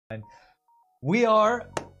We are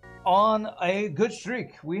on a good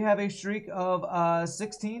streak. We have a streak of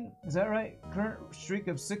 16. Is that right? Current streak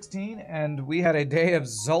of 16, and we had a day of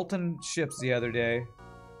Zoltan ships the other day.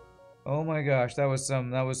 Oh my gosh, that was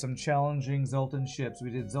some challenging Zoltan ships. We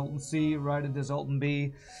did Zoltan C right into Zoltan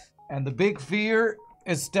B, and the big fear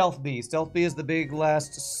is Stealth B. Stealth B is the big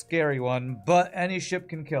last scary one, but any ship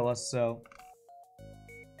can kill us. So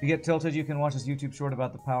if you get tilted, you can watch this YouTube short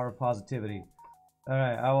about the power of positivity. All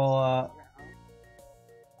right,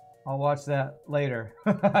 I'll watch that later,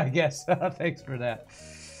 I guess. Thanks for that.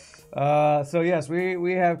 So yes,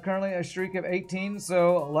 we have currently a streak of 18,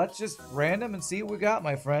 so let's just random and see what we got,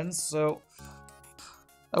 my friends. So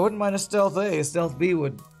I wouldn't mind a Stealth A. Stealth B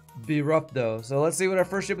would be rough though. So let's see what our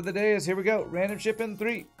first ship of the day is. Here we go. Random ship in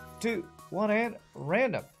 3, 2, 1, and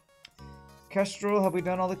random. Kestrel, have we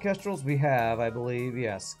done all the Kestrels? We have, I believe,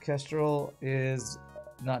 yes. Kestrel is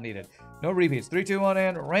not needed. No repeats. 3, 2, 1,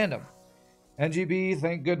 and random. NGB,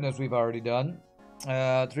 thank goodness we've already done.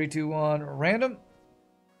 3, 2, 1, random.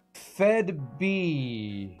 Fed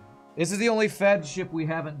B. This is the only Fed ship we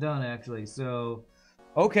haven't done, actually. So,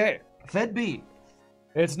 okay. Fed B.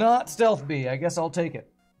 It's not Stealth B. I guess I'll take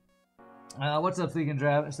it. What's up, Sleeping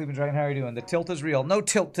Dragon? How are you doing? The tilt is real. No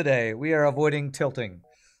tilt today. We are avoiding tilting.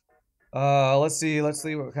 Let's see what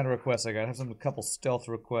kind of requests I got. I have a couple stealth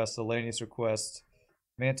requests. Elanius request.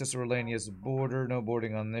 Mantis or Elanius border. No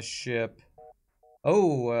boarding on this ship.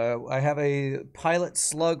 Oh, I have a pilot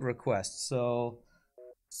slug request. So,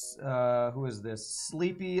 who is this?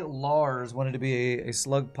 Sleepy Lars wanted to be a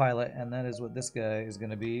slug pilot, and that is what this guy is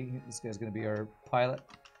going to be. This guy's going to be our pilot.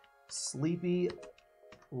 Sleepy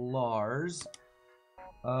Lars.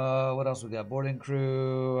 What else we got? Boarding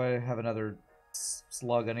crew. I have another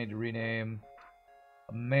slug I need to rename.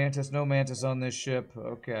 A Mantis. No Mantis on this ship.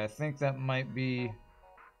 Okay, I think that might be...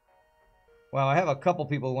 Wow, I have a couple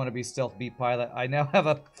people who want to be Stealth B pilot. I now have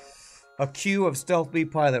a queue of Stealth B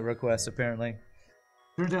pilot requests, apparently.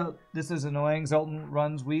 Turns out this is annoying. Zoltan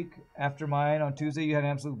runs week. After mine on Tuesday, you had an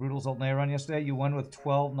absolute brutal Zoltan A run yesterday. You won with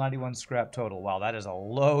 1291 scrap total. Wow, that is a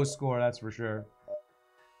low score, that's for sure.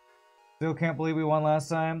 Still can't believe we won last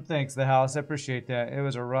time. Thanks, the house. I appreciate that. It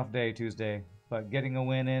was a rough day Tuesday, but getting a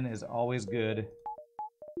win in is always good.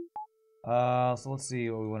 So let's see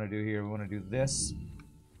what we want to do here. We want to do this.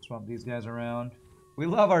 Swamp these guys around. We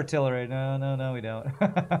love artillery. No, we don't.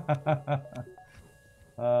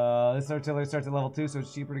 This artillery starts at level 2, so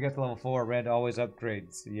it's cheaper to get to level 4. Red always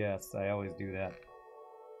upgrades. Yes, I always do that.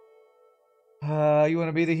 You want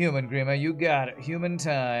to be the human, Grima? You got it. Human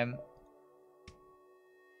time.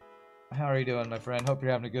 How are you doing, my friend? Hope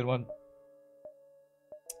you're having a good one.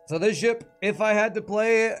 So this ship, if I had to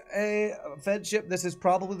play a Fed ship, this is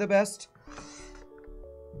probably the best.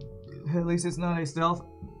 At least it's not a stealth.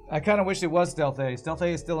 I kind of wish it was Stealth A. Stealth A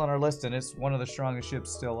is still on our list, and it's one of the strongest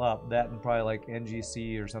ships still up. That and probably like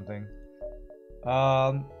NGC or something.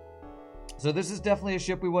 So this is definitely a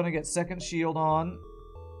ship we want to get second shield on.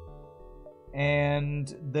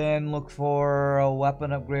 And then look for a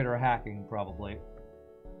weapon upgrade or hacking, probably.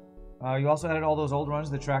 You also added all those old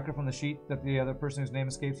runs, the tracker from the sheet that the other person whose name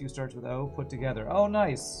escapes you starts with O put together. Oh,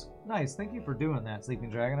 nice. Nice. Thank you for doing that, Sleeping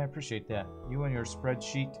Dragon. I appreciate that. You and your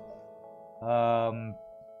spreadsheet.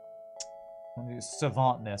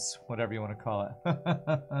 Savantness, whatever you want to call it.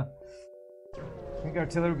 I think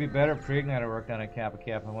artillery would be better if pre-igniter worked on a Kappa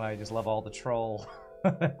and why I just love all the troll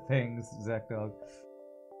things, Zekdog.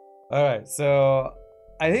 Alright, so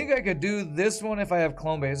I think I could do this one if I have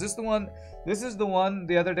Clone Bay. Is this the one? This is the one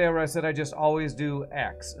the other day where I said I just always do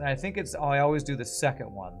X. And I think it's I always do the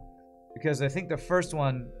second one. Because I think the first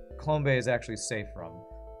one, Clone Bay is actually safe from.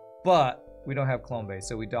 But we don't have Clone Bay,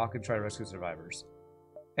 so we dock and try to rescue survivors.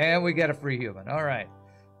 And we get a free human. Alright.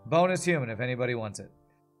 Bonus human if anybody wants it.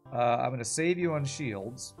 I'm going to save you on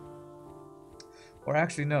shields. Or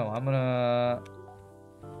actually, no. I'm going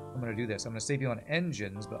to do this. I'm going to save you on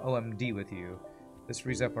engines, but OMD with you. This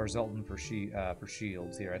frees up our Zoltan for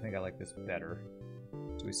shields here. I think I like this better.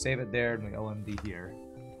 So we save it there and we OMD here.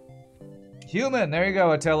 Human! There you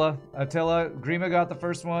go, Attila. Attila, Grima got the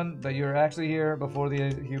first one, but you're actually here before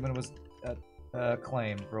the human was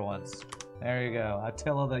claimed for once. There you go.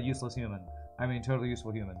 Attila the useless human. I mean, totally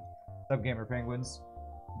useful human. Sub Gamer Penguins.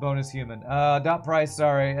 Bonus human. Dot price,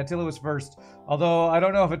 sorry. Attila was first. Although, I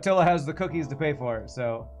don't know if Attila has the cookies to pay for it,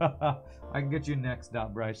 so... I can get you next,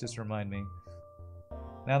 Dot Bryce. Just remind me.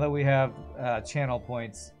 Now that we have channel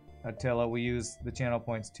points, Attila, we use the channel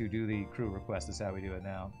points to do the crew request. That's how we do it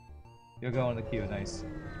now. You'll go in the queue. Nice.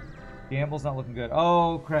 Gamble's not looking good.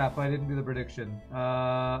 Oh, crap. I didn't do the prediction.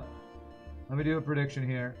 Let me do a prediction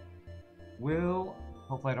here.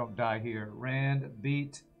 Hopefully I don't die here. Rand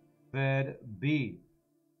beat Fed B.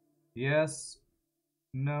 Yes.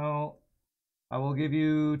 No. I will give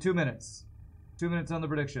you 2 minutes. 2 minutes on the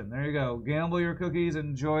prediction. There you go. Gamble your cookies.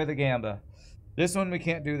 Enjoy the gamba. This one we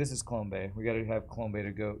can't do. This is Clone Bay. We got to have Clone Bay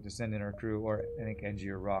to go to send in our crew, or I think NG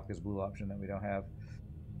or Rock is blue option that we don't have.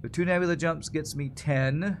 The 2 Nebula jumps gets me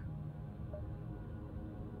 10.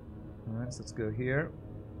 Alright, so let's go here.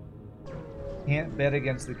 Can't bet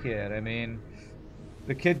against the kid. I mean,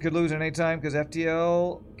 the kid could lose at any time because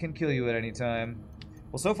FTL can kill you at any time.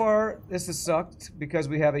 Well, so far, this has sucked because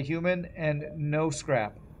we have a human and no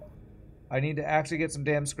scrap. I need to actually get some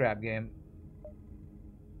damn scrap, game.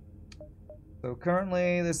 So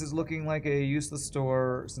currently, this is looking like a useless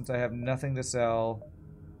store since I have nothing to sell.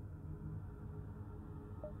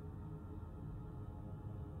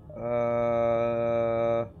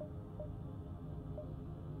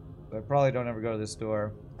 I probably don't ever go to this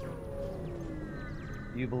store.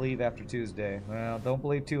 You believe after Tuesday. Well, don't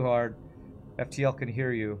believe too hard. FTL can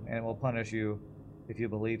hear you and will punish you if you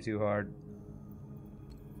believe too hard.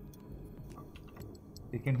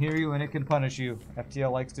 It can hear you and it can punish you.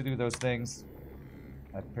 FTL likes to do those things.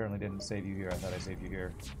 I apparently didn't save you here. I thought I saved you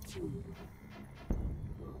here.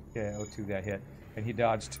 Okay, O2 got hit. And he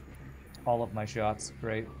dodged all of my shots.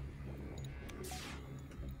 Great.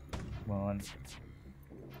 Come on.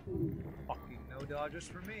 Fucking no dodgers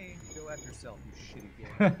for me. Go after yourself, you shitty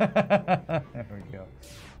game. There we go.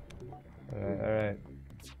 Alright.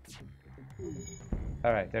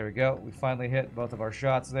 Alright, there we go. We finally hit both of our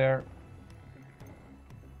shots there.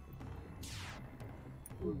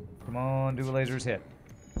 Come on, do a laser's hit.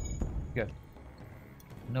 Good.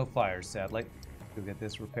 No fires, sadly. Go get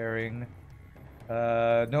this repairing.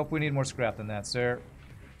 Nope, we need more scrap than that, sir.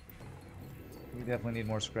 We definitely need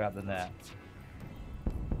more scrap than that.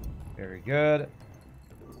 Very good.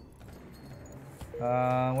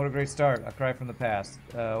 What a great start. A cry from the past.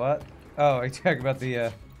 What? Oh, are you talking about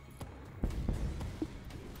the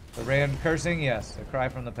random cursing? Yes, a cry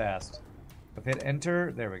from the past. I've hit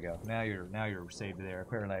enter. There we go. Now you're saved there.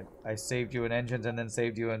 Apparently, I saved you in engines and then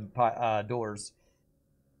saved you in doors.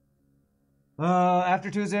 After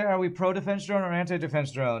Tuesday, are we pro defense drone or anti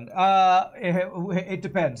defense drone? It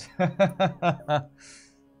depends.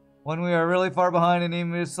 When we are really far behind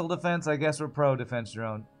in missile defense, I guess we're pro defense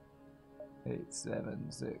drone. 8,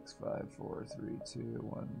 7, 6, 5, 4, 3, 2,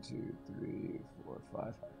 1, 2, 3, 4,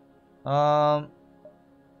 5.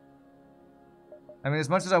 I mean, as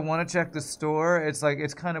much as I want to check the store, it's like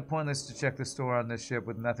it's kind of pointless to check the store on this ship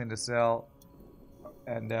with nothing to sell,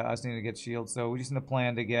 and I just need to get shields. So we just need to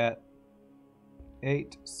plan to get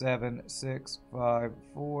 8, 7, 6, 5,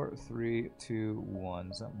 4, 3, 2,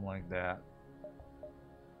 1, something like that.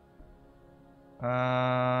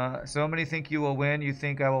 So many think you will win. You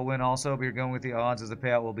think I will win also, but you're going with the odds as the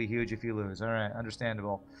payout will be huge if you lose. All right,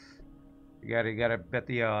 understandable. You gotta bet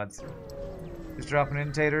the odds. Just dropping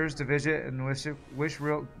in, Taters, to visit and wish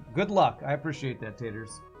real good luck. I appreciate that,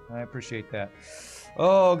 Taters. I appreciate that.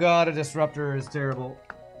 Oh God, a disruptor is terrible.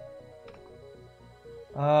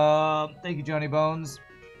 Thank you, Johnny Bones.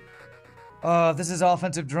 If this is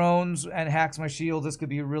offensive drones and hacks my shield, this could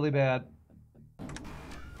be really bad.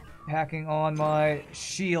 Hacking on my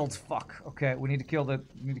shield. Fuck. Okay, we need to kill the.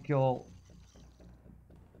 We need to kill.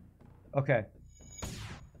 Okay.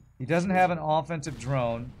 He doesn't have an offensive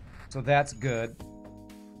drone, so that's good.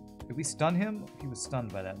 Did we stun him? He was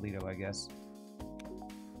stunned by that Lido, I guess.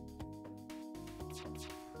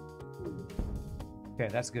 Okay,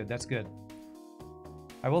 that's good. That's good.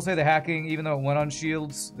 I will say the hacking, even though it went on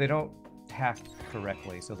shields, they don't hack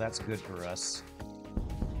correctly, so that's good for us.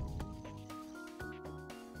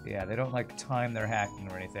 Yeah, they don't like time their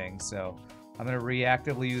hacking or anything, so I'm gonna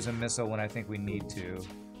reactively use a missile when I think we need to.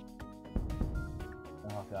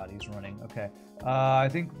 Oh God, he's running. Okay, I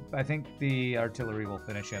think the artillery will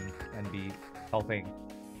finish him and be helping,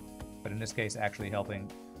 but in this case, actually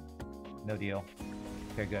helping. No deal.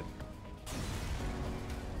 Okay, good.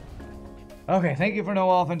 Okay, thank you for no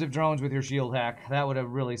offensive drones with your shield hack. That would have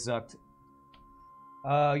really sucked.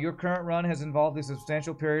 Your current run has involved a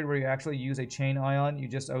substantial period where you actually use a chain ion. You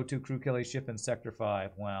just O2 crew kill a ship in Sector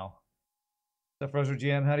 5. Wow. Stuff Roser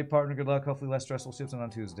GM, howdy partner, good luck. Hopefully less stressful ships than on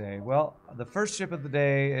Tuesday. Well, the first ship of the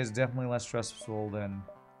day is definitely less stressful than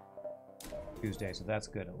Tuesday, so that's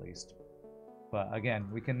good at least. But again,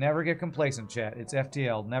 we can never get complacent, chat. It's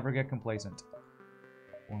FTL, never get complacent.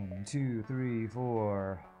 1, 2, 3,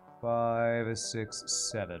 4, 5, 6,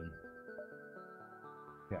 7.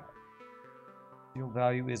 Yeah. Shield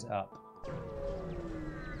value is up.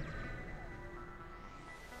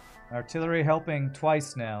 Artillery helping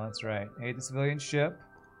twice now, that's right. Aid the civilian ship.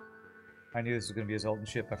 I knew this was going to be a Zoltan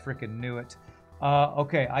ship, I freaking knew it.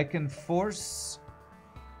 Okay, I can force...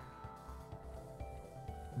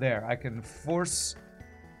 There, I can force...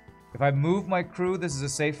 If I move my crew, this is a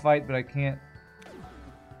safe fight, but I can't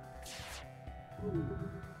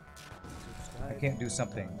do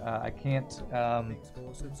something. I can't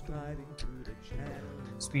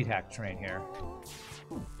speed hack train here.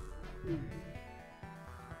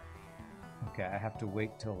 Okay, I have to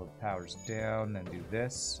wait till the power's down and do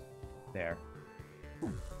this. There.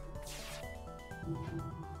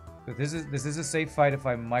 So this is a safe fight if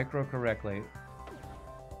I micro correctly.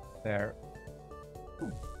 There.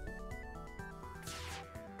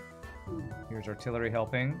 Here's artillery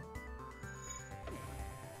helping.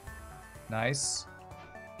 Nice.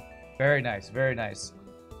 Very nice, very nice.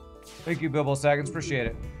 Thank you, Bilbo Saggins. Appreciate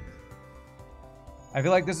it. I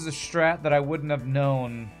feel like this is a strat that I wouldn't have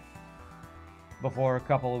known before a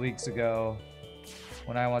couple of weeks ago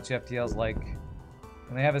when I watch FTLs. Like,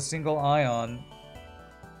 when they have a single ion,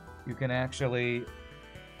 you can actually...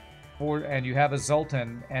 and you have a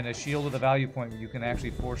Zoltan and a shield with a value point, you can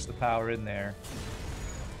actually force the power in there.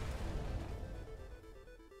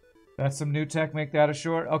 That's some new tech, make that a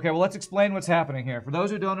short. Okay, well, let's explain what's happening here. For those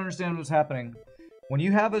who don't understand what's happening, when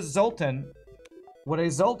you have a Zoltan, what a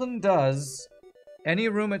Zoltan does, any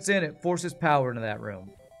room it's in, it forces power into that room.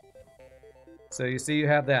 So you see you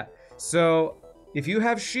have that. So if you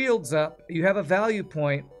have shields up, you have a value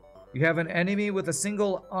point, you have an enemy with a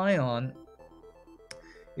single ion,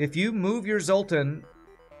 if you move your Zoltan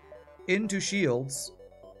into shields,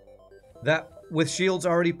 that with shields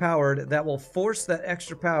already powered, that will force that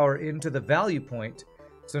extra power into the value point.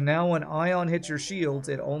 So now when Ion hits your shields,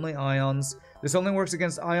 it only ions. This only works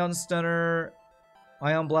against Ion Stunner,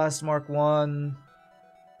 Ion Blast Mark 1,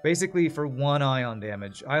 basically for 1 Ion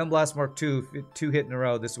damage. Ion Blast Mark 2, if 2 hit in a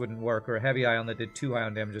row, this wouldn't work. Or a heavy Ion that did 2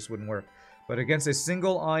 Ion damage, this wouldn't work. But against a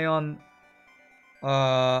single Ion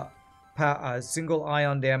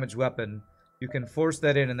damage weapon, you can force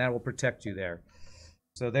that in and that will protect you there.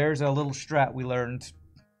 So there's a little strat we learned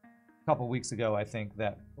a couple weeks ago, I think,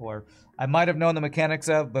 that, or I might have known the mechanics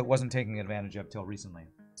of, but wasn't taking advantage of till recently.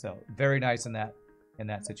 So very nice in that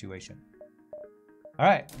situation. All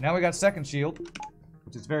right, now we got second shield,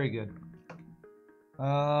 which is very good.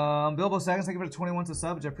 Bilbo Saggins, thank you for the 21 to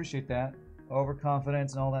sub, which I appreciate that.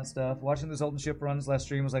 Overconfidence and all that stuff. Watching the Zoltan ship runs last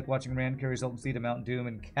stream was like watching Rand carry Zoltan Seed to Mount Doom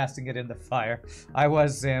and casting it in the fire. I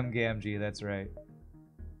was Sam Gamgee, that's right.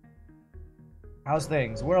 How's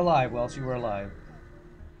things? We're alive, Welsh. We're alive.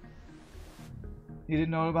 You didn't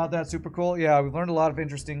know about that? Super cool. Yeah, we've learned a lot of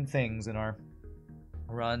interesting things in our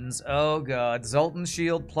runs. Oh god, Zoltan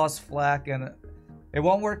shield plus flak, and it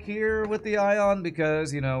won't work here with the Ion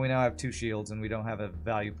because, you know, we now have 2 shields and we don't have a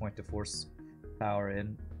value point to force power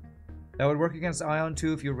in. That would work against Ion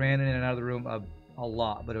too if you ran in and out of the room a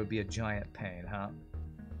lot, but it would be a giant pain, huh?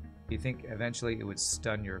 You think eventually it would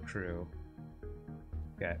stun your crew?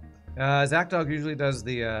 Okay. ZachDog usually does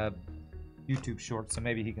the YouTube shorts, so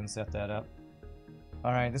maybe he can set that up.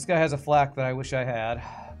 Alright, this guy has a flak that I wish I had.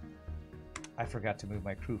 I forgot to move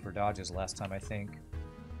my crew for dodges last time, I think.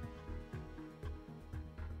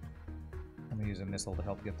 I'm going to use a missile to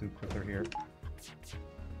help get through quicker here.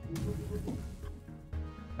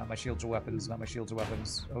 Not my shields or weapons, not my shields or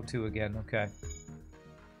weapons. O2 again, okay.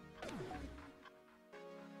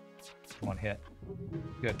 1 hit.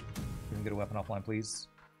 Good. We can get a weapon offline, please.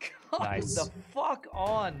 Nice. The fuck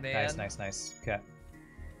on, man. Nice, nice, nice. Okay.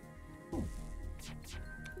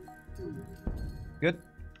 Good.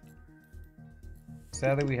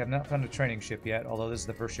 Sadly, we have not found a training ship yet, although this is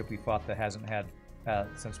the first ship we fought that hasn't had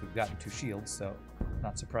since we've gotten 2 shields, so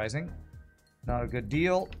not surprising. Not a good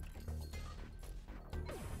deal.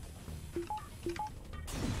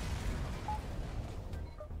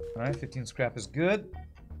 Alright, 15 scrap is good.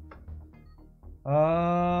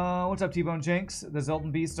 What's up, T-Bone Jinx? The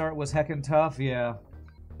Zoltan B-Start was heckin' tough, yeah.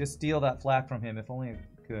 Just steal that flak from him, if only it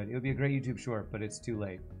could. It would be a great YouTube short, but it's too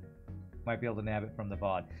late. Might be able to nab it from the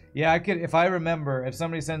VOD. Yeah, I could, if I remember, if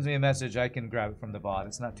somebody sends me a message, I can grab it from the VOD.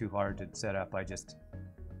 It's not too hard to set up, I just...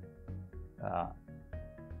 I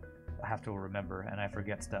have to remember, and I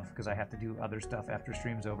forget stuff, because I have to do other stuff after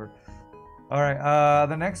stream's over. Alright,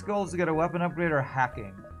 the next goal is to get a weapon upgrade or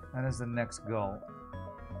hacking. That is the next goal.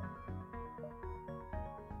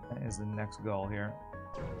 That is the next goal here.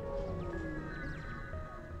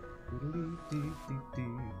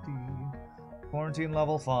 Quarantine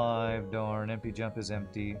level 5. Darn, MP jump is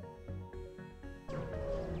empty.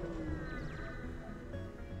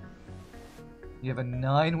 You have a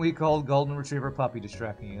 9-week-old golden retriever puppy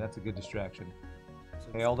distracting you. That's a good distraction.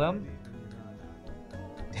 Hail them.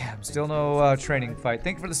 Damn, still no training fight.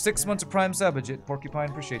 Thank you for the 6 months of Prime Subbage, Porcupine.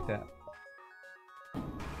 Appreciate that.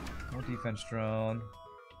 a defense drone.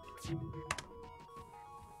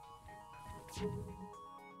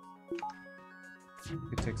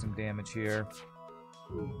 Could take some damage here.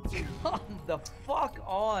 Come the fuck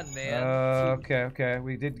on, man. Okay.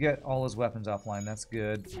 We did get all his weapons offline. That's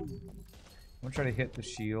good. I'm gonna try to hit the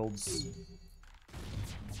shields.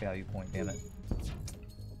 Value point, damn it.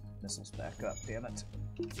 Missiles back up, damn it.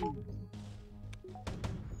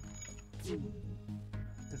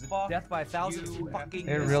 Death by 1,000 fucking.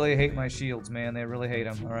 They really hate my shields, man. They really hate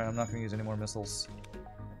them. Alright, I'm not gonna use any more missiles.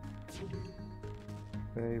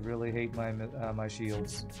 They really hate my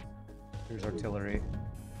shields. Here's artillery.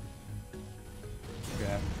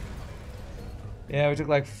 Okay. Yeah, we took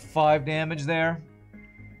like 5 damage there.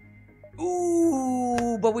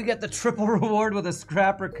 Ooh, but we get the triple reward with a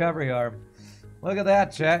scrap recovery arm. Look at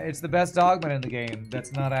that, chat. It's the best augment in the game.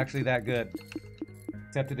 That's not actually that good.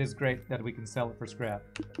 Except it is great that we can sell it for scrap.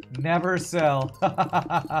 Never sell.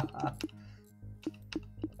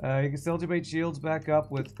 You can still debate shields back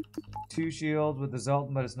up with 2 shields with the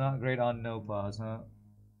Zoltan, but it's not great on no pause, huh?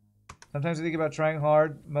 Sometimes I think about trying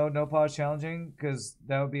hard mode no pause challenging, because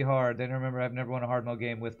that would be hard. Then remember, I've never won a hard mode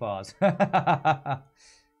game with pause.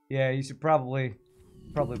 Yeah, you should probably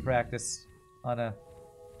practice on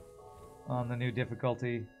the new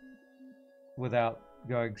difficulty without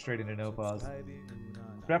going straight into no pause.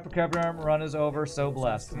 Scrap recovery arm run is over. So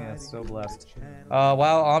blessed. Yeah, so blessed.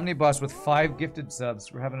 Wow, Omnibus with 5 gifted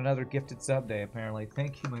subs. We're having another gifted sub day, apparently.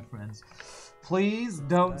 Thank you, my friends. Please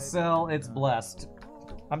don't sell It's Blessed.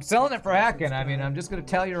 I'm selling it for hacking. I mean, I'm just going to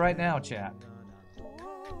tell you right now, chat.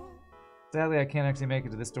 Sadly, I can't actually make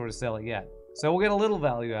it to this store to sell it yet. So we'll get a little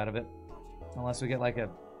value out of it. Unless we get like a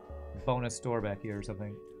bonus store back here or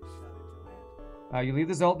something. You leave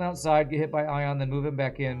the Zoltan outside, get hit by Ion, then move him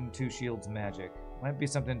back in 2 shields magic. Might be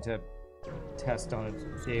something to test on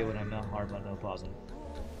a day when I'm not hard on no pausing.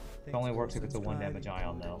 It only works if it's a 1 damage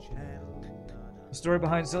Ion though. The story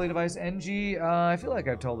behind Silly Device NG, I feel like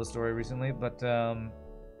I've told the story recently, but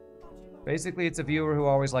basically it's a viewer who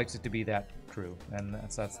always likes it to be that crew, and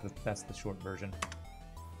that's the short version.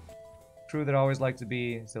 Crew that always likes to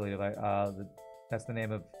be Silly Device. That's the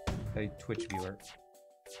name of a Twitch viewer.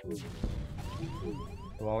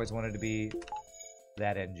 Who always wanted to be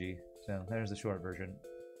that NG. So there's the short version.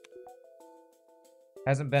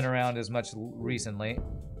 Hasn't been around as much recently,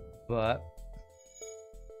 but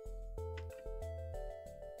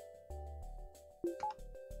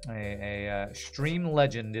a stream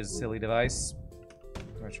legend is Silly Device.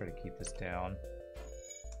 I'm gonna try to keep this down.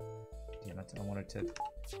 Damn it! I wanted to.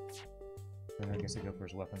 I guess I go for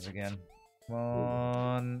his weapons again. Come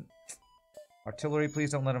on. Artillery,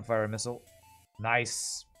 please don't let him fire a missile.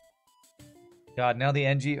 Nice. God, now the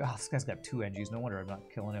NG. Oh, this guy's got 2 NGs. No wonder I'm not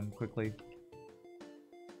killing him quickly.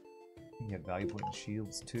 You get value point and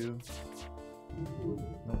shields too.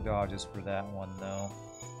 No dodges for that one though.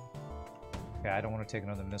 Okay, I don't want to take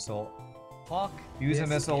another missile. Fuck. Use a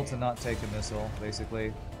missile to not take a missile,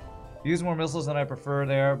 basically. Use more missiles than I prefer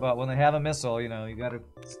there, but when they have a missile, you know, you gotta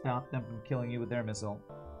stop them from killing you with their missile.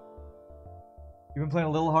 You've been playing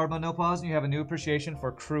a little hard mode no pause, and you have a new appreciation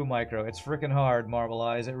for crew micro. It's freaking hard, Marble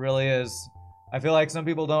Eyes. It really is. I feel like some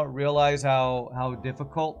people don't realize how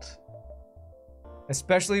difficult,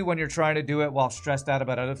 especially when you're trying to do it while stressed out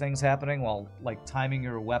about other things happening, while like timing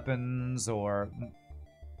your weapons or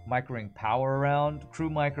microing power around. Crew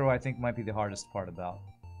micro, I think, might be the hardest part about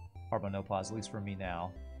hard mode no pause, at least for me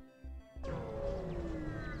now.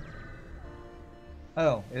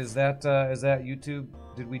 Oh, is that YouTube?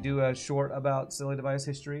 Did we do a short about Silly Device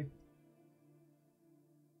history?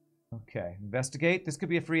 Okay, investigate. This could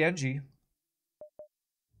be a free NG.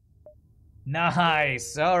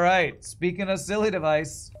 Nice. All right. Speaking of Silly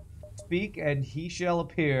Device, speak and he shall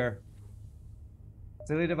appear.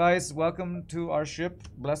 Silly Device, welcome to our ship.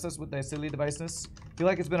 Bless us with thy silly deviceness. I feel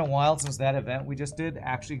like it's been a while since that event we just did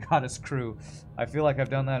actually got us crew. I feel like I've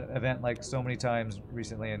done that event like so many times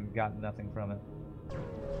recently and gotten nothing from it.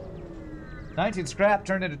 19 scrap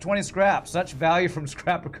turned into 20 scrap. Such value from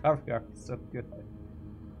scrap recovery art. So good.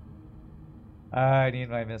 I need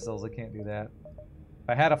my missiles. I can't do that. If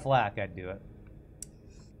I had a flak, I'd do it.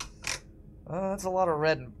 That's a lot of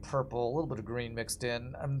red and purple. A little bit of green mixed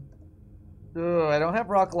in. I don't have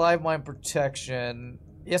rock live mine protection.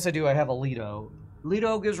 Yes, I do. I have a Lido.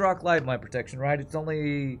 Lido gives rock live mine protection, right? It's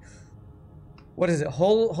only... What is it?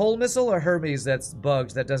 Whole missile or Hermes that's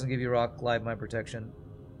bugged that doesn't give you rock live mine protection?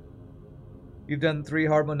 You've done 3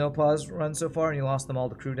 hard mode no pause runs so far and you lost them all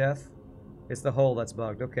to crew death? It's the hole that's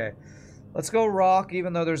bugged. Okay. Let's go rock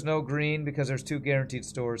even though there's no green because there's 2 guaranteed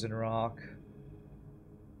stores in rock.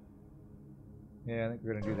 Yeah, I think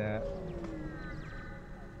we're gonna do that.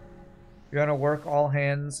 You're gonna work all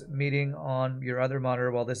hands meeting on your other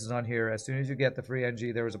monitor while this is on here. As soon as you get the free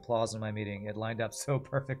NG, there was applause in my meeting. It lined up so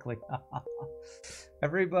perfectly.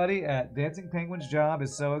 Everybody at Dancing Penguin's job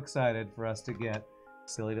is so excited for us to get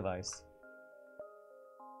silly device.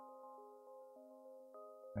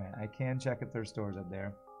 Alright, I can check if there's stores up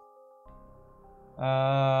there.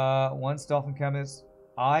 Once Dolphin Chemist.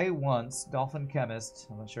 I'm not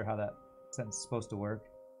sure how that sentence is supposed to work.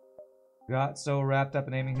 Got so wrapped up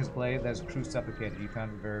in aiming his blade that his crew suffocated. You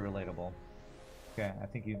found it very relatable. Okay, I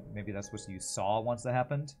think maybe that's supposed to use saw once that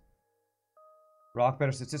happened. Rock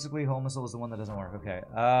better statistically. Whole missile is the one that doesn't work. Okay.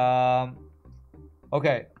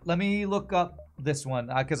 Okay, let me look up this one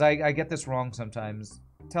because I get this wrong sometimes.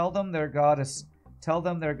 Tell them their god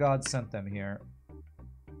sent them here.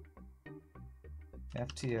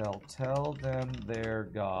 FTL, tell them their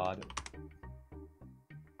god.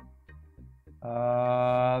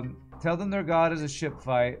 Tell them their god is a ship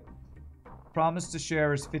fight. Promise to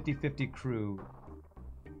share his 50-50 crew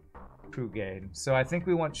gain. So I think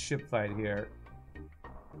we want ship fight here.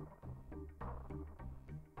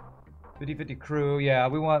 50-50 crew. Yeah,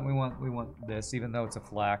 we want this, even though it's a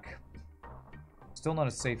flak. Still not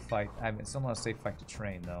a safe fight. I mean, still not a safe fight to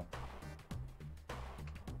train though.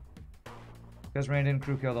 Because rained in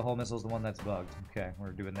crew kill, the whole missile is the one that's bugged. Okay,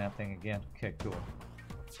 we're doing that thing again. Okay, cool.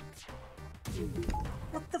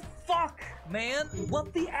 What the fuck, man?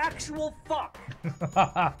 What the actual fuck?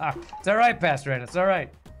 It's alright, Pastor Ann. It's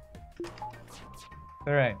alright.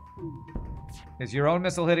 Alright. It's your own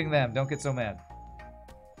missile hitting them. Don't get so mad.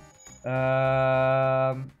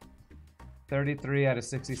 33 out of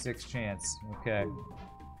 66 chance. Okay.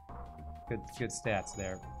 Good stats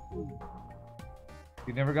there.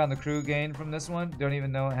 You've never gotten the crew gain from this one? Don't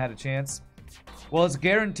even know it had a chance? Well, it's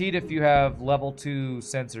guaranteed if you have level 2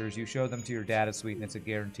 sensors. You show them to your data suite and it's a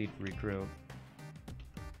guaranteed free crew.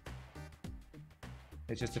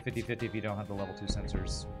 It's just a 50-50 if you don't have the level 2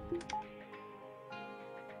 sensors.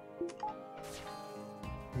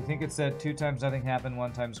 You think it said 2 times nothing happened,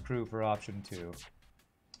 1 times crew for option 2.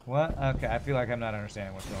 What? Okay, I feel like I'm not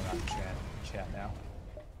understanding what's going on in chat now.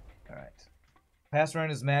 Alright. Pastor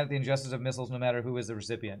Ryan is mad at the injustice of missiles no matter who is the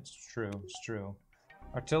recipient. It's true, it's true.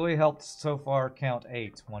 Artillery helped so far count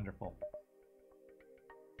 8. Wonderful.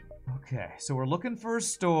 Okay, so we're looking for a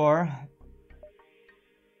store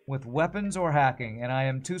with weapons or hacking, and I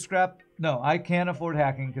am too scrap... No, I can afford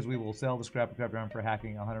hacking because we will sell the scrap recovery arm for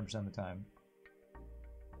hacking 100% of the time.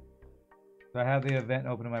 Do I have the event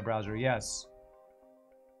open in my browser? Yes.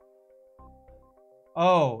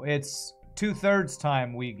 Oh, it's 2/3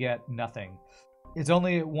 time we get nothing. It's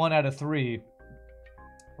only 1 out of 3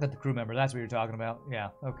 that the crew member. That's what you're talking about? Yeah,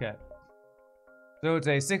 okay. So it's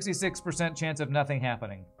a 66% chance of nothing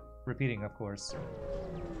happening. Repeating, of course.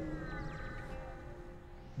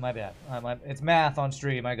 My bad. It's math on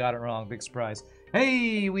stream. I got it wrong. Big surprise.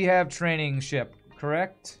 Hey, we have training ship,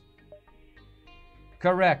 correct?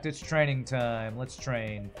 Correct, it's training time. Let's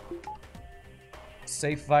train.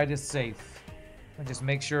 Safe fight is safe. And just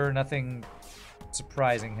make sure nothing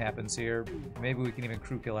surprising happens here. Maybe we can even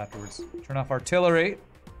crew kill afterwards. Turn off artillery.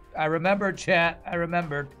 I remembered, chat. I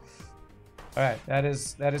remembered. Alright, that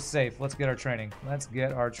is safe. Let's get our training. Let's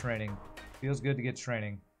get our training. Feels good to get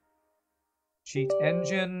training. Cheat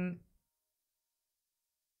engine.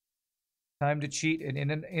 Time to cheat and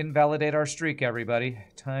invalidate our streak, everybody.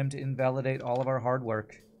 Time to invalidate all of our hard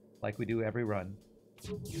work, like we do every run.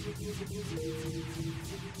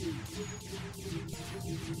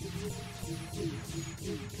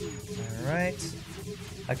 Alright.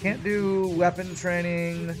 I can't do weapon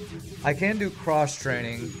training. I can do cross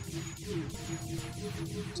training.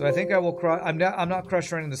 So I think I will cross... I'm not cross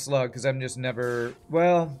training the slug, because I'm just never...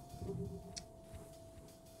 Well...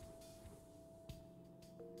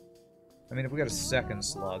 I mean, if we got a second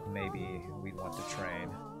slug, maybe we'd want to train.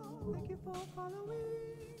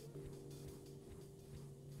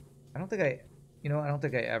 I don't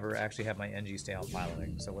think I ever actually have my NG stay on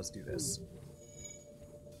piloting, so let's do this.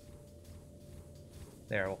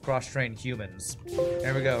 There, we'll cross-train humans.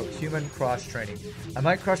 There we go, human cross-training. I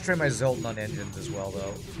might cross-train my Zoltan on engines as well,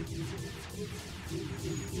 though.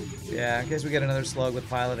 Yeah, in case we get another slug with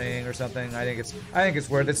piloting or something, I think it's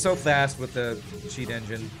worth it. It's so fast with the cheat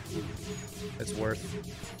engine. It's worth.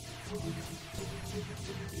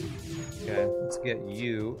 Okay, let's get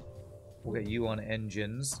you. We'll get you on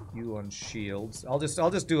engines, you on shields. I'll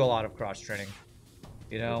just do a lot of cross training.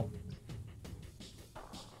 You know?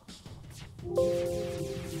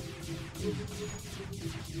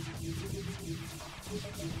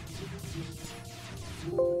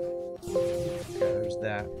 Okay, there's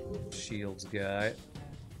that shields guy.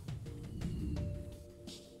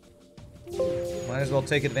 Might as well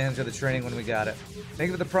take advantage of the training when we got it. Thank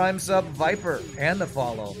you for the Prime sub, Viper, and the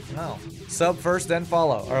follow. Wow. Sub first, then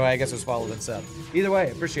follow. Or I guess it was follow, then sub. Either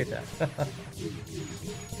way, appreciate that.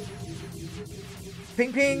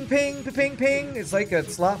 Ping, ping, ping, ping, ping. It's like a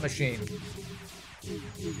slot machine.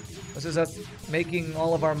 This is us making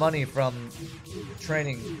all of our money from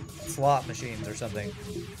training slot machines or something.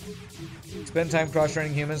 Spend time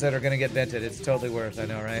cross-training humans that are going to get vented. It's totally worth, I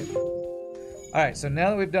know, right? Alright, so now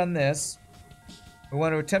that we've done this, we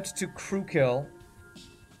want to attempt to crew kill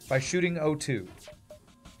by shooting O2.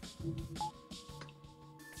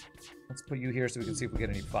 Let's put you here so we can see if we get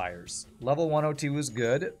any fires. Level 1 O2 is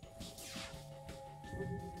good.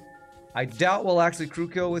 I doubt we'll actually crew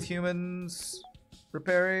kill with humans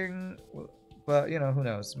repairing, but, you know, who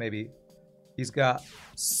knows, maybe. He's got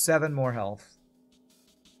 7 more health.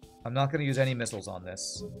 I'm not going to use any missiles on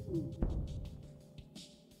this.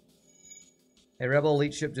 A Rebel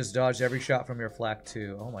elite ship just dodged every shot from your flak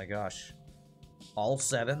 2. Oh my gosh. All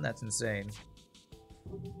 7? That's insane.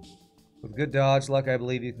 With good dodge luck, I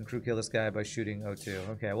believe you can crew kill this guy by shooting O2.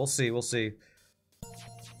 Okay, we'll see, we'll see.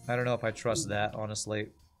 I don't know if I trust that, honestly.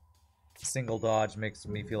 Single dodge makes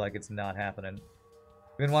me feel like it's not happening.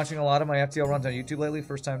 Been watching a lot of my FTL runs on YouTube lately.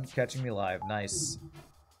 First time catching me live. Nice.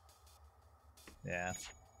 Yeah.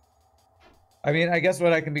 I mean, I guess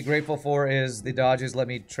what I can be grateful for is the dodges let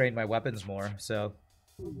me train my weapons more, so.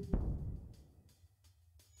 And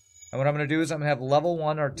what I'm going to do is I'm going to have level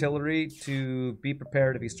 1 artillery to be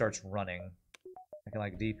prepared if he starts running. I can,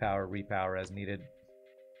 like, depower, repower as needed.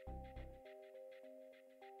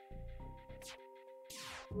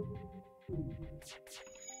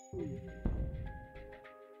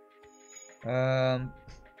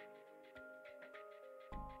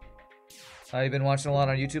 I've been watching a lot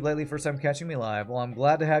on YouTube lately. First time catching me live. Well, I'm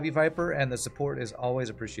glad to have you, Viper, and the support is always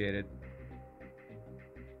appreciated.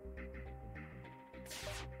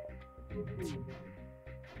 You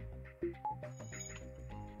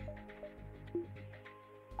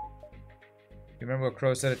remember what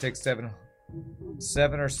Crow said? It takes 7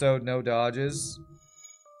 or so no dodges.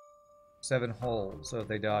 7 holes. So if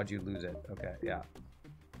they dodge, you lose it. Okay, yeah.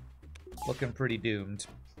 Looking pretty doomed.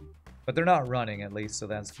 But they're not running, at least, so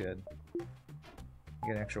that's good.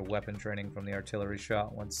 Get extra weapon training from the artillery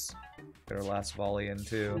shot once their last volley in,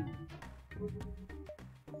 too.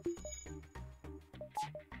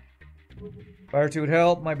 Fire 2 would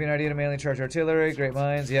help. Might be an idea to mainly charge artillery. Great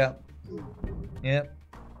minds. Yep. Yep.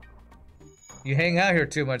 You hang out here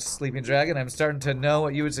too much, Sleeping Dragon. I'm starting to know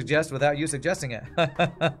what you would suggest without you suggesting it.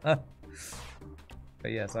 But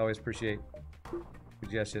yes, I always appreciate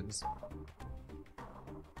suggestions.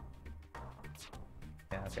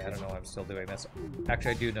 Yeah, okay, I don't know why I'm still doing this.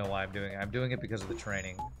 Actually, I do know why I'm doing it. I'm doing it because of the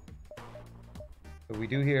training. What we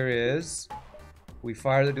do here is we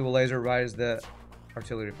fire the dual laser right as the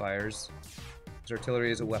artillery fires. This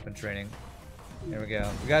artillery is a weapon training. There we go.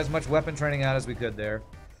 We got as much weapon training out as we could there.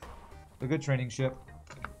 A good training ship.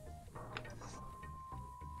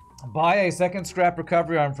 Buy a second scrap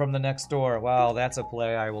recovery arm from the next store. Wow, that's a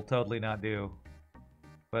play I will totally not do.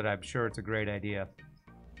 But I'm sure it's a great idea.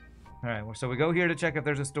 Alright, so we go here to check if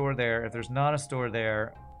there's a store there. If there's not a store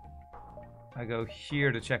there, I go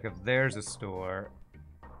here to check if there's a store.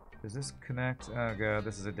 Does this connect? Oh god,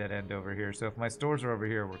 this is a dead end over here. So if my stores are over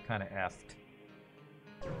here, we're kind of effed.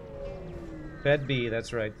 Fed B,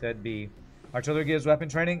 that's right, Fed B. Artillery gives weapon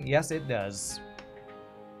training? Yes, it does.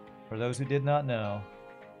 For those who did not know.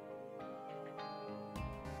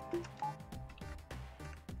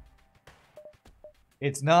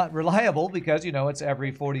 It's not reliable because, you know, it's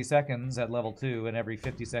every 40 seconds at level 2 and every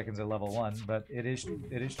 50 seconds at level 1, but it is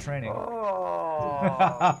training.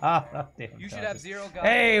 Oh. You should have 0 guns.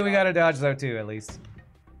 Hey, we got a dodge though too, at least.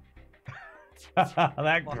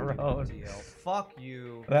 That groan. Fuck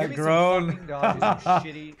you. That Give me groan. some fucking dodges,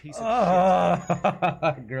 you shitty piece of shit.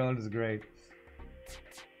 That groan is great.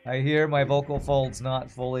 I hear my vocal folds not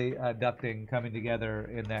fully ducting coming together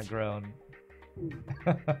in that groan.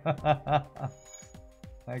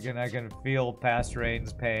 I can feel past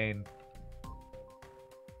Rain's pain.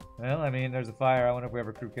 Well, I mean, there's a fire. I wonder if we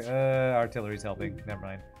ever crew. Artillery's helping. Never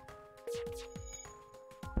mind.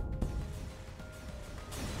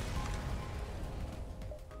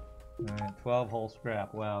 Alright, 12 whole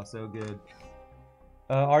scrap. Wow, so good.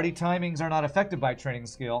 RD timings are not affected by training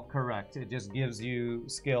skill. Correct. It just gives you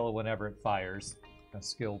skill whenever it fires. A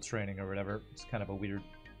skill training or whatever. It's kind of a weird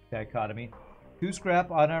dichotomy. 2 scrap,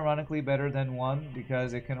 unironically better than 1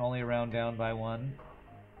 because it can only round down by 1.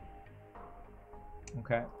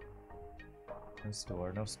 Okay. No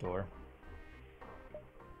store, no store.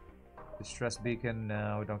 Distress beacon,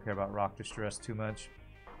 no, we don't care about rock distress too much.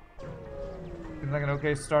 Seems like an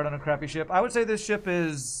okay start on a crappy ship. I would say this ship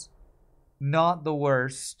is not the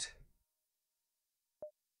worst.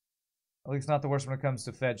 At least not the worst when it comes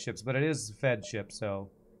to Fed ships, but it is a Fed ship, so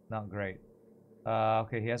not great.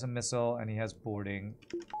 Okay, he has a missile and he has boarding.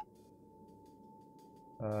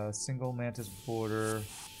 Single Mantis boarder.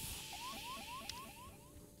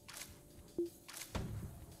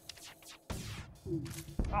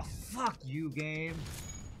 Oh, fuck you, game.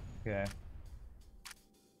 Okay.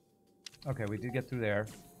 Okay, we did get through there.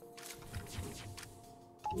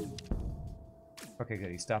 Okay,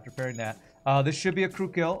 good. He stopped repairing that. This should be a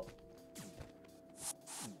crew kill.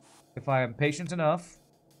 If I am patient enough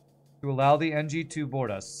to allow the NG to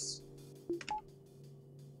board us.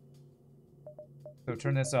 So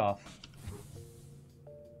turn this off.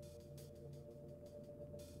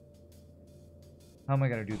 How am I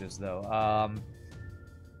gonna do this though?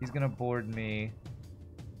 He's gonna board me.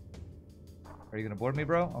 Are you gonna board me,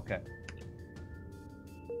 bro? Okay.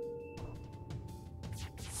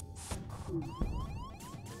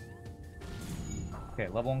 Okay,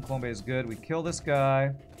 level 1 clone bay is good. We kill this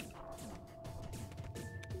guy.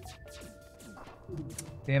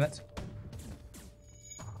 Damn it.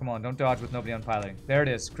 Come on, don't dodge with nobody on piloting. There it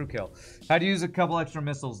is, crew kill. Had to use a couple extra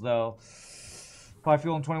missiles though. 5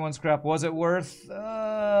 fuel and 21 scrap. Was it worth?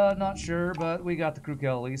 Not sure, but we got the crew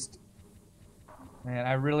kill at least. Man,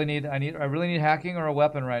 I really need hacking or a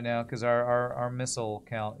weapon right now because our missile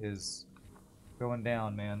count is going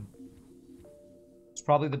down, man. It's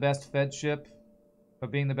probably the best Fed ship,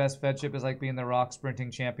 but being the best Fed ship is like being the Rock sprinting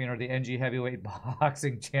champion or the NG heavyweight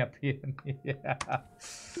boxing champion. Yeah,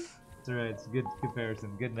 that's right. It's a good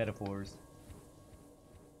comparison. Good metaphors.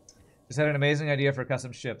 Just had an amazing idea for a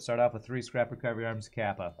custom ship. Start off with 3 scrap recovery arms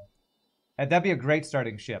Kappa. And that'd be a great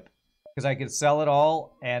starting ship because I could sell it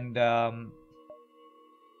all and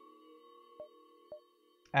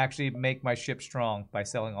actually make my ship strong by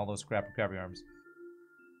selling all those scrap recovery arms.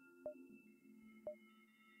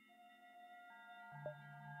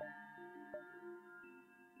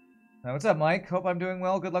 Now, what's up, Mike? Hope I'm doing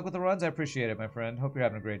well. Good luck with the runs. I appreciate it, my friend. Hope you're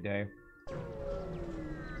having a great day.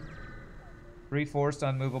 3 forced,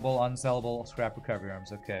 unmovable, unsellable scrap recovery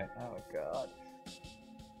arms. Okay. Oh, God.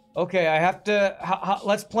 Okay, I have to...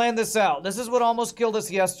 let's plan this out. This is what almost killed us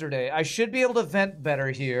yesterday. I should be able to vent better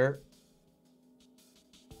here.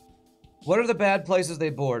 What are the bad places they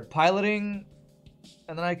board? Piloting,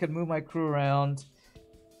 and then I could move my crew around.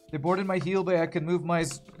 They boarded my heel bay. I could move my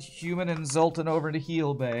human and Zoltan over into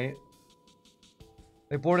heel bay.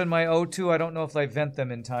 They boarded my O2. I don't know if I vent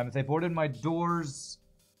them in time. If they boarded my doors,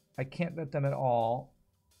 I can't vent them at all.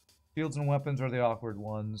 Shields and weapons are the awkward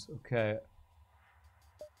ones. Okay.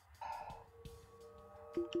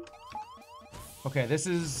 Okay, this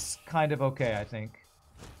is kind of okay, I think.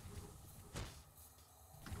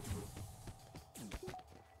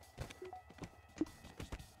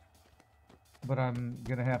 But I'm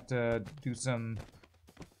gonna have to do some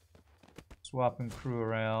swapping crew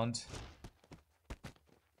around.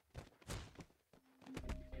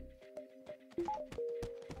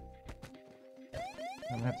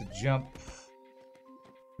 I'm gonna have to jump.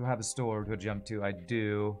 Do I have a store to jump to? I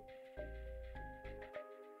do.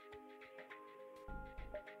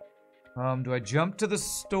 Do I jump to the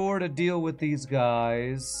store to deal with these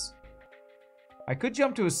guys? I could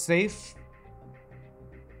jump to a safe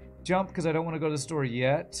jump because I don't want to go to the store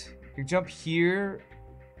yet. You jump here,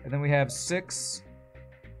 and then we have 6,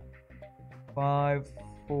 5,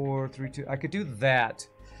 4, 3, 2. I could do that.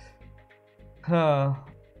 Huh.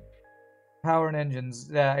 Power and engines.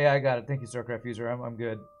 Yeah, I got it. Thank you, StarCraft user. I'm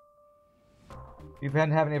good. You've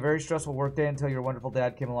been having a very stressful workday until your wonderful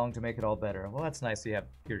dad came along to make it all better. Well, that's nice you have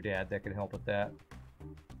your dad that can help with that.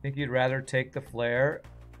 Think you'd rather take the flare?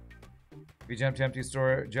 If you jump to empty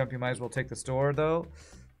store, you might as well take the store, though.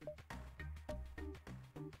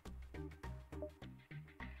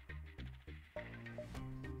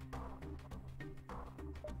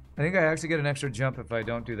 I think I actually get an extra jump if I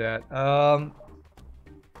don't do that.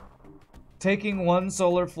 Taking 1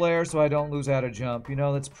 solar flare so I don't lose out a jump. You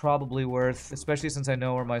know, that's probably worth, especially since I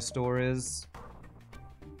know where my store is.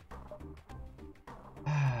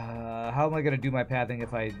 How am I going to do my pathing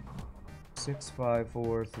if I... 6, 5,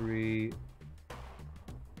 4, 3...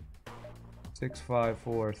 6, 5,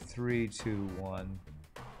 4, 3, 2, 1.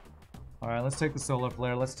 Alright, let's take the solar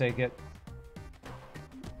flare. Let's take it.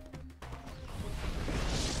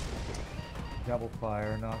 Double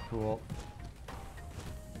fire, not cool.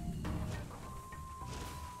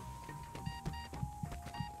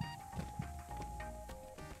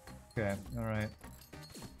 Okay, alright.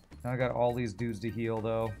 Now I got all these dudes to heal,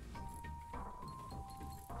 though.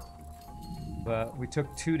 But we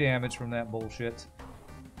took 2 damage from that bullshit.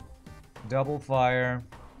 Double fire.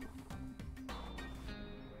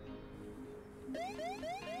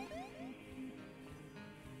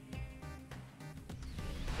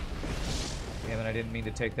 Damn it, I didn't mean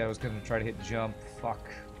to take that. I was going to try to hit jump. Fuck.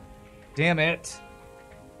 Damn it.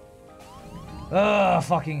 Ugh,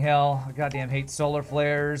 fucking hell. I goddamn hate solar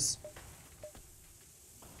flares.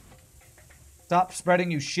 Stop spreading,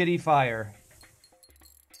 you shitty fire.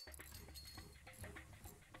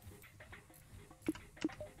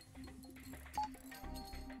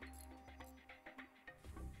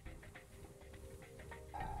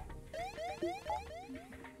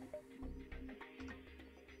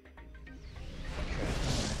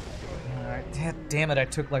 Alright, damn it, I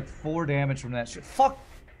took like 4 damage from that shit. Fuck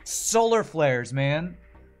solar flares, man.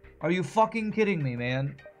 Are you fucking kidding me,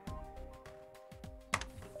 man?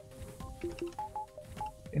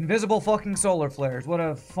 Invisible fucking solar flares. What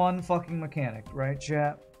a fun fucking mechanic, right,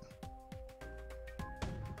 chat?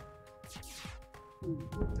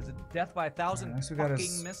 There's a death by 1,000 Right, so we got fucking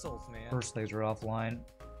his missiles, man. First laser offline.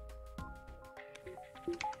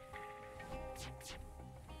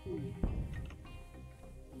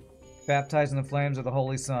 Baptized in the flames of the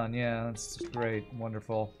Holy Sun. Yeah, that's great.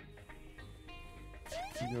 Wonderful.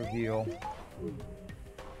 Your heal.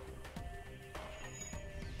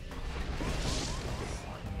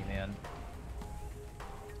 Fucking man.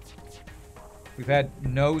 We've had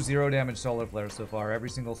no 0 damage solar flares so far. Every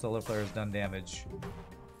single solar flare has done damage.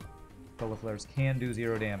 Solar flares can do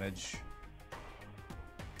 0 damage.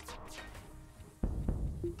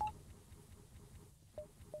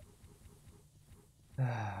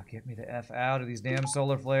 Get me the F out of these damn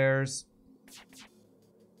solar flares.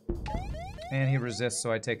 And he resists,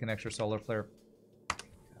 so I take an extra solar flare.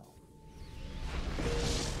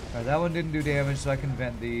 Alright, that one didn't do damage, so I can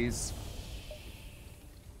vent these.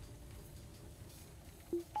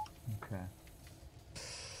 Okay.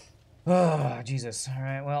 Oh, Jesus.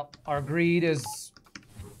 Alright, well, our greed is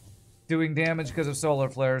doing damage because of solar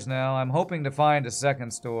flares now. I'm hoping to find a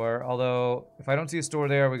second store, although if I don't see a store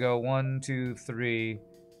there, we go 1, 2, 3.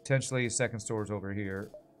 Potentially second store's over here.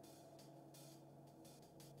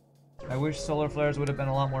 I wish solar flares would have been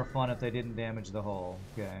a lot more fun if they didn't damage the hull.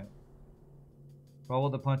 Okay. Roll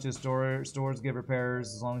with the punches, stores give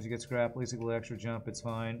repairs. As long as you get scrap, at least equal extra jump, it's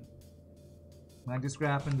fine. I just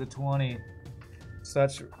scrap into 20.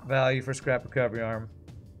 Such value for scrap recovery arm.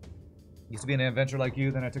 Used to be an adventure like you,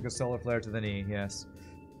 then I took a solar flare to the knee, yes.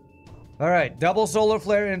 Alright, double solar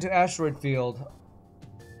flare into asteroid field.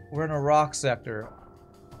 We're in a rock sector.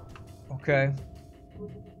 Okay.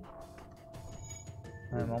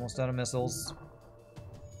 I'm almost out of missiles.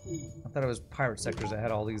 I thought it was pirate sectors that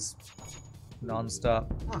had all these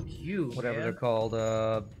non-stop. Fuck you, whatever man. they're called.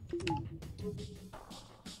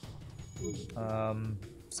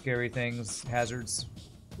 Scary things, hazards.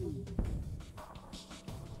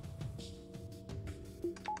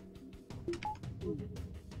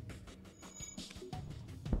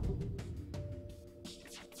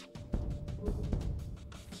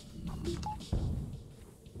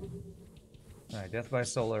 Alright, death by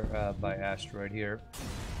solar, by asteroid here.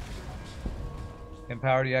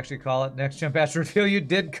 Empowered, you actually call it? Next jump asteroid field, you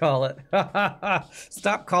did call it.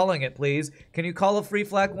 Stop calling it, please. Can you call a free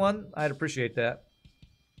flag one? I'd appreciate that.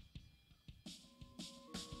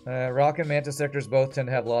 Rock and Mantis sectors both tend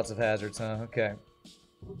to have lots of hazards, huh? Okay.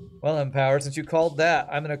 Well, Empowered, since you called that,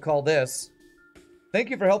 I'm going to call this. Thank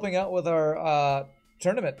you for helping out with our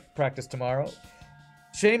tournament practice tomorrow.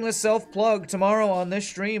 Shameless self-plug. Tomorrow on this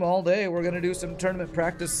stream all day, we're going to do some tournament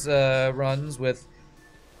practice runs with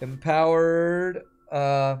Empowered,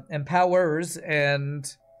 Empowers, and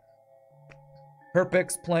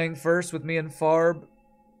Herpix playing first with me and Farb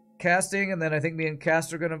casting, and then I think me and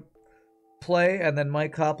Cast are going to play, and then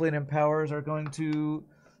Mike Copley and Empowers are going to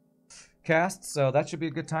cast, so that should be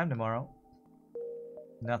a good time tomorrow.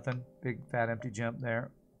 Nothing. Big fat empty jump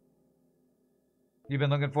there. You've been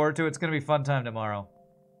looking forward to it? It's going to be a fun time tomorrow.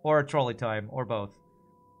 Or a trolley time, or both.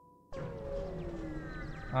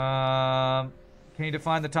 Can you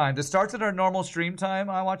define the time? This starts at our normal stream time,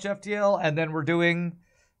 I watch FTL, and then we're doing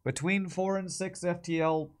between 4 and 6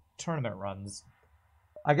 FTL tournament runs.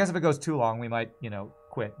 I guess if it goes too long, we might, you know,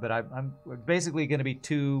 quit. But I'm basically going to be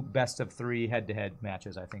 2 best-of-3 head-to-head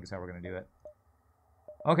matches, I think is how we're going to do it.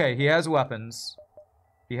 Okay, he has weapons.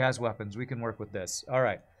 He has weapons. We can work with this. All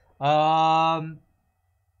right.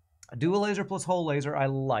 Dual laser plus whole laser, I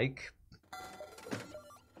like.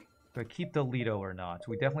 Do I keep the Lido or not?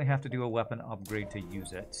 We definitely have to do a weapon upgrade to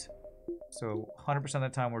use it. So 100% of the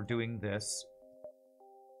time we're doing this.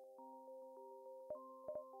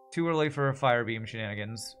 Too early for fire beam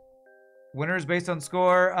shenanigans. Winner is based on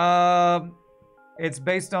score. It's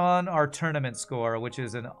based on our tournament score, which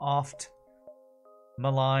is an oft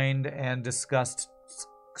maligned and discussed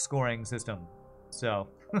scoring system. So,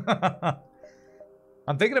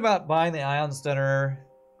 I'm thinking about buying the Ion Stunner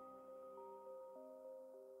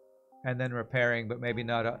and then repairing, but maybe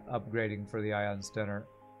not upgrading for the Ion Stunner.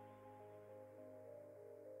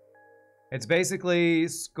 It's basically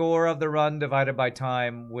score of the run divided by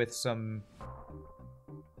time with some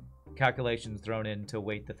calculations thrown in to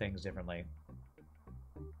weight the things differently.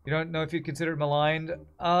 You don't know if you'd consider it maligned?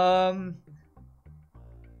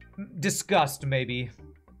 Discussed, maybe.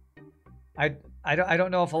 I don't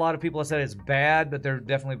know if a lot of people have said it's bad, but there have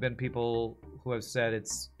definitely been people who have said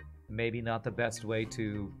it's maybe not the best way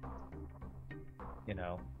to, you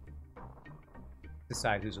know,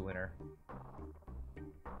 decide who's a winner.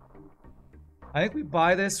 I think we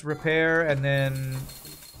buy this, repair, and then...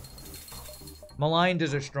 Maligned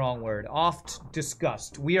is a strong word. Oft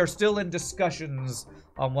discussed. We are still in discussions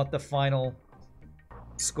on what the final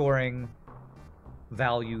scoring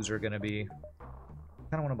values are going to be. I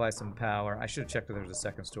kind of want to buy some power. I should have checked if there was a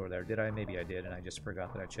second store there. Did I? Maybe I did, and I just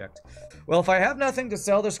forgot that I checked. Well, if I have nothing to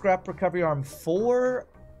sell the scrap recovery arm for,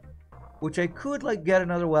 which I could, like, get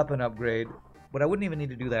another weapon upgrade, but I wouldn't even need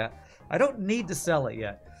to do that. I don't need to sell it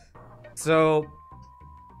yet. So,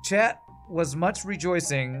 chat was much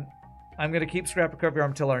rejoicing. I'm going to keep scrap recovery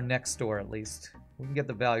arm till our next store, at least. We can get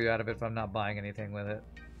the value out of it if I'm not buying anything with it.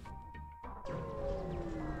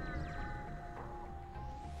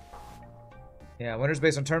 Yeah, winners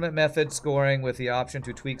based on tournament method scoring with the option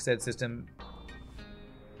to tweak said system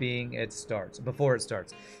being it starts, before it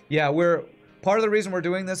starts. Yeah, we're... Part of the reason we're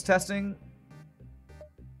doing this testing...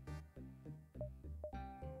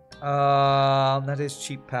 that is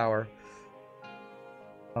cheap power.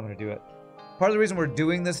 I'm going to do it. Part of the reason we're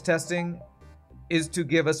doing this testing is to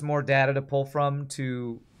give us more data to pull from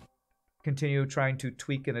to continue trying to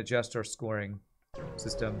tweak and adjust our scoring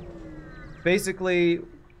system. Basically,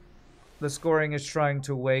 the scoring is trying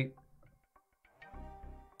to weight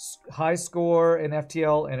high score in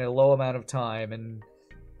FTL in a low amount of time and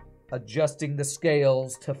adjusting the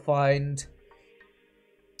scales to find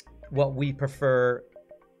what we prefer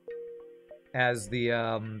as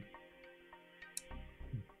the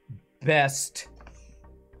best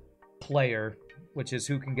player, which is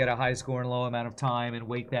who can get a high score in a low amount of time and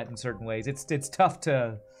weight that in certain ways. It's tough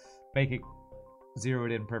to make it zero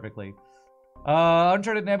it in perfectly.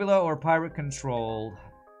 Uncharted Nebula or Pirate Controlled.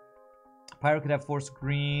 Pirate could have Force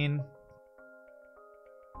Green.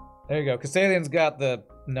 There you go. Castalian's got the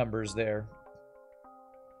numbers there.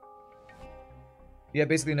 Yeah,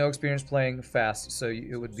 basically no experience playing fast, so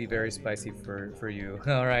it would be very spicy for you.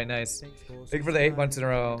 Alright, nice. Thank you for the 8 months in a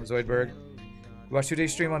row, Zoidberg. You watched 2-day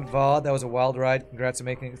stream on VOD. That was a wild ride. Congrats on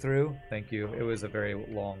making it through. Thank you. It was a very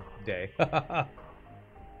long day.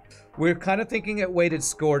 We're kind of thinking it weighted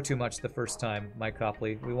score too much the first time, Mike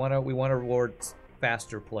Copley. We want to reward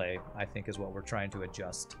faster play, I think, is what we're trying to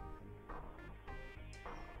adjust.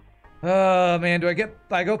 Oh, man, do I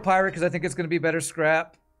go Pirate because I think it's going to be better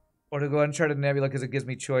scrap? Or to go Uncharted Nebula because it gives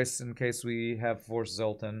me choice in case we have Force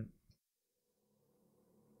Zoltan.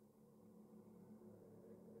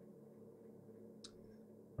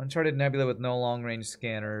 Uncharted Nebula with no long-range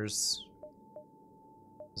scanners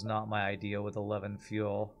is not my idea with 11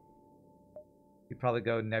 fuel. You'd probably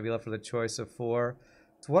go Nebula for the choice of 4.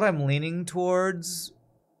 It's what I'm leaning towards.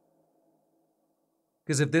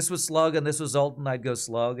 Because if this was Slug and this was Zoltan, I'd go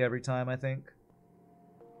Slug every time, I think.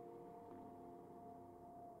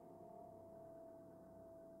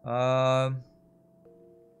 Go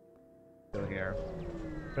here.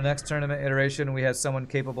 For next tournament iteration, we have someone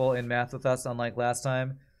capable in math with us, unlike last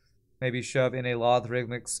time. Maybe shove in a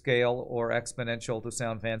logarithmic scale or exponential to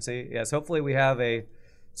sound fancy. Yes, hopefully we have a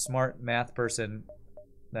smart math person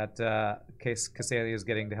that Casalia is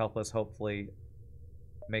getting to help us hopefully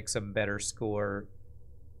make some better score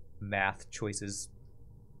math choices.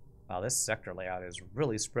 Wow, this sector layout is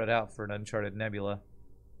really spread out for an Uncharted Nebula.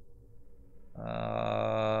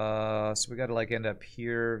 So we gotta like end up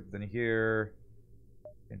here, then here.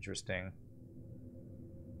 Interesting.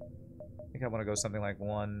 I think I want to go something like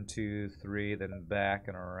 1, 2, 3, then back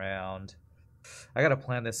and around. I gotta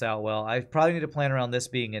plan this out well. I probably need to plan around this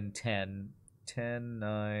being in 10. 10,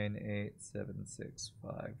 9, 8, 7, 6,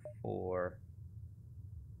 5, 4,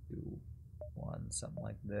 2, 1, something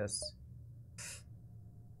like this.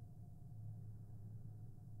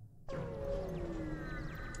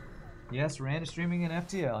 Yes, Rand is streaming in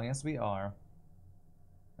FTL. Yes, we are.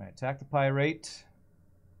 Alright, attack the Pirate.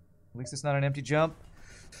 At least it's not an empty jump.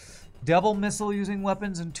 Double missile using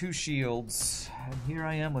weapons and 2 shields. And here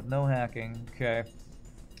I am with no hacking. Okay.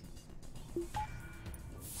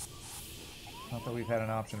 Not that we've had an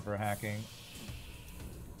option for hacking.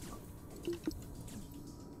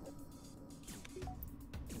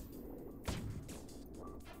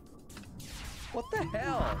 What the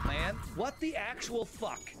hell, man? What the actual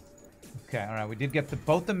fuck? Okay, alright, we did get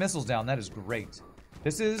both the missiles down. That is great.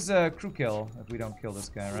 This is a crew kill if we don't kill this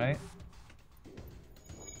guy, right?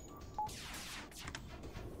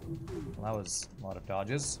 Well, that was a lot of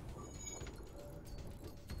dodges.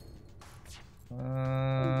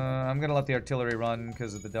 I'm gonna let the artillery run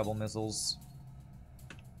because of the double missiles.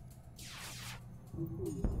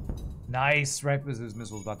 Nice, right as his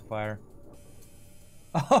missile's about to fire.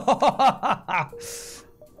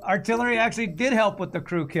 Artillery actually did help with the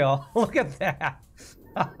crew kill. Look at that.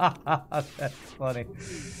 That's funny.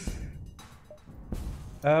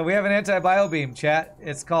 We have an anti-bio beam, chat.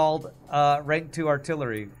 It's called rank 2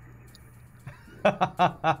 artillery.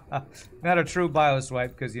 Not a true bio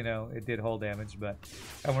swipe because, you know, it did hull damage, but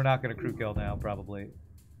and we're not going to crew kill now, probably.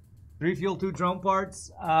 3 fuel, 2 drone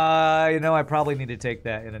parts. You know, I probably need to take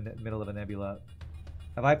that in the middle of a nebula.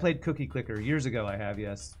 Have I played Cookie Clicker? Years ago I have,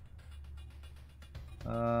 yes.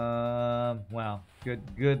 Wow.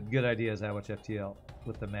 Good ideas, How Much FTL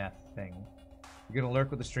with the math thing. You're gonna lurk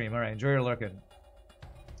with the stream. Alright, enjoy your lurking.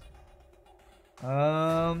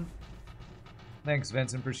 Thanks,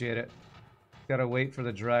 Vincent. Appreciate it. Gotta wait for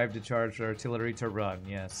the drive to charge for artillery to run,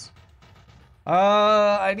 yes.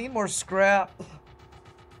 I need more scrap.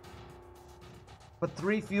 But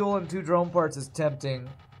 3 fuel and 2 drone parts is tempting.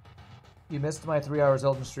 You missed my 3 hours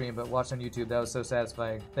Elden stream, but watched on YouTube. That was so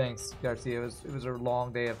satisfying. Thanks, Garcia. It was a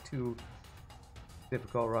long day of 2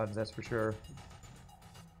 difficult runs, that's for sure.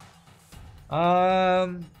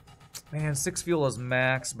 Man, 6 fuel is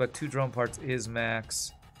max, but 2 drone parts is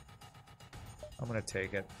max. I'm gonna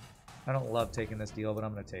take it. I don't love taking this deal, but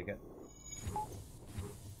I'm gonna take it.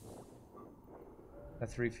 The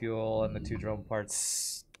 3 fuel and the 2 drone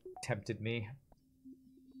parts tempted me.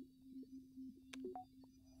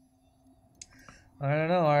 I don't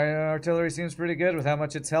know, our artillery seems pretty good with how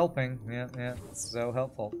much it's helping. Yeah, it's so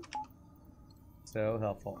helpful. So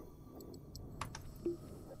helpful.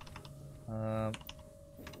 Damn,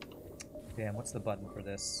 what's the button for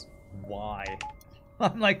this? Y.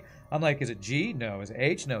 I'm like, is it G? No. Is it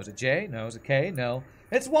H? No. Is it J? No. Is it K? No.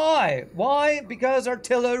 It's Y! Why? Because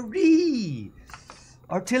artillery!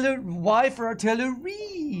 Y for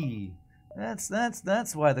artillery!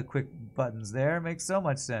 That's why the quick button's there. Makes so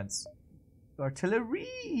much sense.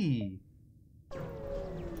 Artillery!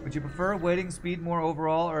 Would you prefer waiting speed more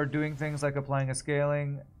overall or doing things like applying a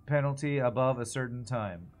scaling penalty above a certain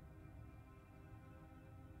time?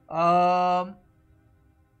 I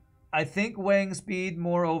think weighing speed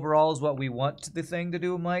more overall is what we want the thing to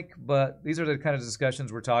do, Mike, but these are the kind of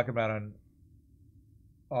discussions we're talking about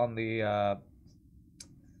on the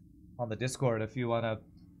Discord if you want to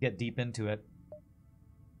get deep into it.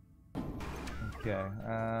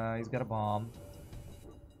 Okay, he's got a bomb.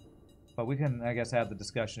 But we can, I guess, have the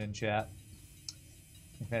discussion in chat.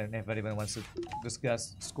 If anybody wants to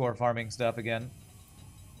discuss score farming stuff again.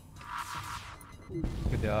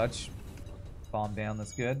 Good dodge. Bomb down,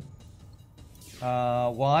 that's good.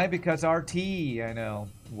 Why? Because RT, I know.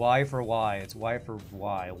 Y for Y. It's Y for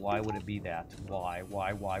Y. Why would it be that? Why?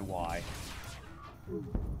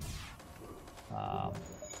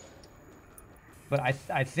 But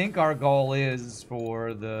I think our goal is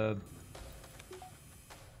for the,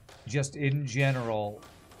 just in general,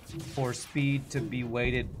 for speed to be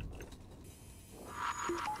weighted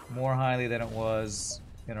more highly than it was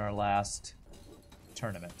in our last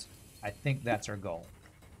tournament. I think that's our goal.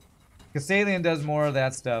 Kassalian does more of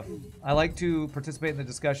that stuff. I like to participate in the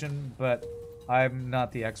discussion, but I'm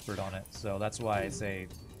not the expert on it, so that's why I say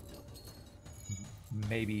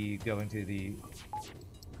maybe going to the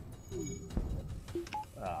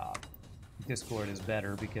Discord is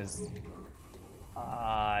better because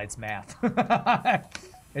it's math.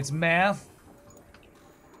 It's math.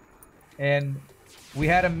 And we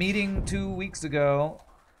had a meeting 2 weeks ago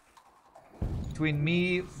between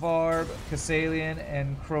me, Farb, Kassalian,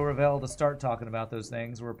 and Crow Ravel to start talking about those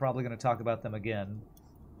things. We're probably going to talk about them again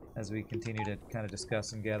as we continue to kind of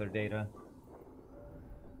discuss and gather data.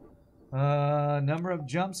 Number of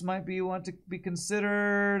jumps might want to be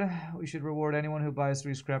considered. We should reward anyone who buys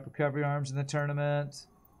 3 scrap recovery arms in the tournament.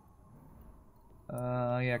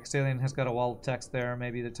 Yeah, Kassalian has got a wall of text there,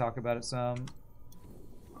 maybe to talk about it some.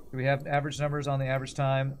 Do we have average numbers on the average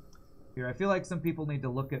time? Here, I feel like some people need to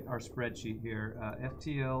look at our spreadsheet here.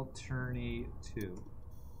 FTL Tourney 2.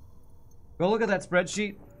 Go look at that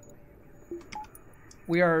spreadsheet.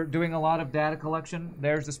 we are doing a lot of data collection.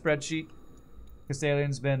 There's the spreadsheet.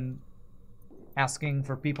 Castalian's been asking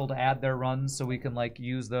for people to add their runs so we can like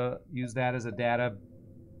use that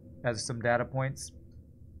as some data points.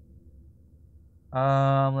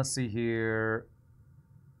 Let's see here.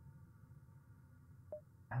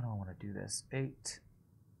 How do I want to do this? 8,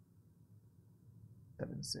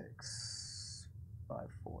 7, 6, 5,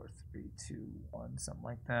 4, 3, 2, 1, something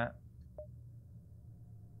like that.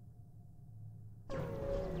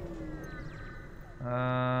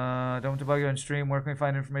 Don't debug you on stream. Where can we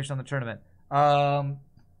find information on the tournament?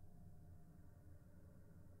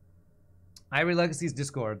 Ivory Legacy's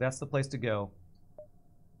Discord. That's the place to go.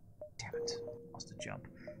 Damn it. Lost a jump.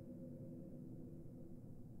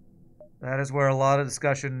 That is where a lot of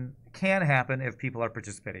discussion can happen if people are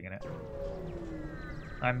participating in it.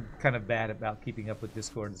 I'm kind of bad about keeping up with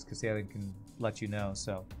Discord because Alien can let you know,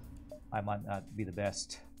 so I might not be the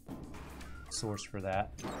best source for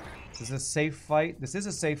that. Is this a safe fight? This is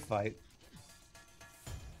a safe fight.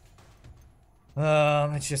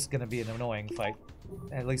 It's just gonna be an annoying fight.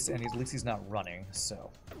 At least he's not running,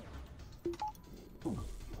 so.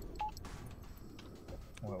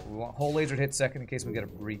 Well, we want whole laser to hit second in case we get a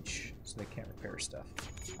breach, so they can't repair stuff.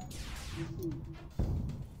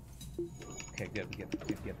 Okay, good. We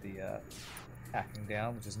get the hacking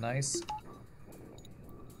down, which is nice.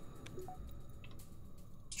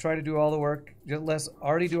 Let's try to do all the work.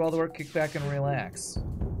 Already do all the work, kick back and relax.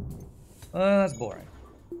 That's boring.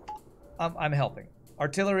 I'm helping.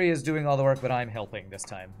 Artillery is doing all the work, but I'm helping this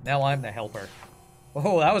time. Now I'm the helper.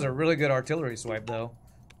 Oh, that was a really good artillery swipe, though.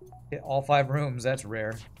 Hit all 5 rooms, that's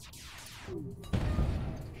rare.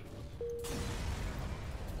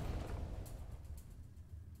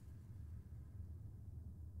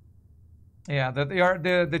 Yeah,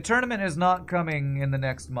 the tournament is not coming in the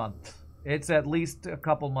next month. It's at least a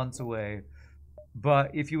couple months away.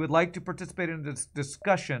 But if you would like to participate in this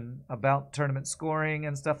discussion about tournament scoring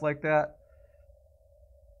and stuff like that,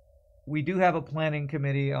 we do have a planning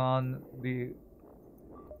committee on the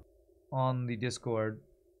Discord.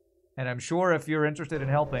 And I'm sure if you're interested in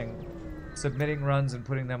helping, submitting runs and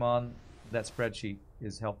putting them on that spreadsheet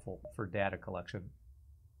is helpful for data collection.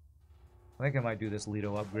 I think I might do this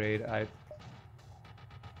Lido upgrade. I'm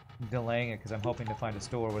delaying it because I'm hoping to find a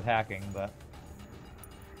store with hacking, but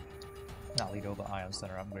not Lido, but Ion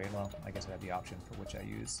Center upgrade. Well, I guess I have the option for which I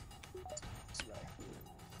use.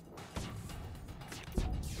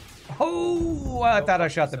 Oh, I thought I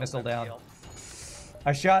shot the missile down.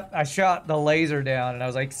 I shot the laser down, and I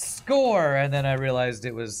was like, score! And then I realized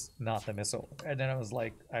it was not the missile. And then I was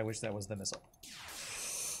like, I wish that was the missile.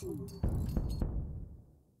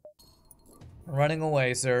 Running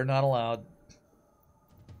away, sir. Not allowed.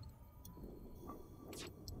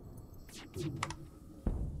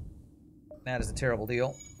 That is a terrible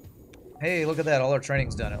deal. Hey, look at that. All our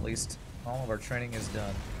training's done, at least. All of our training is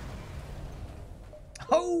done.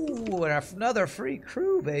 Oh, and another free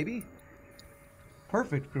crew, baby.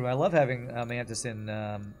 Perfect crew. I love having Mantis in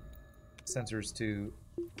sensors to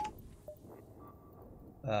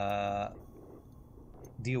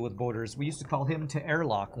deal with borders. We used to call him to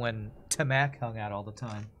airlock when Tamak hung out all the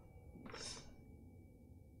time.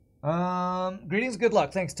 Greetings, good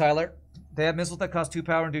luck. Thanks, Tyler. They have missiles that cost 2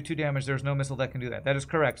 power and do 2 damage. There's no missile that can do that. That is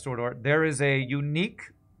correct, Swordor. There is a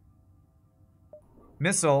unique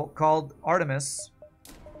missile called Artemis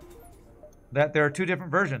that there are 2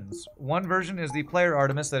 different versions. One version is the player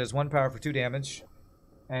Artemis that is 1 power for 2 damage.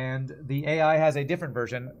 And the AI has a different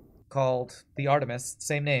version called the Artemis.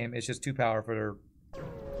 Same name, it's just 2 power for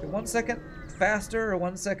 1 second faster or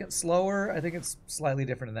 1 second slower. I think it's slightly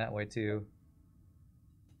different in that way too.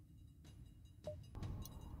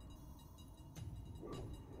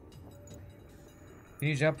 Can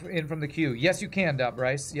you jump in from the queue? Yes, you can, Dot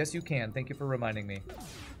Bryce. Yes, you can. Thank you for reminding me.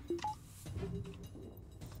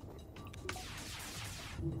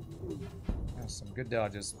 That's some good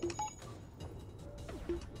dodges.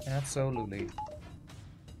 Absolutely.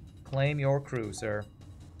 Claim your crew, sir.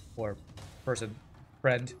 Or person.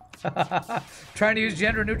 Friend. Trying to use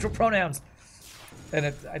gender-neutral pronouns. And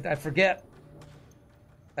I forget.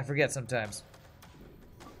 I forget sometimes.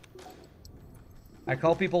 I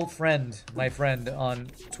call people friend, my friend, on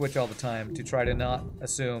Twitch all the time to try to not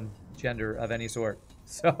assume gender of any sort.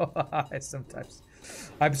 So, I sometimes...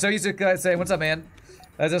 I'm so used to saying, what's up, man?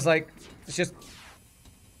 I was just like, it's just...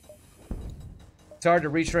 It's hard to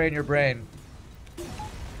retrain your brain.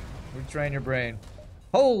 Retrain your brain.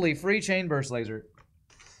 Holy, free chain burst laser.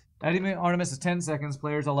 Enemy Artemis is 10 seconds,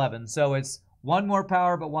 player's 11. So it's 1 more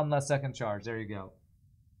power, but 1 less second charge. There you go.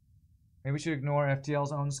 Maybe we should ignore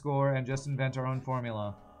FTL's own score and just invent our own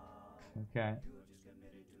formula. Okay.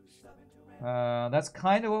 That's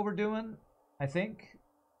kind of what we're doing, I think.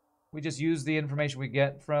 We just use the information we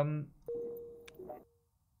get from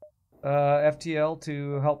FTL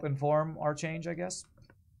to help inform our change, I guess.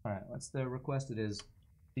 All right, what's the request? It is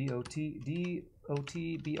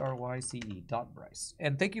DOTBRYCE.Bryce.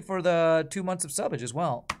 And thank you for the 2 months of subbage as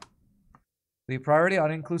well. The priority on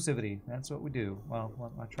inclusivity. That's what we do.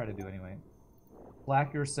 Well, I try to do anyway.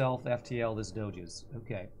 Black yourself, FTL, this doges.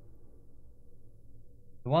 Okay.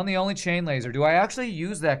 The one, the only chain laser. Do I actually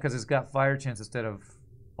use that because it's got fire chance instead of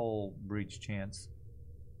hole breach chance?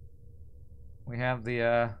 We have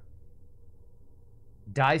the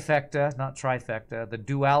difecta, not trifecta, the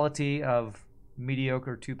duality of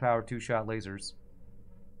mediocre 2-power 2-shot lasers.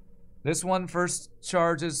 This one first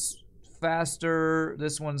charge is faster.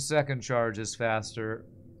 This one's second charge is faster.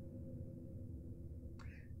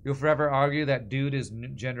 You'll forever argue that dude is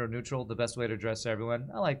gender neutral, the best way to address everyone.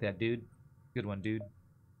 I like that, dude. Good one, dude.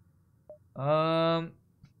 I'm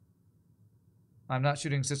not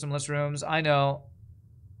shooting systemless rooms. I know,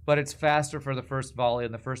 but it's faster for the first volley,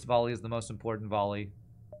 and the first volley is the most important volley.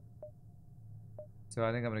 So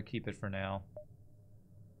I think I'm going to keep it for now.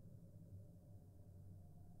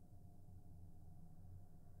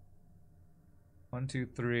 One, two,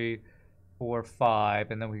 three, 4,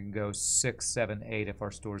 5, and then we can go 6, 7, 8 if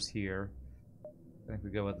our store's here. I think we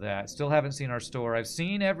go with that. Still haven't seen our store. I've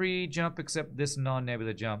seen every jump except this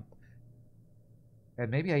non-nebula jump. And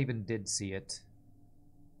maybe I even did see it.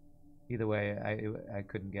 Either way, I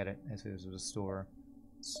couldn't get it as it was a store.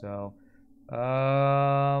 So,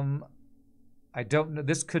 I don't know.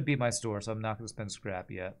 This could be my store, so I'm not going to spend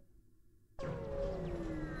scrap yet.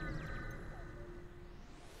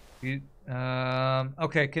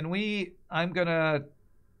 Okay, can we... I'm gonna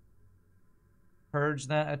purge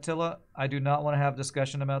that, Attila. I do not want to have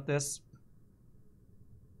discussion about this.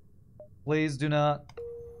 Please do not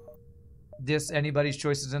diss anybody's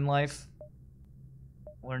choices in life.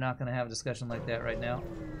 We're not gonna have a discussion like that right now.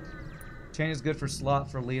 Chain is good for slot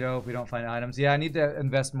for Lido if we don't find items. Yeah, I need to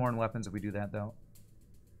invest more in weapons if we do that, though.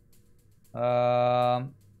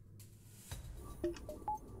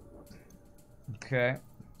 Okay.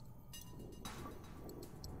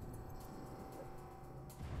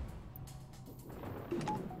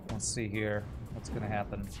 Let's see here. What's gonna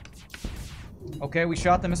happen? Okay, we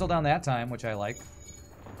shot the missile down that time, which I like.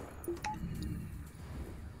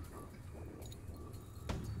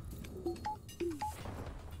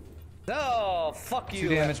 Oh, fuck you,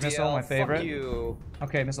 2 damage FTL. missile, my favorite. Fuck you.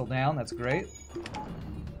 Okay, missile down. That's great.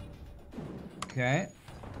 Okay.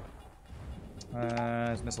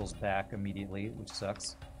 His missile's back immediately, which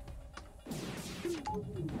sucks.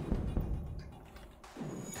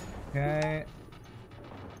 Okay.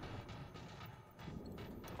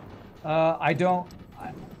 I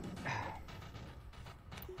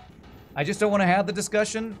just don't want to have the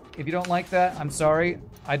discussion. If you don't like that, I'm sorry.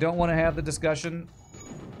 I don't want to have the discussion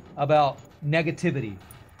about negativity.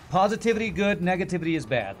 Positivity, good. Negativity is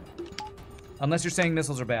bad. Unless you're saying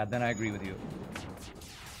missiles are bad, then I agree with you.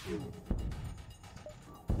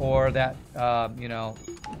 Or that, you know,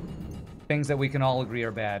 things that we can all agree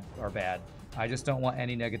are bad are bad. I just don't want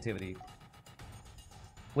any negativity.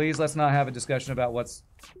 Please, let's not have a discussion about what's...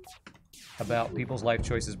 about people's life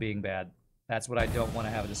choices being bad. That's what I don't want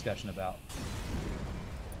to have a discussion about.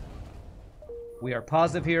 We are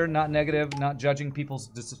positive here, not negative, not judging people's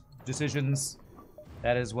decisions.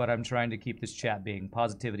 That is what I'm trying to keep this chat being.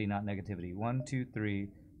 Positivity, not negativity. 1, 2, 3,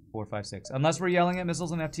 4, 5, 6. Unless we're yelling at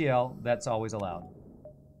missiles and FTL, that's always allowed.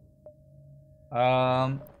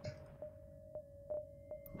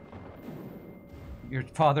 Your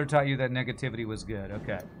father taught you that negativity was good.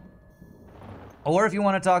 Okay. Or if you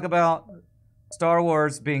want to talk about Star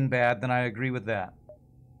Wars being bad, then I agree with that.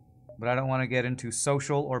 But I don't want to get into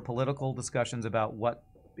social or political discussions about what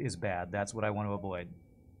is bad. That's what I want to avoid.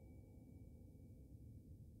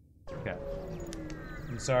 Okay.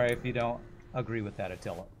 I'm sorry if you don't agree with that,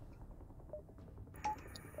 Attila.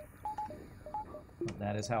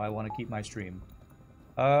 That is how I want to keep my stream.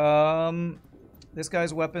 This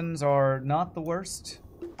guy's weapons are not the worst.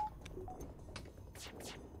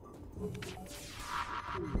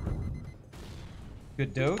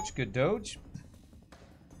 Good doge, good doge.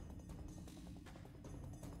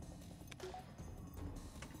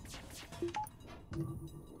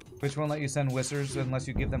 Which won't let you send whisters unless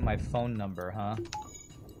you give them my phone number, huh?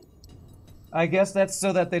 I guess that's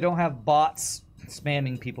so that they don't have bots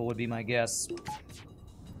spamming people would be my guess.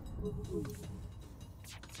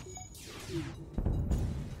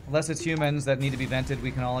 Unless it's humans that need to be vented,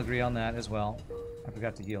 we can all agree on that as well. I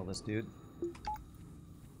forgot to heal this dude.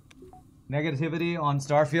 Negativity on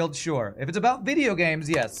Starfield? Sure. If it's about video games,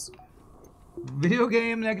 yes. Video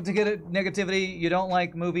game negativity, you don't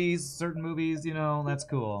like movies, certain movies, you know, that's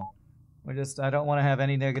cool. I don't want to have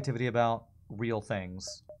any negativity about real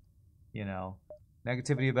things, you know.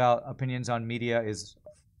 Negativity about opinions on media is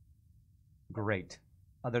great.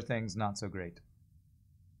 Other things, not so great.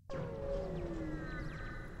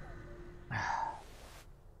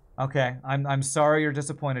 Okay, I'm sorry you're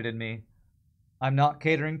disappointed in me. I'm not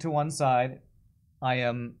catering to one side.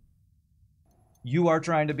 You are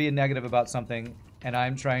trying to be negative about something, and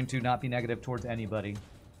I'm trying to not be negative towards anybody.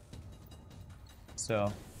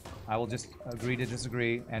 So, I will just agree to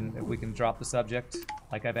disagree, and if we can drop the subject,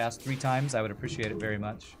 like I've asked 3 times, I would appreciate it very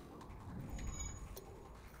much.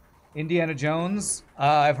 Indiana Jones,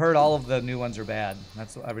 I've heard all of the new ones are bad.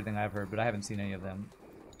 That's everything I've heard, but I haven't seen any of them.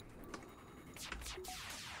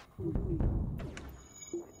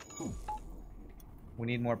 We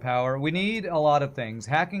need more power. We need a lot of things.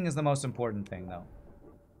 Hacking is the most important thing, though.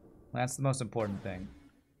 That's the most important thing.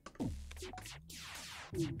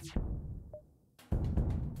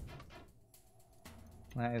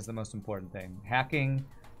 That is the most important thing. Hacking.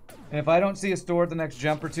 And if I don't see a store at the next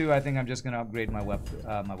jump or two, I think I'm just going to upgrade my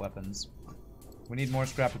weapons. We need more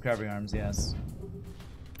scrap recovery arms, yes.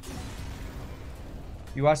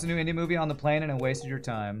 You watched the new indie movie on the plane and it wasted your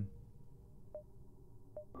time.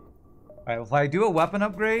 Alright, well, if I do a weapon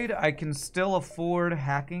upgrade, I can still afford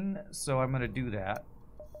hacking, so I'm going to do that.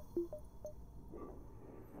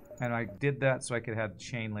 And I did that so I could have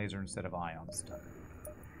chain laser instead of ion stuff.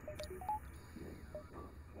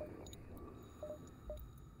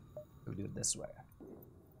 We'll do it this way.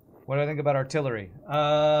 What do I think about artillery?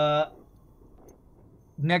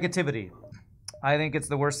 Negativity. I think it's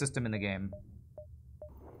the worst system in the game.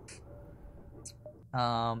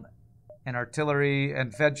 And artillery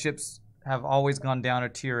and fed ships have always gone down a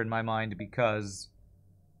tier in my mind because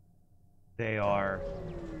they are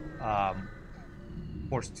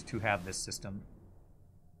forced to have this system.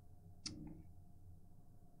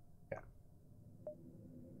 Yeah.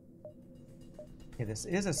 Okay, this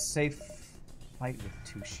is a safe fight with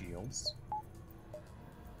 2 shields. I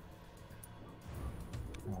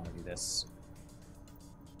want to do this.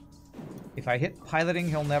 If I hit piloting,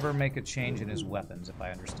 he'll never make a change in his weapons, if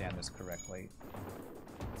I understand this correctly.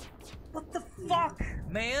 What the fuck,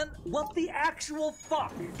 man? What the actual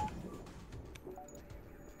fuck?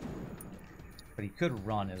 But he could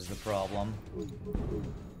run is the problem.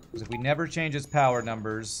 Because if we never change his power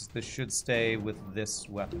numbers, this should stay with this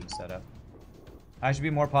weapon setup. I should be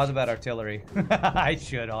more positive about artillery. I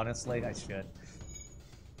should, honestly. I should.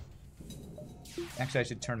 Actually, I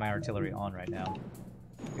should turn my artillery on right now.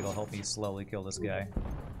 It'll help me slowly kill this guy.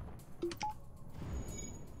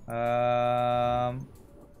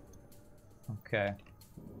 Okay.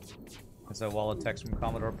 It's a wall of text from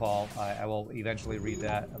Commodore Paul. I will eventually read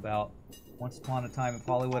that about Once Upon a Time in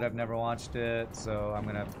Hollywood. I've never watched it, so I'm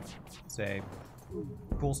gonna say,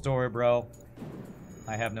 cool story, bro.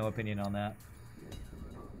 I have no opinion on that.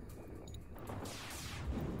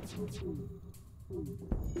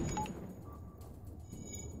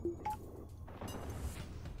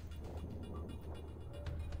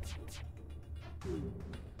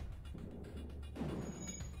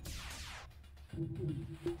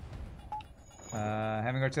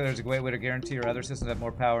 Having artillery is a great way to guarantee your other systems have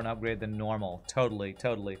more power and upgrade than normal. Totally,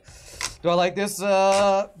 totally. Do I like this? Do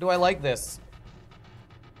I like this?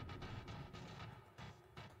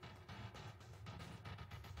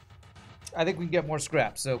 I think we can get more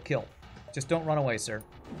scrap, so kill. Just don't run away, sir.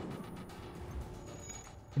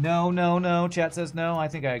 No, no, no. Chat says no. I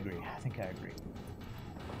think I agree. I think I agree.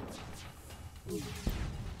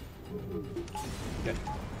 Good.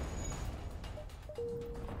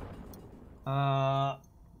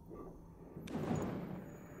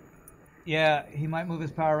 Yeah, he might move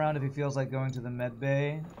his power around if he feels like going to the med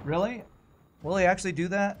bay. Really? Will he actually do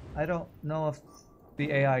that? I don't know if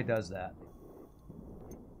the AI does that.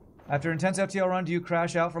 After intense FTL run, do you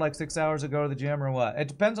crash out for like 6 hours to go to the gym or what? It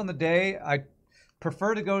depends on the day. I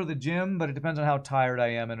prefer to go to the gym, but it depends on how tired I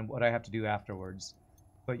am and what I have to do afterwards.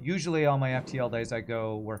 But usually on my FTL days, I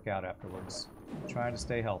go work out afterwards. Trying to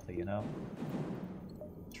stay healthy, you know?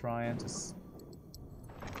 Trying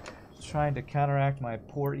to counteract my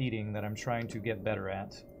poor eating that I'm trying to get better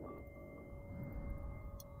at.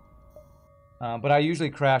 But I usually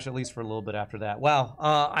crash at least for a little bit after that. Wow,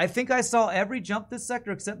 I think I saw every jump this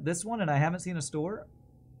sector except this one, and I haven't seen a store.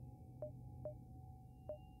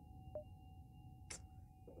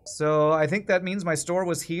 So I think that means my store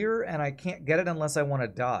was here, and I can't get it unless I want to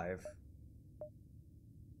dive.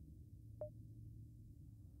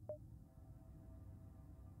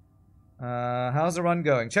 How's the run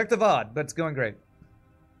going? Check the VOD, but it's going great.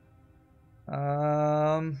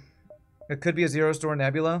 It could be a zero store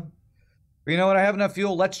nebula. But you know what? I have enough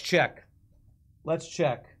fuel. Let's check. Let's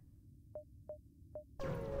check.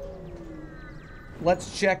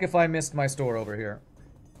 Let's check if I missed my store over here.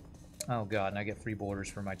 Oh god, and I get free borders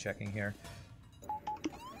for my checking here.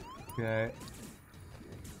 Okay.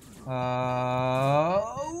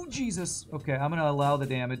 Oh, Jesus. Okay, I'm gonna allow the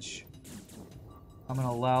damage. I'm gonna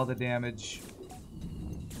allow the damage.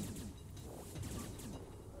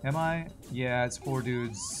 Am I? Yeah, it's 4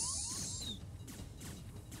 dudes.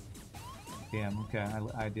 Damn, okay,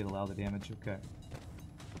 I did allow the damage, okay.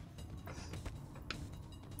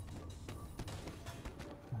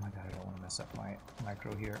 Oh my god, I don't want to mess up my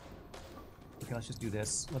micro here. Okay, let's just do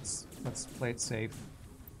this. Let's play it safe.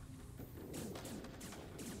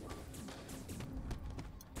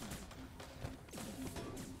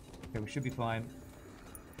 Okay, we should be fine.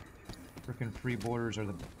 Frickin' free borders are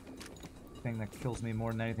the thing that kills me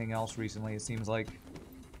more than anything else recently, it seems like.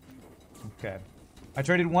 Okay. I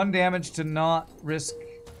traded 1 damage to not risk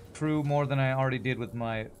crew more than I already did with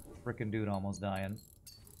my frickin' dude almost dying.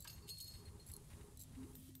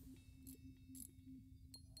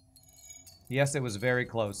 Yes, it was very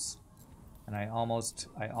close. And I almost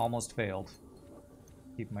failed.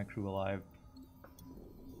 Keep my crew alive.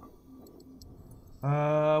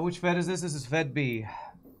 Which Fed is this? This is Fed B.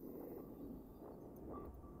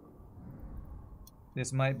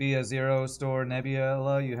 This might be a zero store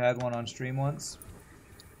nebula. You had one on stream once.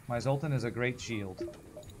 My Zoltan is a great shield.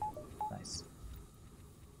 Nice.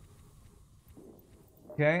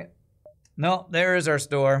 Okay. No, there is our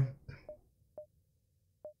store.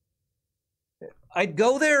 I'd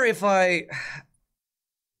go there if I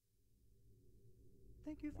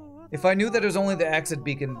knew that it was only the exit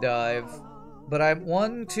beacon dive. But I'm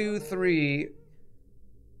 1, 2, 3.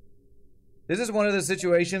 This is one of the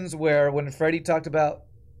situations where when Freddy talked about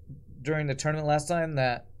during the tournament last time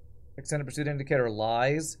that extended pursuit indicator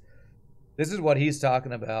lies, this is what he's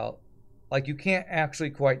talking about. Like, you can't actually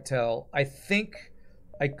quite tell. I think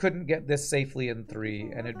I couldn't get this safely in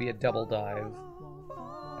 3, and it'd be a double dive.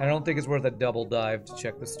 And I don't think it's worth a double dive to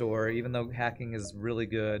check the store, even though hacking is really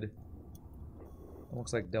good. It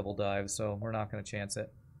looks like double dive, so we're not going to chance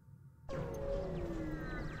it.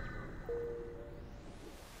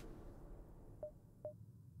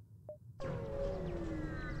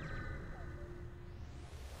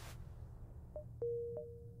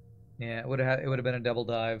 Yeah, it would have been a double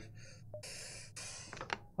dive.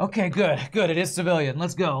 Okay, good. Good. It is civilian.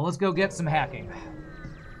 Let's go. Let's go get some hacking.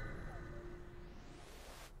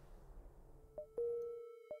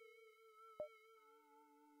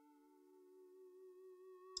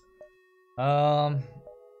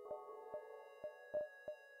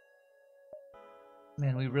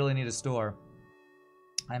 Man, we really need a store.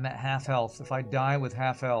 I'm at half health. If I die with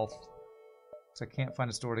half health, because I can't find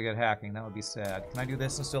a store to get hacking, that would be sad. Can I do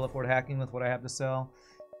this and still afford hacking with what I have to sell?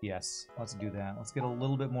 Yes, let's do that. Let's get a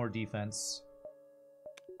little bit more defense.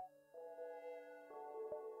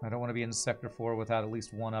 I don't want to be in Sector 4 without at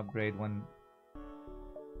least 1 upgrade when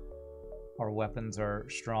our weapons are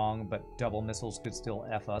strong, but double missiles could still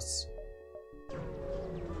F us.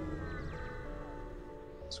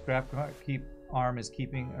 Scrap keep arm is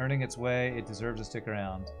earning its way. It deserves to stick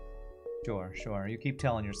around. Sure, sure. You keep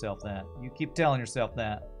telling yourself that. You keep telling yourself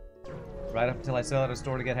that. Right up until I sell at a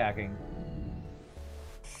store to get hacking.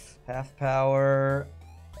 Half power.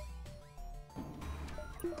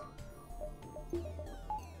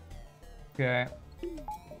 Okay.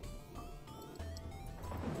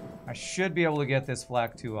 I should be able to get this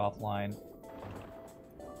Flak 2 offline.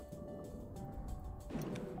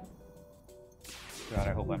 God,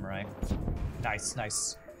 I hope I'm right. Nice,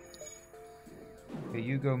 nice. Okay,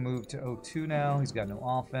 you go move to O2 now. He's got no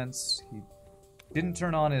offense. He didn't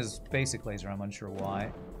turn on his basic laser. I'm unsure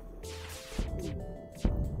why.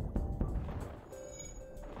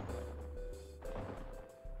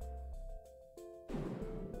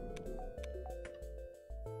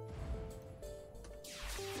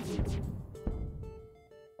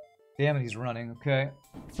 Damn it, he's running. Okay.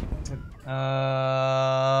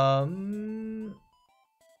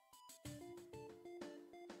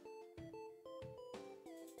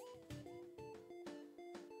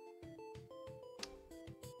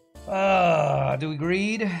 Do we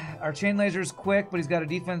greed? Our chain laser's quick, but he's got a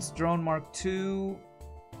defense drone Mark II.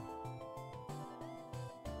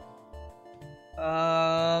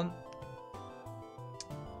 I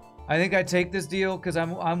think I take this deal because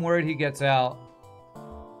I'm worried he gets out.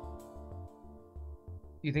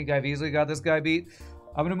 You think I've easily got this guy beat?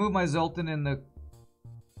 I'm gonna move my Zoltan in the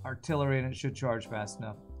artillery and it should charge fast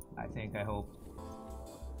enough. I think, I hope.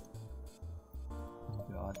 Oh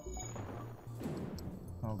god.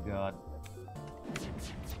 Oh god.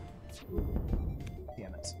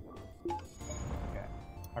 Damn it. Okay.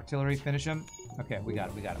 Artillery, finish him. Okay, we got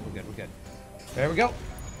it, we got it. We're good, we're good. There we go.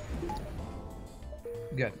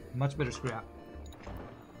 Good. Much better scrap.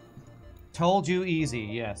 Told you easy.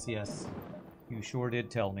 Yes, yes. You sure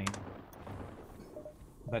did tell me.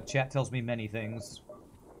 But chat tells me many things.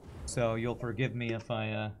 So you'll forgive me if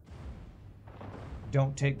I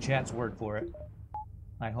don't take chat's word for it.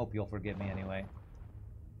 I hope you'll forgive me anyway.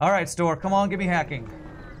 Alright, store. Come on, give me hacking.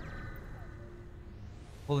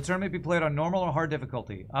 Will the tournament be played on normal or hard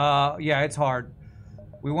difficulty? Yeah, it's hard.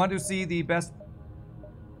 We want to see the best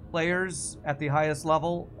players at the highest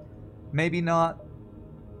level. Maybe not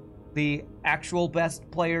the actual best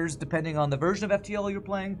players, depending on the version of FTL you're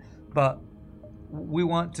playing, but we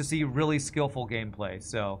want to see really skillful gameplay,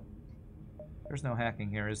 so... There's no hacking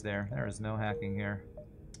here, is there? There is no hacking here.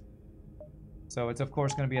 So it's, of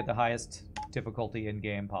course, going to be at the highest difficulty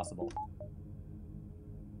in-game possible.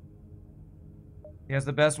 He has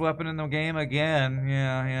the best weapon in the game again.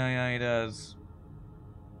 Yeah, he does.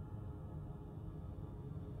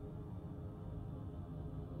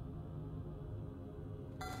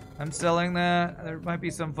 I'm selling that. There might be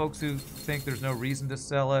some folks who think there's no reason to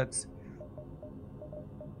sell it.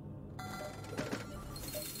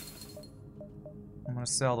 I'm gonna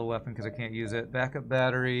sell the weapon because I can't use it. Backup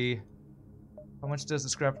battery. How much does the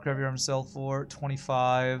scrap recovery arm sell for?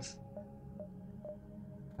 25.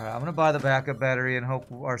 Alright, I'm gonna buy the backup battery and hope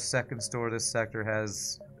our second store this sector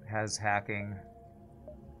has hacking.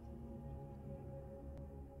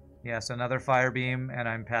 Yes, another fire beam, and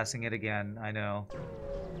I'm passing it again. I know.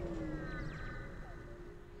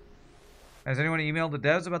 Has anyone emailed the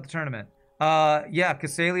devs about the tournament? Yeah,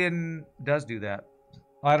 Kasalian does do that.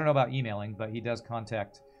 I don't know about emailing, but he does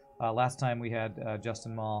contact. Last time we had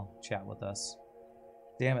Justin Mall chat with us.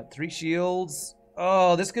 Damn it, 3 shields.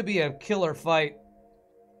 Oh, this could be a killer fight.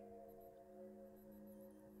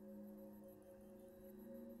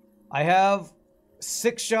 I have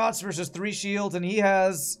 6 shots versus 3 shields, and he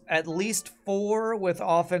has at least 4 with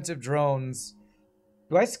offensive drones.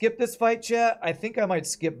 Do I skip this fight, chat? I think I might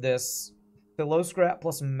skip this. The low scrap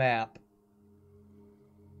plus map.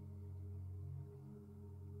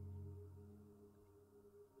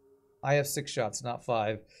 I have 6 shots, not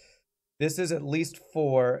 5. This is at least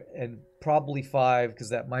 4, and probably 5, because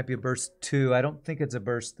that might be a burst 2. I don't think it's a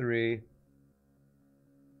burst 3.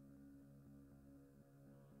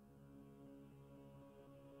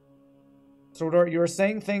 So you're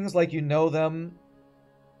saying things like you know them.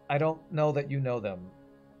 I don't know that you know them.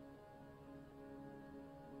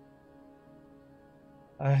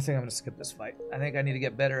 I think I'm going to skip this fight. I think I need to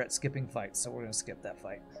get better at skipping fights, so we're going to skip that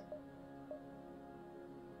fight.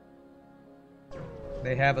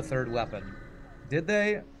 They have a third weapon. Did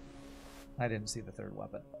they? I didn't see the third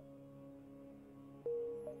weapon.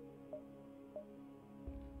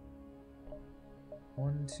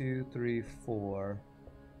 One, 2, 3, 4.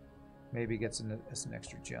 Maybe gets an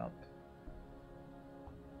extra jump.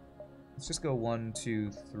 Let's just go 1, 2,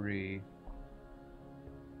 3.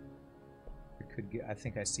 I could get. I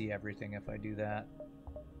think I see everything if I do that.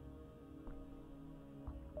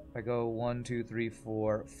 If I go 1, 2, 3,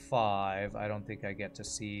 4, 5, I don't think I get to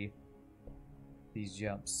see these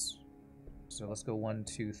jumps. So let's go 1,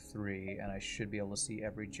 2, 3, and I should be able to see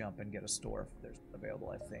every jump and get a store if there's available,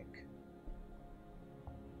 I think.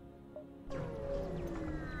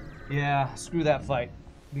 Yeah, screw that fight.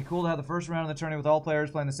 It'd be cool to have the first round of the tourney with all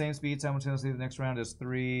players playing the same speed simultaneously. The next round is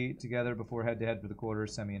 3 together before head-to-head for the quarter,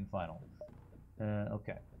 semi, and final.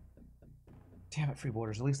 Okay. Damn it, free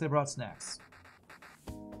borders. At least they brought snacks.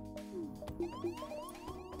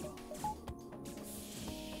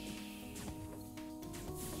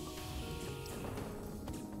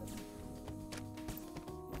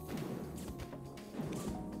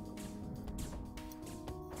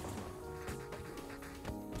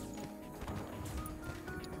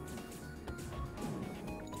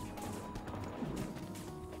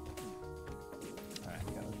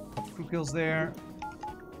 Kills there.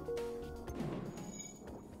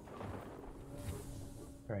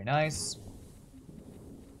 Very nice.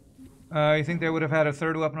 You think they would have had a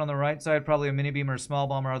third weapon on the right side? Probably a mini beam or a small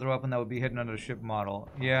bomb or other weapon that would be hidden under the ship model.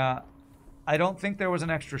 Yeah, I don't think there was an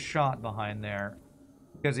extra shot behind there.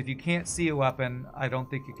 Because if you can't see a weapon, I don't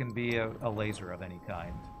think it can be a laser of any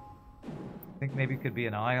kind. I think maybe it could be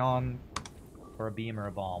an ion or a beam or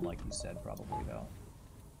a bomb, like you said, probably, though.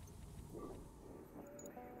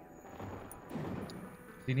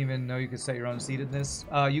 Didn't even know you could set your own seed in this.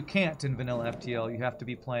 You can't in vanilla FTL. You have to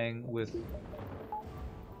be playing with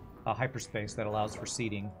hyperspace that allows for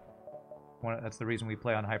seeding. That's the reason we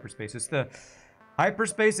play on hyperspace. It's the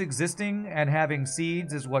hyperspace existing and having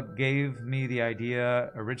seeds is what gave me the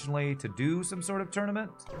idea originally to do some sort of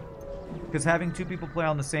tournament. Because having 2 people play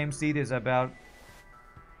on the same seed is about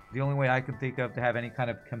the only way I can think of to have any kind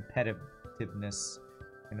of competitiveness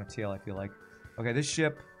in FTL, I feel like. Okay, this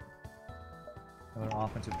ship, another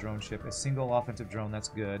offensive drone ship. A single offensive drone, that's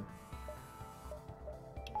good.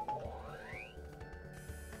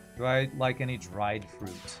 Do I like any dried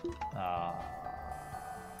fruit?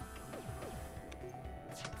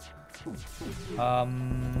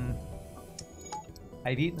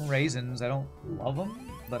 I've eaten raisins. I don't love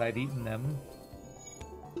them, but I've eaten them.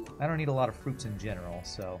 I don't eat a lot of fruits in general,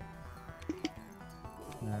 so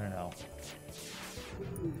I don't know.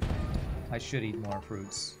 I should eat more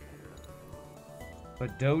fruits.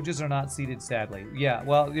 But doges are not seeded, sadly. Yeah,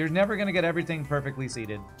 well, you're never going to get everything perfectly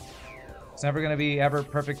seeded. It's never going to be ever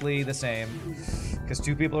perfectly the same. Because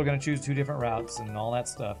 2 people are going to choose 2 different routes and all that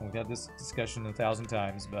stuff. And we've had this discussion 1,000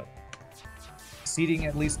 times, but seeding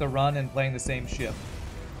at least the run and playing the same ship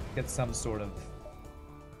gets some sort of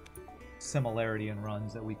similarity in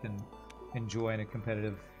runs that we can enjoy in a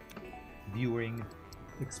competitive viewing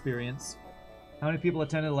experience. How many people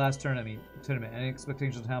attended the last tournament? Any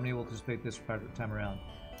expectations of how many will participate this time around?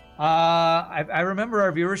 I remember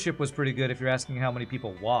our viewership was pretty good if you're asking how many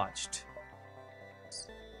people watched.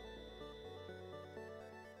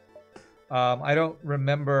 I don't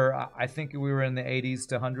remember. I think we were in the 80s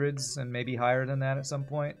to hundreds and maybe higher than that at some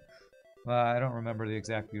point. I don't remember the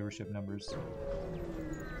exact viewership numbers.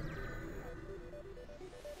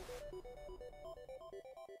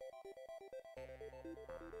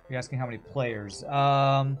 You're asking how many players.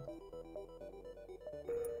 Casalia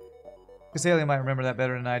might remember that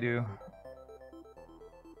better than I do.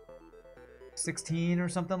 16 or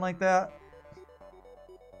something like that.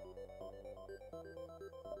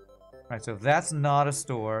 Alright, so if that's not a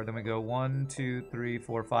store, then we go 1, 2, 3,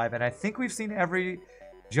 4, 5. And I think we've seen every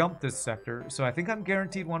jump this sector. So I think I'm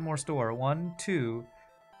guaranteed 1 more store. 1, 2,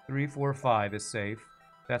 3, 4, 5 is safe.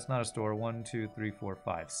 That's not a store. 1, 2, 3, 4,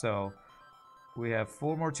 5. So we have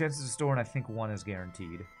 4 more chances to store, and I think 1 is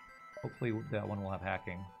guaranteed. Hopefully that one will have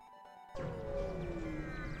hacking.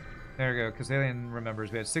 There we go. Casalian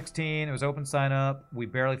remembers. We had 16. It was open sign up. We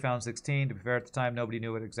barely found 16. To be fair, at the time, nobody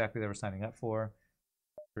knew what exactly they were signing up for.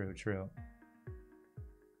 True, true.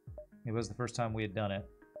 It was the first time we had done it.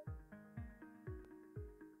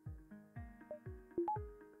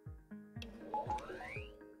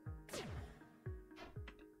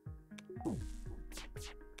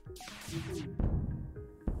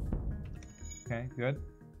 Okay, good.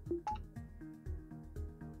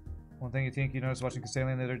 One thing you think you noticed watching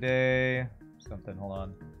Casalian the other day? Something, hold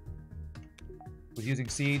on. With using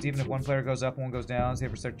seeds, even if one player goes up and one goes down, say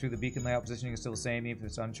for Sector 2, the beacon layout positioning is still the same, even if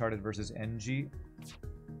it's Uncharted versus NG.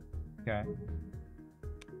 Okay.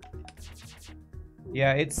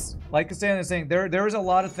 Yeah, it's like Casalian is saying, there is a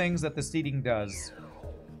lot of things that the seeding does.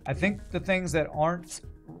 I think the things that aren't,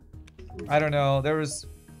 I don't know, it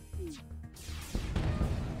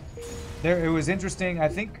was interesting. I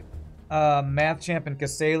think Math Champ and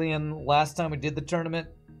Casalian, last time we did the tournament,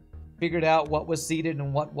 figured out what was seeded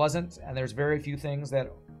and what wasn't, and there's very few things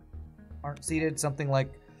that aren't seeded. Something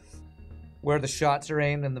like where the shots are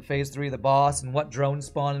aimed in the Phase 3 of the boss, and what drones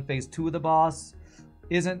spawn in Phase 2 of the boss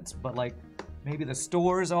isn't, but like maybe the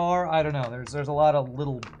stores are. I don't know. There's a lot of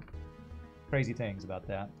little crazy things about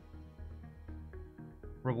that.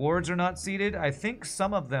 Rewards are not seeded. I think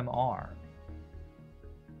some of them are,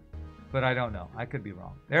 but I don't know. I could be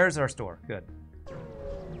wrong. There's our store. Good.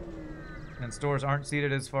 And stores aren't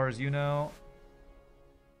seeded as far as you know.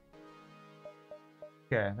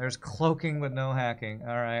 Okay, there's cloaking but no hacking.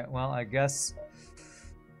 Alright, well, I guess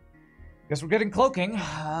we're getting cloaking.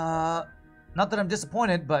 Not that I'm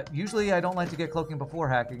disappointed, but usually I don't like to get cloaking before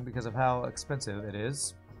hacking because of how expensive it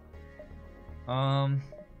is. It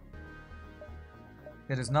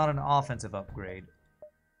is not an offensive upgrade.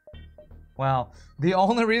 Wow. The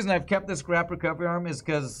only reason I've kept this scrap recovery arm is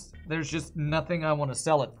because there's just nothing I want to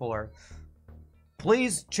sell it for.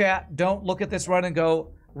 Please, chat, don't look at this run and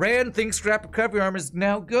go, Rand thinks scrap recovery arm is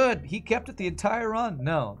now good. He kept it the entire run.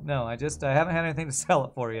 No, I haven't had anything to sell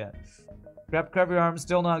it for yet. Scrap recovery arm is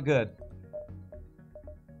still not good.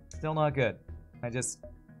 Still not good.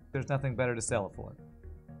 There's nothing better to sell it for.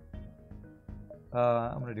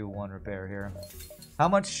 I'm going to do 1 repair here. How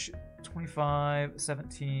much? 25,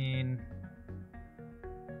 17,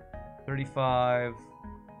 35,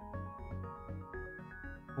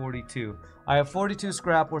 42. I have 42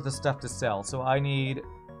 scrap worth of stuff to sell, so I need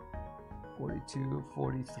 42,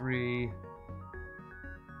 43,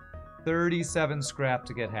 37 scrap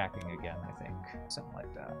to get hacking again, I think. Something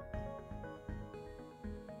like that.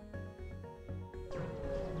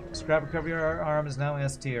 Scrap recovery arm is now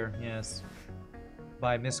S tier, yes.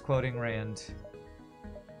 By misquoting Rand.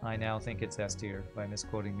 I now think it's S tier by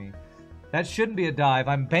misquoting me. That shouldn't be a dive.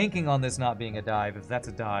 I'm banking on this not being a dive. If that's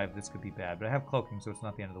a dive, this could be bad. But I have cloaking, so it's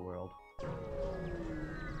not the end of the world.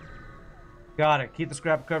 Got it. Keep the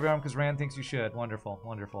scrap recovery arm because Rand thinks you should. Wonderful,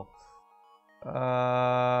 wonderful.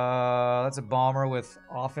 That's a bomber with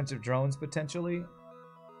offensive drones, potentially.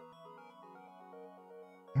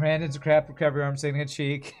 Rand is a crap recovery arm sitting at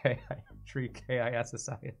cheek. Tree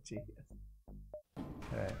KISSING.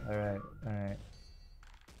 Alright, alright, alright.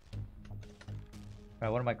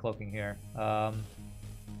 Alright, what am I cloaking here? Bomb,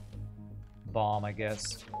 I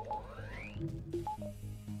guess.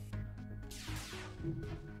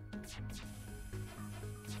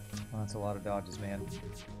 Oh, that's a lot of dodges, man.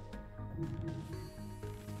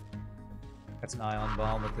 That's an ion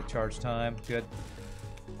bomb with the charge time. Good.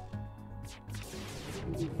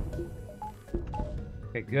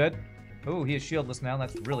 Okay, good. Oh, he is shieldless now.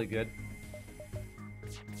 That's really good.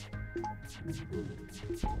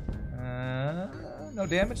 No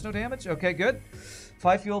damage, no damage. Okay, good.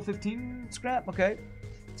 5 fuel, 15 scrap. Okay,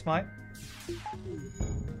 it's fine.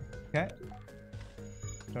 Okay.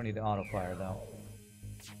 Don't need to auto fire though.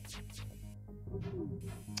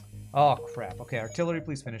 Oh crap. Okay, artillery,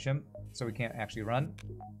 please finish him, so we can't actually run.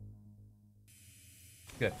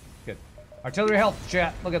 Good, good. Artillery help,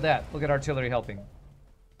 chat. Look at that. Look at artillery helping.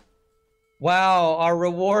 Wow, our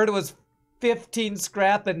reward was 15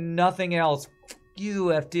 scrap and nothing else. F you,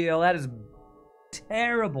 FTL. That is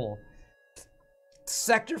terrible.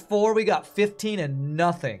 Sector 4, we got 15 and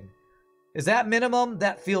nothing. Is that minimum?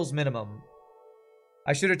 That feels minimum.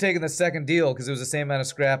 I should have taken the second deal because it was the same amount of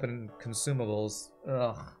scrap and consumables.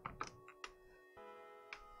 Ugh.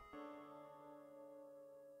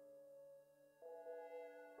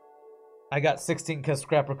 I got 16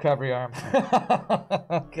 scrap recovery arm.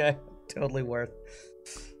 Okay, totally worth.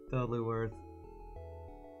 Totally worth.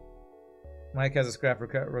 Mike has a scrap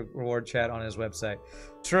reward chat on his website.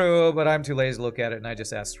 True, but I'm too lazy to look at it, and I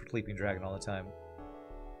just ask for Sleeping Dragon all the time.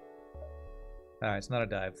 Alright, it's not a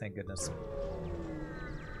dive, thank goodness.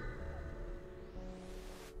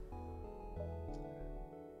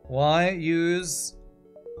 Why use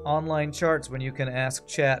online charts when you can ask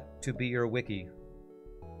chat to be your wiki?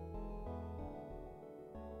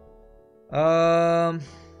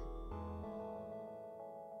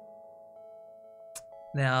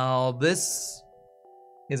 Now, this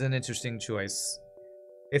is an interesting choice.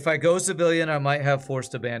 If I go civilian, I might have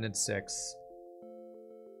Forced Abandoned 6.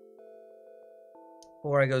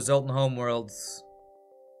 Or I go Zoltan Homeworlds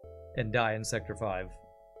and die in Sector 5.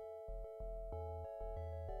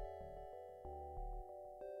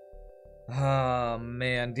 Ah,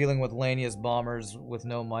 man. Dealing with Lanius bombers with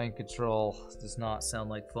no mind control does not sound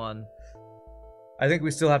like fun. I think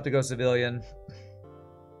we still have to go civilian.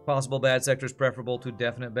 Possible bad sector is preferable to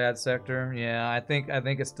definite bad sector. Yeah, I think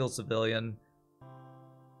it's still civilian.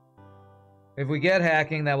 If we get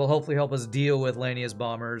hacking, that will hopefully help us deal with Lanius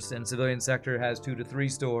bombers, and civilian sector has 2 to 3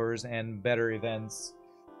 stores and better events.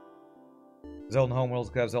 Zoltan Homeworld's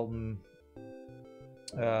got Zoltan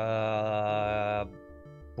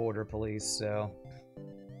Border Police, so...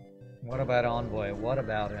 What about Envoy? What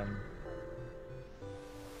about him?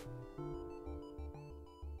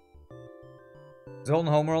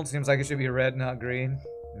 Zoltan Homeworld seems like it should be red, not green.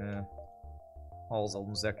 Yeah. All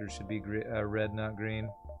Zoltan sectors should be red, not green.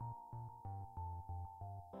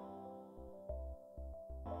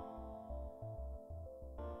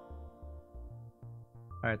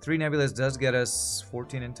 Alright, 3 nebulas does get us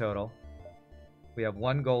 14 in total. We have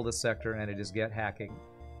 1 goal this sector, and it is get hacking.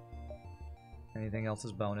 Anything else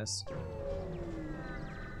is bonus.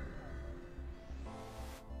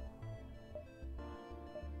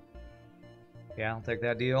 Yeah, I'll take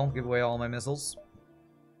that deal. Give away all my missiles.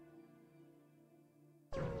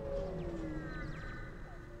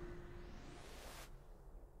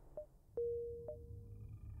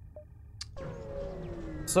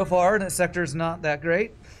 So far, that sector's not that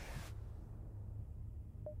great.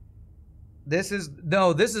 This is...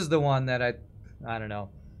 No, this is the one that I don't know.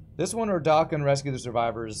 This one or dock and rescue the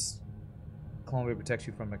survivors. Columbia protects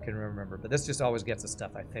you from... I can remember. But this just always gets us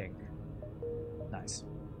stuff, I think. Nice.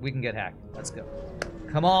 We can get hacked. Let's go.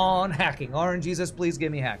 Come on, hacking. RNGesus, please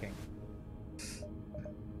give me hacking.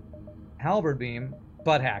 Halberd beam,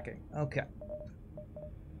 but hacking. Okay.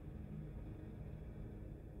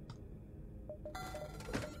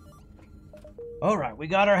 Alright, we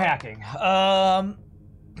got our hacking.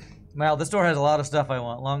 Well, this door has a lot of stuff I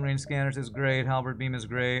want. Long range scanners is great. Halberd beam is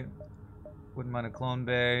great. Wouldn't mind a clone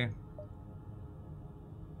bay.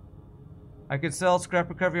 I could sell scrap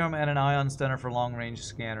recovery arm and an ion stunner for long-range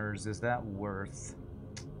scanners. Is that worth?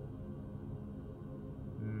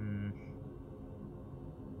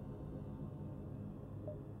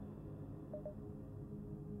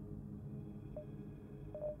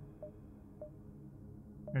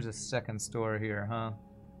 There's a second store here, huh?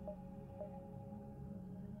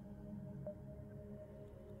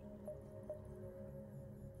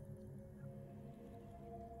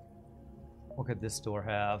 What could this store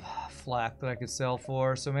have? Flak that I could sell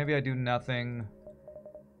for, so maybe I do nothing.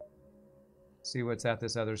 See what's at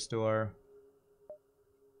this other store.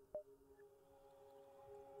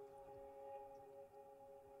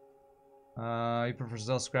 You prefer to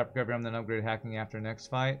sell scrap recovery arm than upgrade hacking after next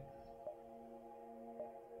fight?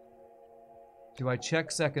 Do I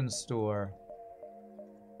check second store?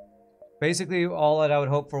 Basically, all that I would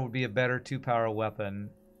hope for would be a better 2-power weapon.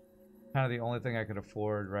 Kind of the only thing I could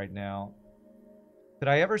afford right now. Could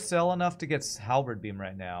I ever sell enough to get halberd beam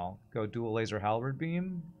right now? Go dual laser halberd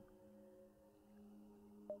beam?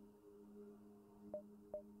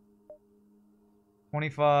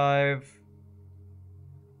 $25. If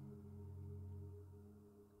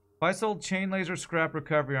I sold chain laser scrap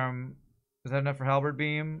recovery arm, is that enough for halberd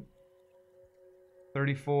beam?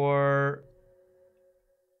 34,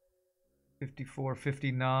 54,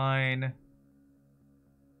 59.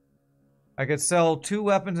 I could sell 2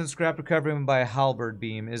 weapons and scrap recovery and buy a halberd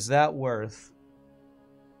beam. Is that worth?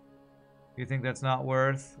 You think that's not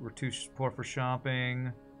worth? We're too poor for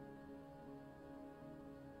shopping.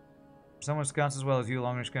 Someone scounts as well as you,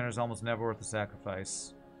 long-range scanner is almost never worth the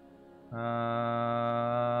sacrifice.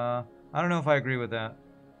 I don't know if I agree with that.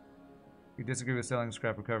 You disagree with selling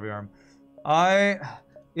scrap recovery arm.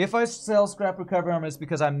 If I sell scrap recovery arm, it's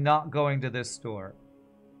because I'm not going to this store.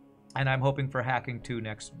 And I'm hoping for hacking 2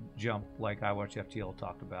 next jump, like I Watch FTL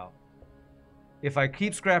talked about. If I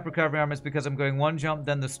keep scrap recovery arm, it's because I'm going 1 jump,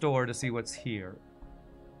 then the store to see what's here.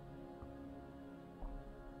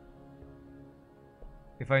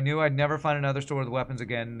 If I knew I'd never find another store with weapons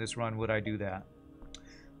again this run, would I do that?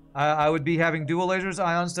 I would be having dual lasers,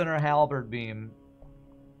 ion stunner, halberd beam.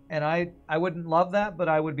 And I wouldn't love that, but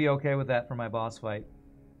I would be okay with that for my boss fight.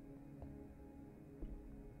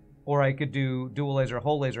 Or I could do dual laser,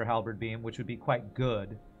 whole laser, halberd beam, which would be quite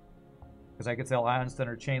good. Because I could sell ion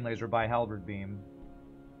stunner, chain laser, buy halberd beam.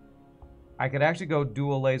 I could actually go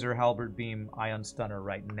dual laser, halberd beam, ion stunner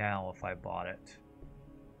right now if I bought it.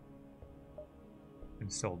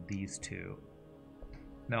 And sold these 2.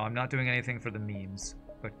 No, I'm not doing anything for the memes,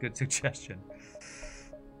 but good suggestion.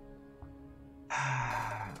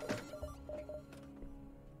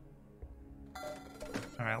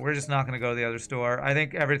 Alright, we're just not going to go to the other store. I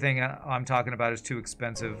think everything I'm talking about is too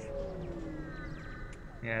expensive.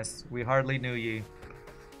 Yes, we hardly knew ye.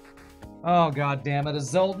 Oh, god damn it. A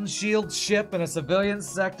Zoltan shield ship in a civilian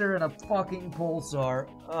sector and a fucking pulsar.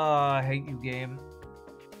 I hate you, game.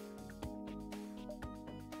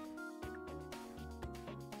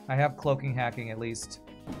 I have cloaking hacking at least.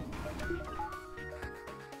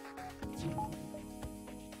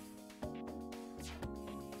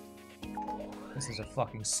 This is a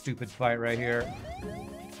fucking stupid fight right here.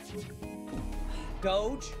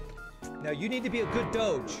 Doge? No, you need to be a good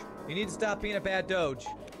Doge. You need to stop being a bad Doge.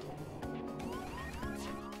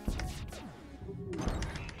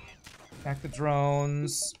 Hack the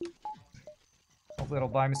drones. Hopefully that'll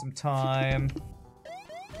buy me some time.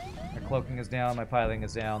 My cloaking is down, my piloting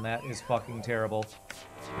is down. That is fucking terrible.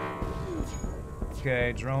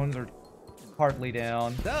 Okay, drones are partly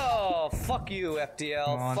down. Oh, fuck you, FTL.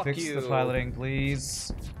 Come on, fuck fix you. the piloting,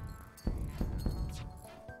 please.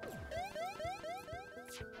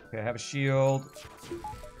 Okay, I have a shield.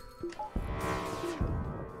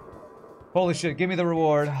 Holy shit, give me the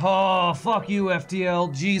reward. Oh, fuck you,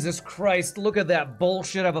 FTL. Jesus Christ, look at that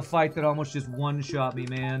bullshit of a fight that almost just one-shot me,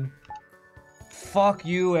 man. Fuck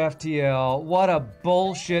you, FTL. What a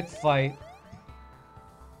bullshit fight.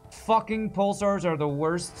 Fucking pulsars are the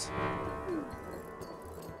worst.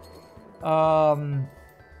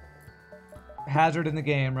 Hazard in the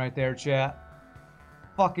game right there, chat.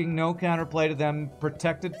 Fucking no counterplay to them.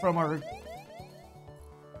 Protected from our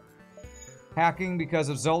hacking because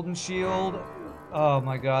of Zoltan shield. Oh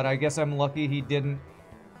my god, I guess I'm lucky he didn't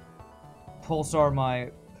pulsar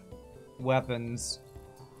my weapons.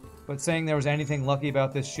 But saying there was anything lucky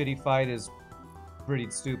about this shitty fight is pretty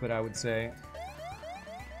stupid, I would say.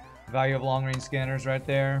 Value of long-range scanners right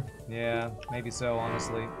there. Yeah, maybe so,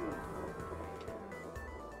 honestly.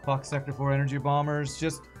 Fuck Sector 4 energy bombers.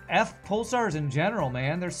 Just F pulsars in general,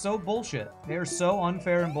 man. They're so bullshit. They are so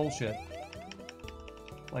unfair and bullshit.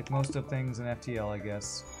 like most of things in FTL, I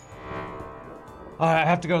guess. I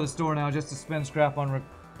have to go to the store now just to spend scrap on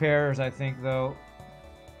repairs, I think, though.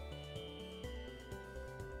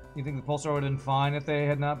 You think the Pulsar would have been fine if they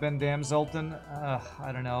had not been damn Zoltan?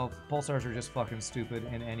 I don't know. Pulsars are just fucking stupid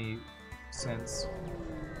in any sense.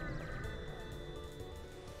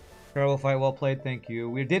 Terrible fight, well played, thank you.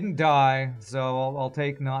 We didn't die, so I'll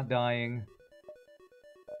take not dying.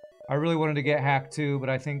 I really wanted to get hacked too, but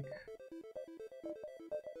I think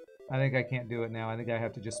I can't do it now. I think I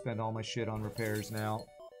have to just spend all my shit on repairs now.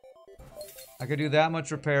 I could do that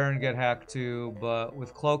much repair and get hacked too, but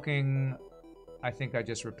with cloaking, I think I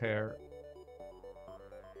just repair.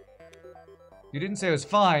 You didn't say it was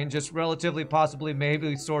fine, just relatively, possibly,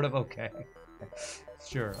 maybe, sort of okay.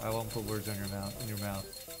 Sure, I won't put words on your mouth. In your mouth.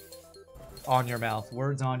 On your mouth.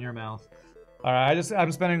 Words on your mouth. All right,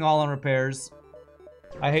 I'm spending all on repairs.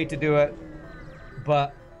 I hate to do it,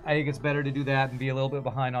 but I think it's better to do that and be a little bit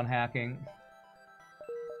behind on hacking.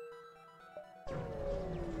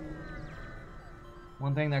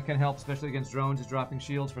 One thing that can help, especially against drones, is dropping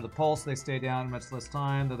shields for the pulse. They stay down much less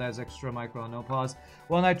time, though that has extra micro and no pause.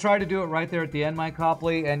 Well, and I tried to do it right there at the end, Mike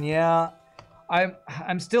Copley, and yeah,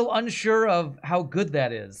 I'm still unsure of how good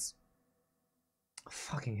that is.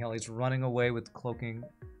 Fucking hell, he's running away with cloaking.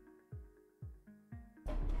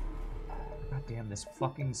 God damn this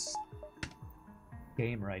fucking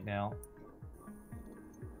game right now.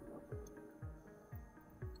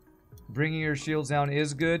 Bringing your shields down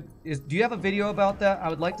is good. Do you have a video about that? I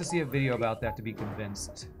would like to see a video about that to be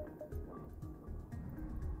convinced.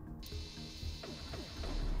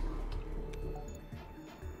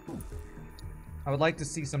 I would like to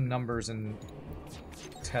see some numbers and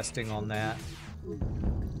testing on that.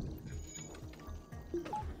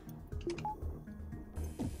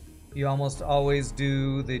 You almost always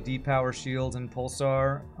do the depower shields and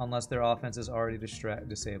pulsar unless their offense is already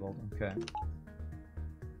disabled. Okay.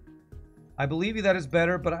 I believe you that is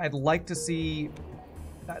better, but I'd like to see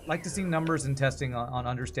numbers and testing on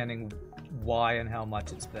understanding why and how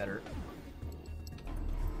much it's better.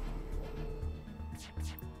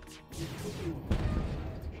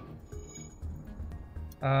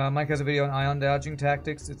 Mike has a video on ion dodging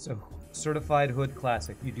tactics. It's a certified hood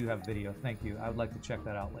classic. You do have video. Thank you. I would like to check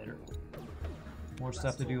that out later. More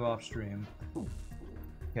stuff to do off stream.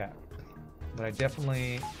 Okay. But I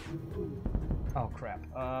definitely... Oh, crap.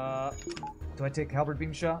 Do I take halberd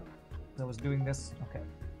beam shot? I was doing this? Okay.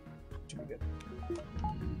 Should be good.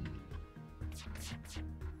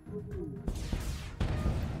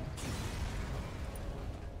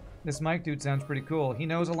 This Mike dude sounds pretty cool. He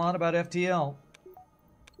knows a lot about FTL.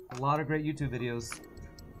 A lot of great YouTube videos.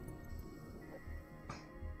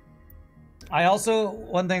 I also,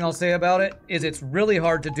 one thing I'll say about it is it's really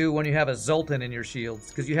hard to do when you have a Zoltan in your shields,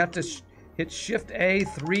 because you have to hit Shift A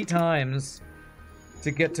 3 times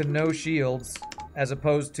to get to no shields, as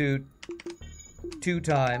opposed to 2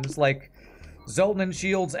 times. Like, Zoltan and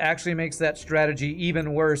shields actually makes that strategy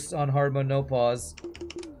even worse on hard mode no pause,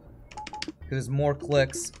 because it's more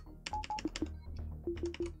clicks.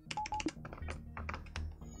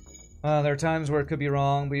 There are times where it could be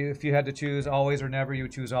wrong, but if you had to choose always or never, you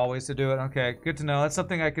would choose always to do it. Okay, good to know. That's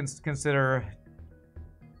something I can consider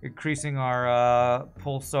increasing our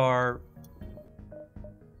pulsar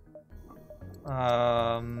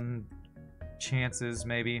chances,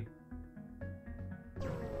 maybe.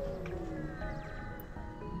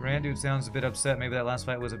 Randude sounds a bit upset. Maybe that last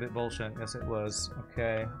fight was a bit bullshit. Yes, it was.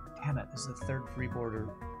 Okay. Damn it, this is the 3rd free border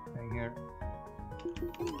thing here.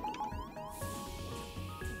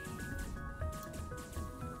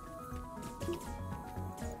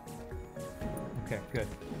 Okay, good.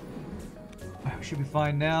 Should be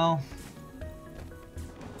fine now.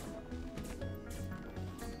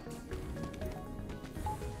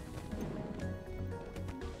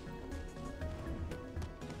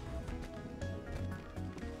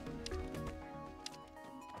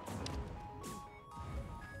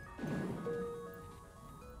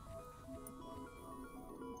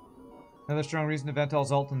 Another strong reason to vent all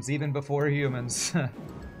Zoltans even before humans.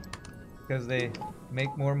 Because they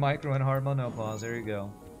make more micro and hard mode no pause. There you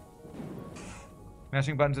go.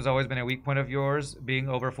 Mashing buttons has always been a weak point of yours. Being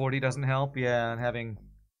over 40 doesn't help. Yeah, and having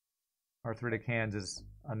arthritic hands is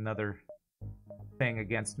another thing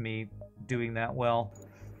against me doing that well.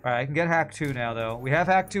 Alright, I can get hack 2 now, though. We have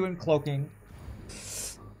hack 2 and cloaking.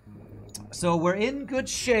 So we're in good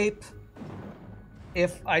shape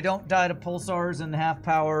if I don't die to pulsars and half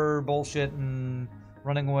power bullshit and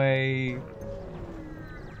running away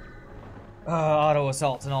auto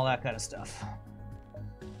assaults and all that kind of stuff.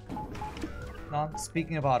 Not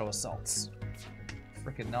speaking of auto assaults.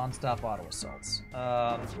 Freaking non-stop auto assaults.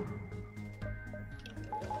 I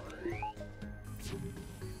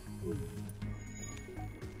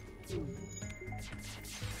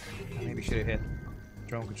maybe should have hit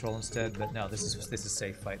drone control instead, but no, this is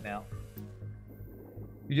safe fight now.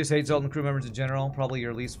 You just hate Zoltan crew members in general, probably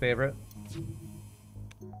your least favorite.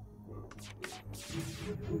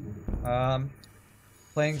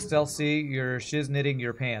 Playing Stealth C, you're shiz knitting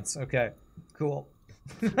your pants. Okay, cool.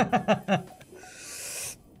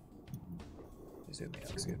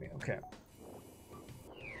 Excuse me, okay.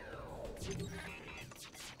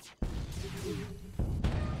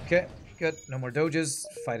 Okay, good. No more doges.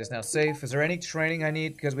 Fight is now safe. Is there any training I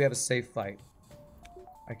need? Because we have a safe fight.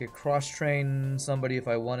 I could cross-train somebody if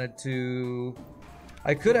I wanted to.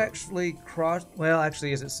 I could actually cross... Well,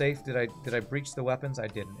 actually, is it safe? Did I breach the weapons? I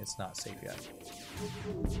didn't. It's not safe yet.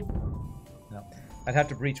 No. I'd have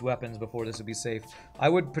to breach weapons before this would be safe. I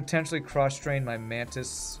would potentially cross-train my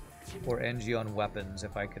Mantis or NG on weapons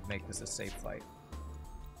if I could make this a safe fight.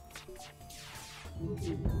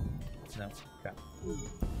 No? Okay.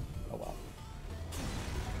 Oh well.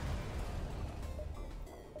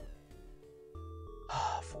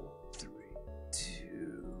 Four, three,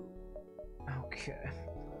 two. Okay.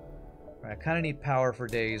 Alright, I kind of need power for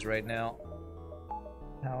days right now.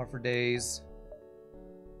 Power for days.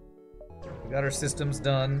 We got our systems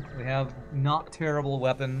done. We have not terrible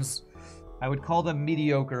weapons. I would call them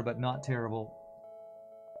mediocre, but not terrible.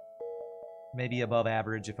 Maybe above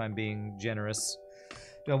average if I'm being generous.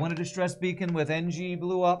 Do I want a distress beacon with NG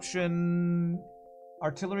blue option?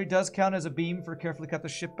 Artillery does count as a beam for carefully cut the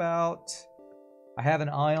ship out. I have an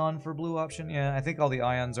ion for blue option. Yeah, I think all the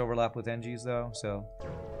ions overlap with NGs though, so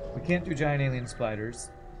we can't do giant alien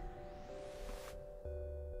spiders.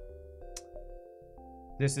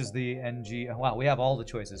 This is the NG. Wow, we have all the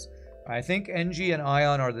choices. I think NG and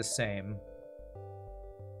ion are the same.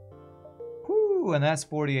 Whew, and that's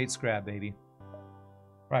 48 scrap, baby.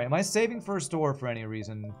 Right, am I saving first door for any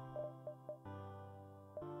reason?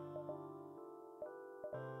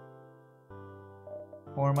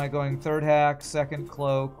 Or am I going third hack, second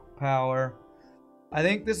cloak, power? I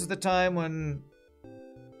think this is the time when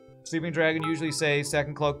Sleeping Dragon usually say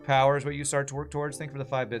second cloak, power is what you start to work towards. Think for the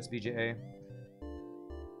 5 bits, BJA.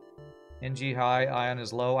 NG high, ion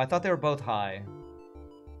is low. I thought they were both high.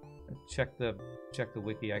 Check the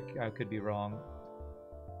wiki. I could be wrong.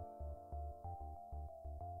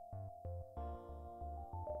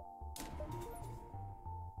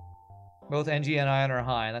 Both NG and ion are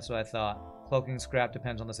high, and that's what I thought. Cloaking scrap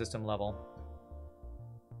depends on the system level.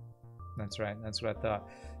 That's right, that's what I thought.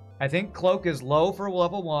 I think cloak is low for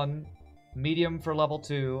level 1, medium for level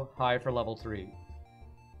 2, high for level 3.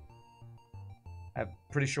 I'm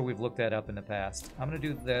pretty sure we've looked that up in the past. I'm going to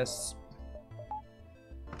do this.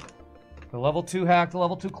 The level 2 hack, the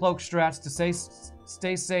level 2 cloak strats to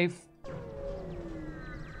stay safe.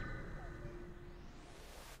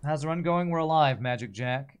 How's the run going? We're alive, Magic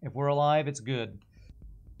Jack. If we're alive, it's good.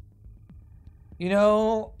 You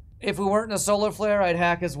know, if we weren't in a solar flare, I'd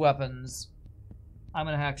hack his weapons. I'm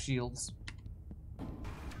gonna hack shields.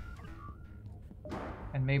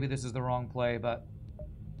 And maybe this is the wrong play, but...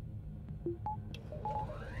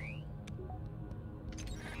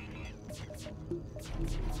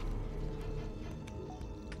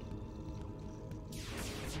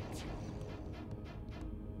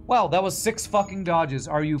 Wow, that was 6 fucking dodges.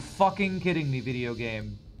 Are you fucking kidding me, video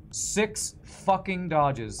game? 6 fucking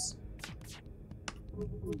dodges.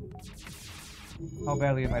 How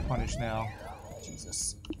badly am I punished now?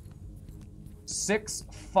 Jesus. 6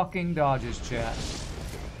 fucking dodges, chat.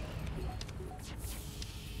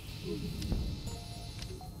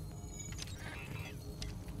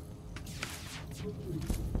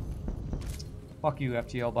 Fuck you,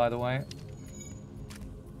 FTL, by the way.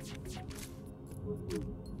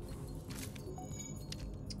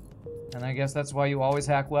 And I guess that's why you always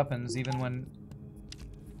hack weapons, even when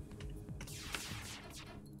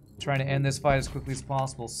trying to end this fight as quickly as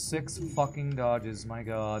possible. 6 fucking dodges, my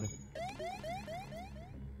god.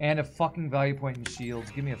 And a fucking value point in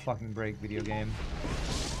shields. Give me a fucking break, video game.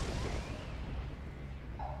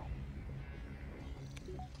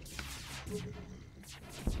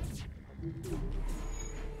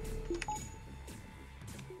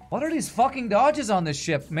 What are these fucking dodges on this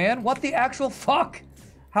ship, man? What the actual fuck?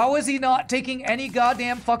 How is he not taking any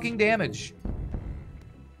goddamn fucking damage?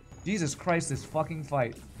 Jesus Christ, this fucking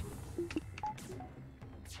fight.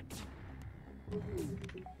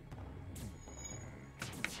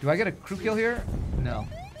 Do I get a crew kill here? No.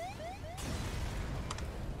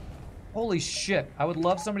 Holy shit. I would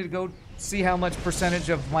love somebody to go see how much percentage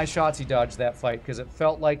of my shots he dodged that fight, because it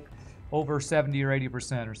felt like over 70 or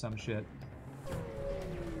 80% or some shit.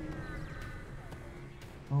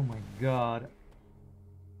 Oh my god.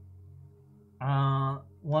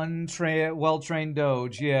 One well-trained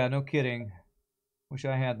Doge. Yeah, no kidding. Wish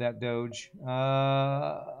I had that Doge.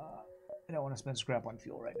 I don't want to spend scrap on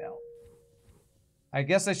fuel right now. I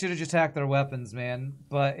guess I should have just hacked their weapons, man.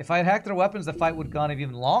 But if I had hacked their weapons, the fight would have gone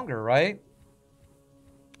even longer, right?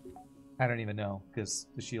 I don't even know, because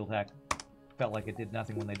the shield hack felt like it did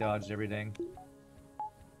nothing when they dodged everything.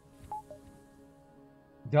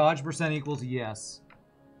 Dodge percent equals yes.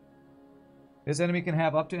 This enemy can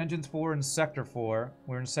have up to engines 4 in Sector 4.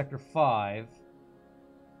 We're in Sector 5.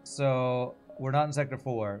 So, we're not in Sector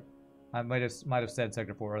 4. I might have said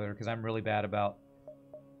Sector 4 earlier, because I'm really bad about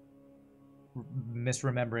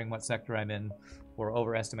misremembering what sector I'm in, or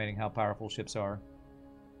overestimating how powerful ships are.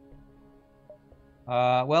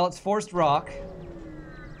 Well, it's Forced Rock,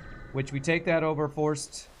 which we take that over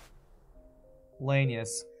Forced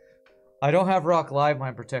Lanius. I don't have Rock Live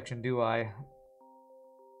Mine Protection, do I?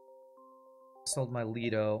 Sold my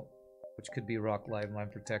Lido, which could be Rock Live Mine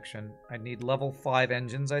Protection. I need level 5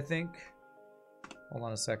 engines, I think. Hold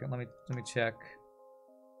on a second. Let me check.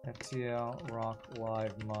 FTL Rock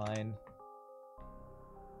Live Mine.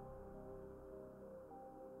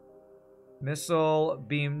 Missile,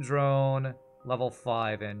 beam drone, level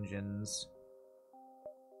 5 engines.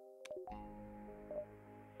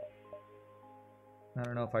 I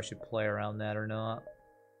don't know if I should play around that or not.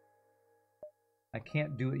 I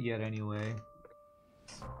can't do it yet anyway.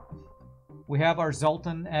 We have our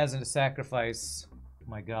Zoltan as a sacrifice. Oh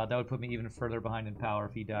my god, that would put me even further behind in power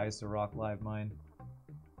if he dies to Rock Live Mine.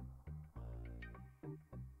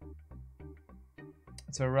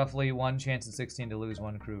 So roughly 1 chance in 16 to lose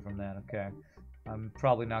 1 crew from that. Okay. I'm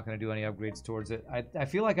probably not going to do any upgrades towards it. I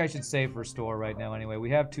feel like I should save for store right now anyway. We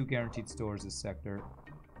have 2 guaranteed stores this sector.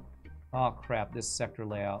 Oh crap, this sector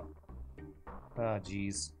layout. Oh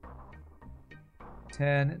jeez.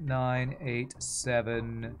 10, 9, 8,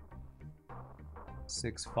 7,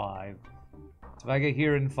 6, 5. So if I get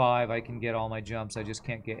here in 5, I can get all my jumps. I just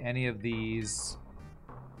can't get any of these.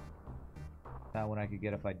 That one I could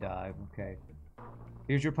get if I dive. Okay.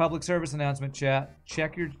 Here's your public service announcement, chat.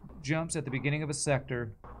 Check your jumps at the beginning of a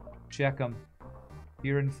sector. Check them.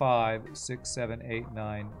 Here in 5, 6, 7, 8,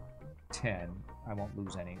 9, 10. I won't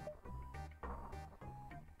lose any.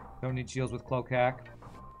 Don't need shields with cloak hack.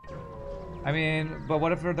 I mean, but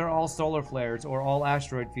what if they're all solar flares or all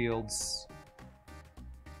asteroid fields?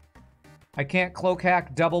 I can't cloak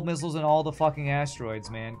hack double missiles in all the fucking asteroids,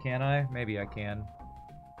 man. Can I? Maybe I can.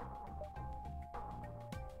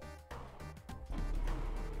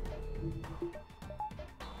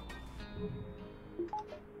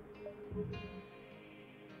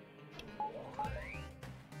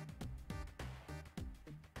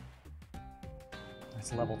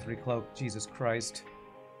 That's level 3 cloak. Jesus Christ.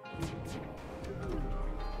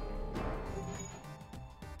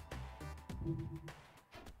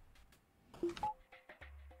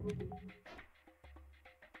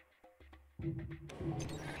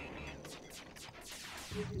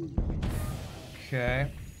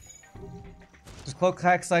 Okay. Does Cloak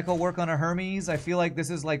Hack Cycle work on a Hermes? I feel like this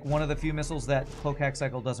is like one of the few missiles that Cloak Hack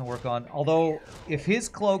Cycle doesn't work on. Although, if his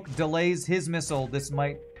cloak delays his missile, this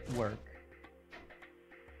might work.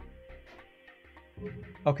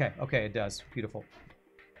 Okay, okay, it does. Beautiful.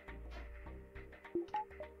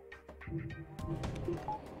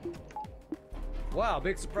 Wow,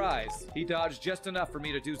 big surprise. He dodged just enough for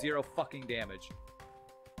me to do 0 fucking damage.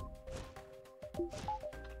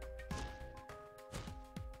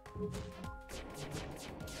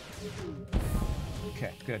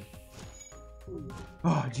 Okay, good.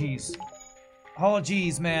 Oh, jeez. Oh,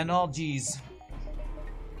 jeez, man. Oh, jeez.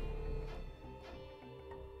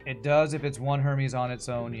 It does if it's 1 Hermes on its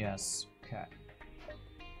own, yes. Okay.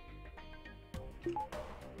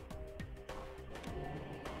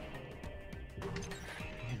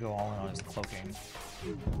 I'll go all in on his cloaking. I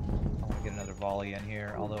want to get another volley in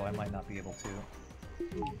here, although I might not be able to.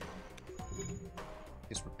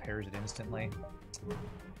 Just repairs it instantly. Come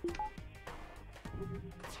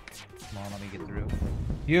on, let me get through.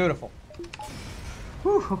 Beautiful.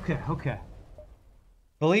 Whew, okay, okay.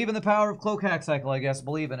 Believe in the power of Cloak Hack Cycle, I guess.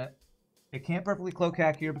 Believe in it. It can't perfectly Cloak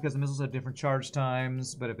Hack here because the missiles have different charge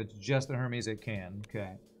times, but if it's just the Hermes, it can.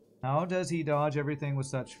 Okay. How does he dodge everything with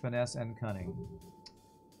such finesse and cunning?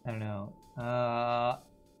 I don't know. I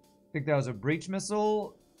think that was a breach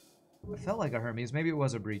missile. It felt like a Hermes. Maybe it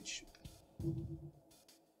was a breach.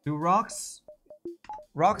 Do rocks...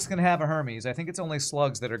 Rocks can have a Hermes. I think it's only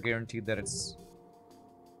slugs that are guaranteed that it's...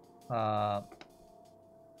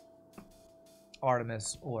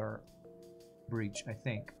 Artemis or breach, I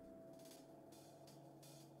think.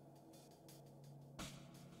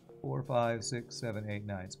 4, 5, 6, 7, 8,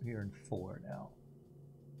 9. So we're here in 4 now.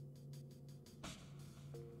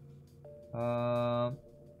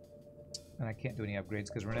 And I can't do any upgrades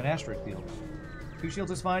because we're in an asteroid field. 2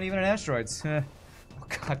 shields is fine even in asteroids. Oh,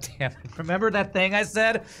 god damn it. Remember that thing I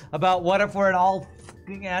said about what if we're in all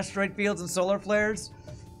fucking asteroid fields and solar flares?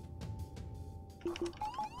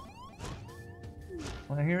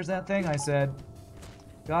 Well, here's that thing I said.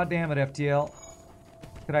 God damn it, FTL.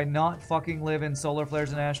 Could I not fucking live in solar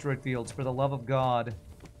flares and asteroid fields, for the love of God?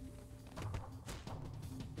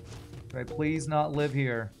 Could I please not live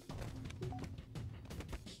here?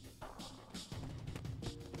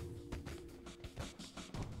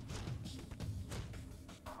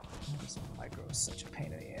 This micro is such a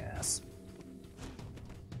pain in the ass.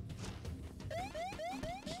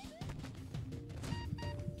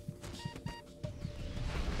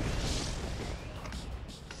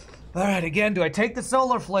 Alright, again, do I take the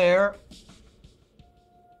solar flare?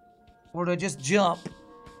 Or do I just jump?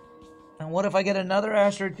 And what if I get another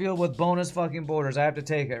asteroid field with bonus fucking borders? I have to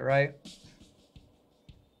take it, right?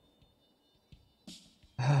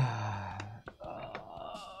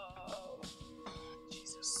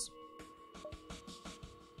 Jesus.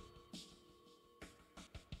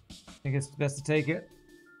 I think it's best to take it.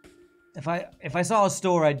 If I saw a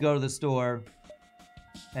store, I'd go to the store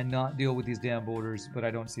and not deal with these damn borders, but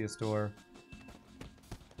I don't see a store.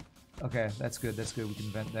 Okay, that's good, that's good. We can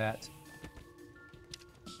vent that.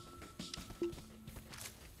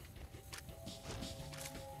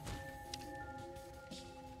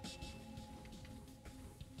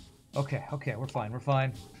 Okay, okay, we're fine, we're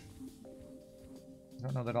fine. I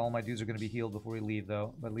don't know that all my dudes are going to be healed before we leave,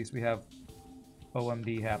 though. But at least we have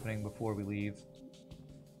OMD happening before we leave.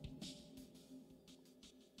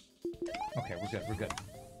 Okay, we're good, we're good.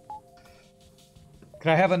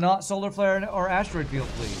 Could I have a not solar flare or asteroid field,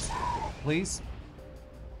 please? Please?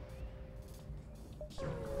 I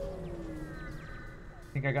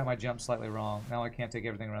think I got my jump slightly wrong. Now I can't take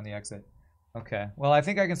everything around the exit. Okay. Well, I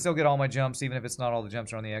think I can still get all my jumps, even if it's not all the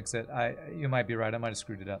jumps are on the exit. You might be right. I might have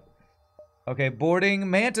screwed it up. Okay, boarding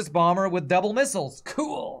Mantis bomber with double missiles.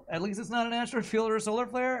 Cool. At least it's not an asteroid field or a solar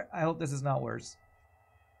flare. I hope this is not worse.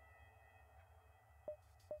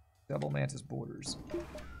 Double Mantis boarders.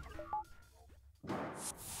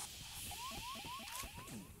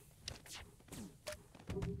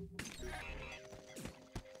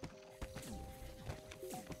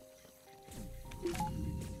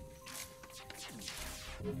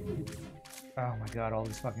 Oh my god, all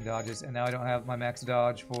these fucking dodges. And now I don't have my max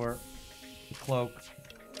dodge for the cloak.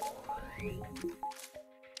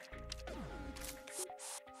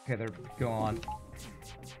 Okay, they're gone.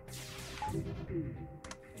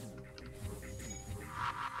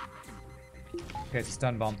 Okay, it's a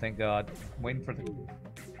stun bomb, thank god. I'm waiting for the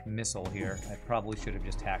missile here. I probably should have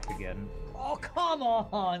just hacked again. Oh, come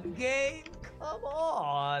on, game! Come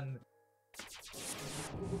on!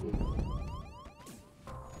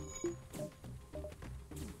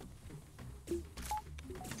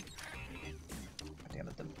 Damn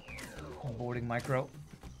it, the boarding micro.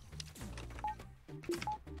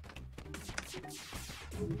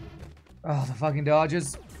 Oh, the fucking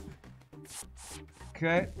dodges.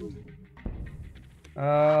 Okay.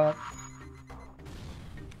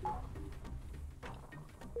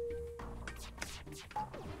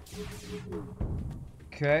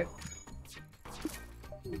 Okay.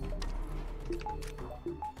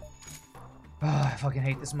 Oh, I fucking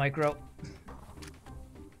hate this micro.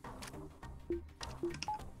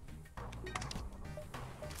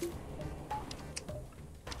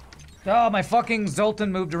 Oh, my fucking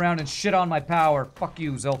Zoltan moved around and shit on my power. Fuck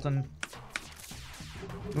you, Zoltan.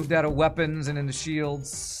 Moved out of weapons and into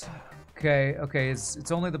shields. Okay, okay,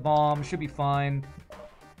 it's only the bomb. Should be fine.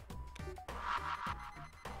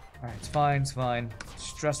 Alright, it's fine, it's fine.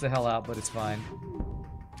 Stress the hell out, but it's fine.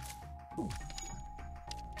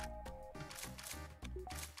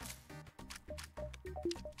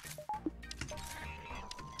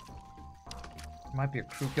 Might be a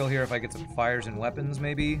crew kill here if I get some fires and weapons,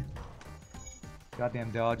 maybe.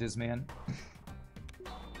 Goddamn dodges, man.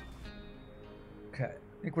 Okay,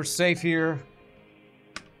 I think we're safe here.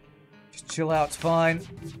 Just chill out, it's fine.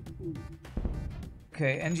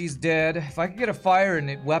 Okay, NG's dead. If I could get a fire in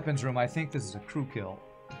the weapons room, I think this is a crew kill.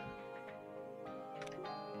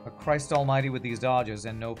 But Christ almighty with these dodges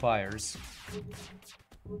and no fires.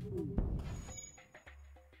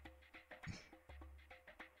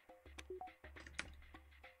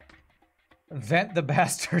 Vent the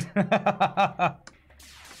bastard.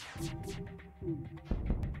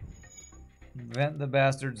 Vent the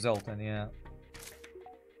bastard Zoltan, yeah.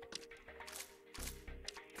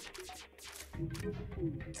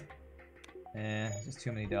 Just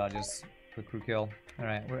too many dodges for crew kill.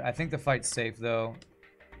 Alright, I think the fight's safe, though.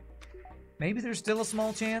 Maybe there's still a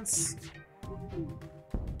small chance.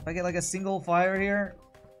 If I get like a single fire here.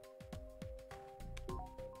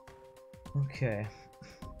 Okay.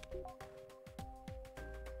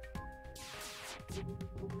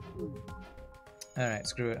 Alright,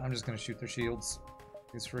 screw it. I'm just gonna shoot their shields.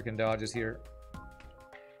 These freaking dodges here.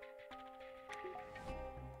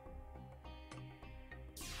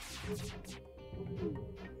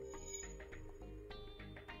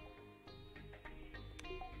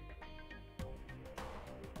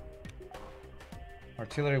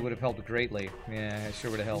 Artillery would have helped greatly. Yeah, it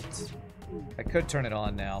sure would have helped. I could turn it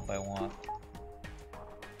on now if I want.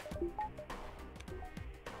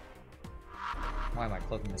 Why am I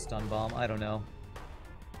cloaking the stun bomb? I don't know.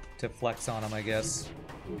 To flex on him, I guess.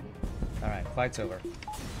 Alright, fight's over.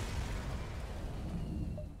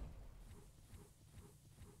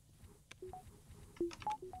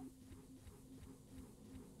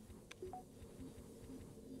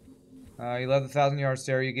 You love the 1,000-yard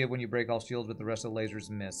stare you give when you break all shields, but the rest of the lasers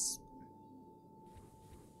miss.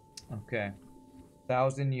 Okay.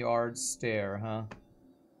 1,000-yard stare, huh?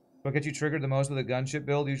 What gets you triggered the most with a gunship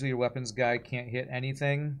build? Usually your weapons guy can't hit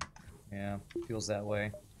anything. Yeah, feels that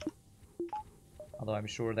way. Although I'm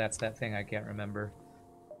sure that's that thing I can't remember.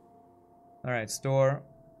 Alright, store.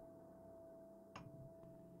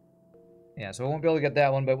 Yeah, so I won't be able to get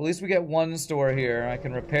that one, but at least we get one store here. I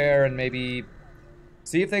can repair and maybe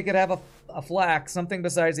see if they could have a flak, something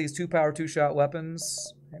besides these 2-power 2-shot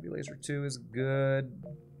weapons. Heavy laser 2 is good,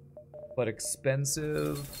 but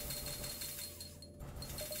expensive.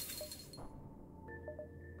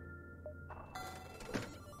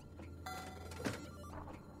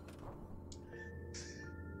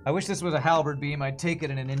 I wish this was a halberd beam. I'd take it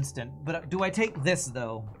in an instant. But do I take this,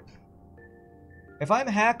 though? If I'm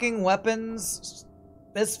hacking weapons,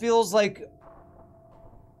 this feels like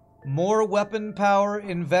more weapon power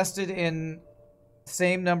invested in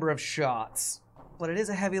same number of shots. But it is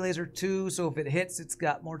a heavy laser too, so if it hits, it's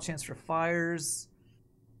got more chance for fires.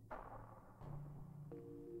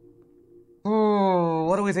 Oh,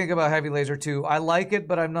 what do we think about heavy laser 2? I like it,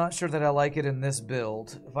 but I'm not sure that I like it in this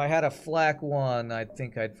build. If I had a flak 1, I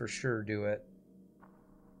think I'd for sure do it.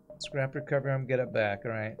 Scrap recovery, get it back.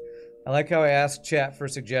 Alright. I like how I ask chat for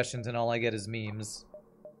suggestions and all I get is memes.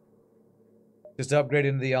 Just upgrade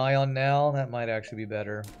into the Ion now? That might actually be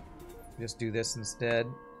better. Just do this instead.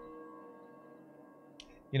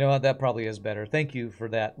 You know what? That probably is better. Thank you for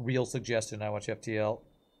that real suggestion. I watch FTL.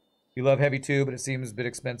 You love heavy 2, but it seems a bit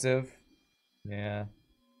expensive. Yeah.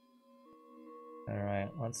 Alright,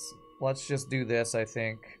 let's just do this, I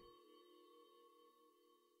think.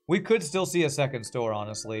 We could still see a second store,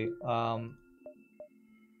 honestly.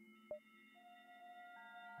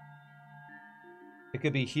 It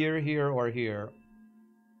could be here, here, or here.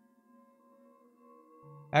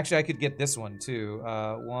 Actually, I could get this one, too.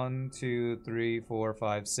 1, 2, 3, 4,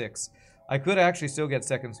 5, 6. I could actually still get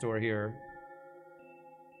second store here.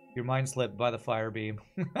 Your mind slipped by the fire beam.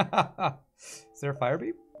 Is there a fire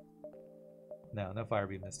beam? No, no fire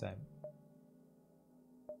beam this time.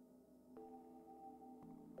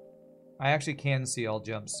 I actually can see all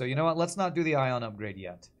jumps. So you know what? Let's not do the Ion upgrade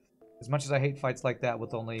yet. As much as I hate fights like that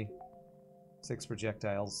with only 6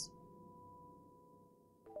 projectiles.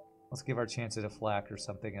 Let's give our chance at a flak or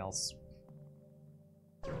something else.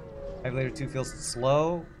 Heavy laser 2 feels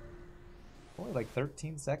slow. Only like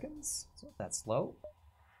 13 seconds? It's not that slow.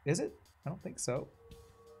 Is it? I don't think so.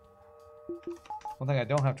 One thing I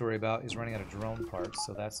don't have to worry about is running out of drone parts,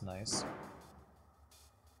 so that's nice.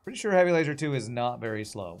 Pretty sure Heavy Laser 2 is not very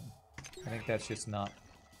slow. I think that's just not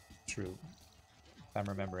true, if I'm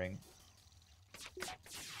remembering.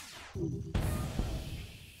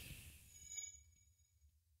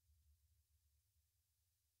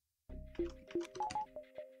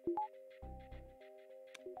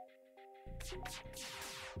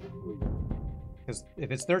 Because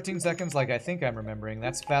if it's 13 seconds, like I think I'm remembering,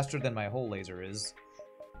 that's faster than my whole laser is.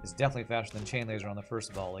 It's definitely faster than chain laser on the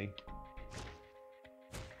first volley.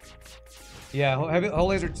 Yeah, heavy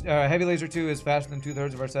laser 2 is faster than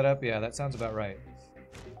 2/3 of our setup. Yeah, that sounds about right.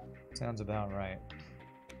 Sounds about right.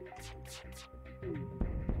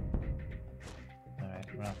 Alright,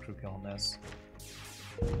 we're not crew killing this.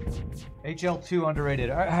 HL2 underrated.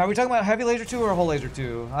 Are we talking about heavy laser 2 or whole laser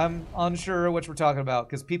 2? I'm unsure which we're talking about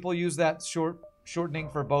because people use that shortening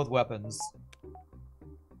for both weapons.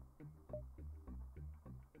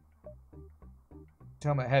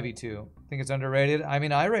 Talking about heavy 2. Think it's underrated? I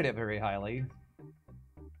mean, I rate it very highly.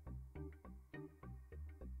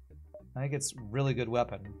 I think it's a really good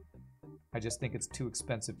weapon. I just think it's too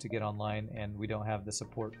expensive to get online, and we don't have the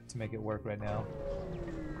support to make it work right now.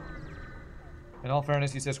 In all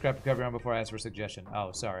fairness, you said scrap recovery on before I asked for a suggestion.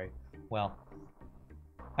 Oh, sorry. Well,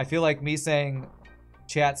 I feel like me saying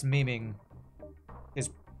chat's memeing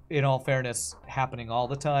is, in all fairness, happening all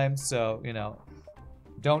the time, so, you know,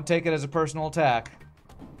 don't take it as a personal attack.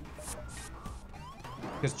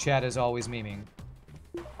 Because chat is always memeing.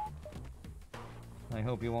 I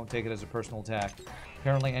hope you won't take it as a personal attack.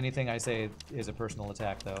 Apparently anything I say is a personal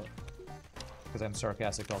attack, though. Because I'm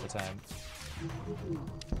sarcastic all the time.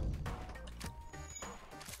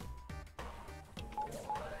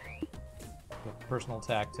 A personal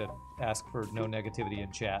attack to ask for no negativity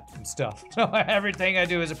in chat and stuff. So everything I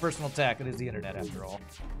do is a personal attack. It is the internet, after all.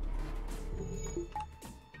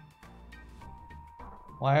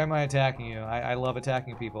 Why am I attacking you? I love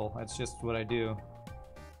attacking people. That's just what I do.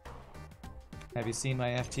 Have you seen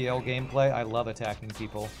my FTL gameplay? I love attacking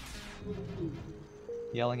people.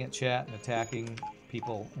 Yelling at chat and attacking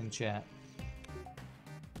people in chat.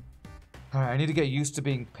 Alright, I need to get used to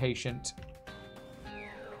being patient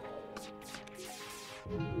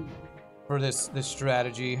for this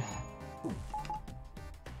strategy.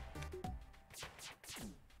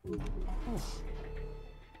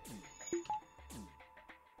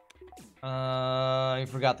 You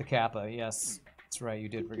forgot the Kappa. Yes, that's right, you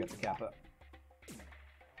did forget the Kappa.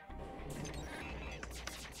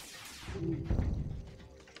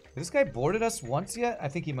 Has this guy boarded us once yet? I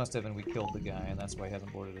think he must have, and we killed the guy, and that's why he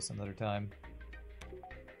hasn't boarded us another time.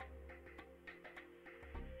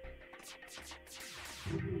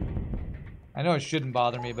 I know it shouldn't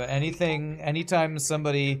bother me, but anytime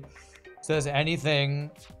somebody says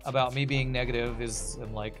anything about me being negative is,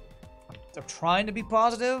 I'm like, I'm trying to be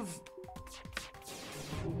positive,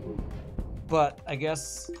 but I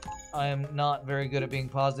guess I am not very good at being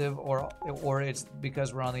positive, or it's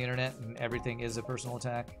because we're on the internet and everything is a personal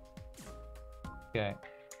attack. Okay,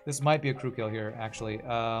 this might be a crew kill here, actually.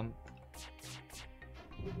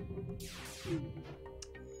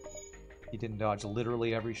 He didn't dodge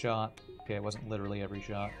literally every shot. Okay, it wasn't literally every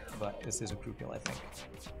shot, but this is a crew kill, I think.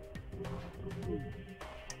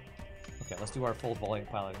 Okay, let's do our full volley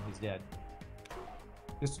pilot, and he's dead.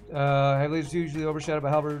 Just, heavily usually overshadowed by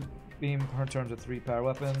halberd beam in terms of 3 power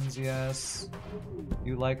weapons, yes.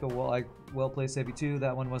 You like a well-placed heavy too.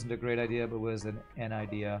 That one wasn't a great idea, but was an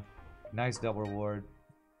idea. Nice double reward.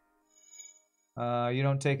 You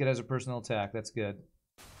don't take it as a personal attack. That's good.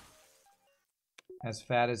 As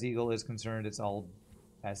fat as Eagle is concerned, it's all...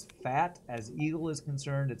 As fat as Eagle is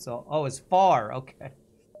concerned, it's all... Oh, as far! Okay.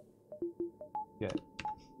 Good.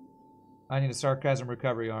 I need a sarcasm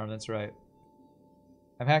recovery arm, that's right.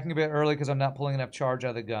 I'm hacking a bit early because I'm not pulling enough charge out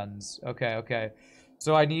of the guns. Okay, okay.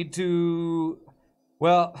 So I need to...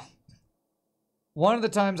 Well, one of the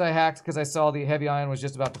times I hacked because I saw the heavy ion was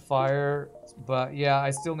just about to fire. But yeah,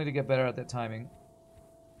 I still need to get better at that timing.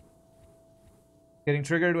 Getting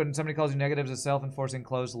triggered when somebody calls you negatives is a self-enforcing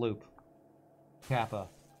closed loop. Kappa.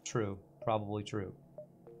 True. Probably true.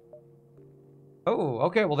 Oh,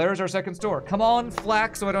 okay. Well, there's our second store. Come on,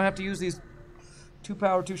 Flak, so I don't have to use these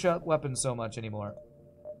 2-power, 2-shot weapons so much anymore.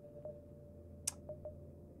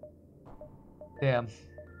 Damn.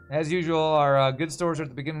 As usual, our good stores are at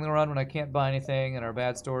the beginning of the run when I can't buy anything, and our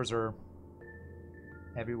bad stores are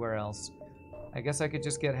everywhere else. I guess I could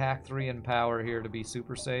just get hack 3 and power here to be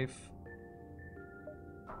super safe.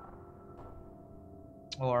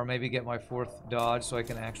 Or maybe get my 4th dodge so I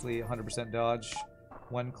can actually 100% dodge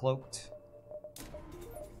when cloaked.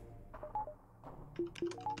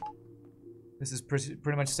 This is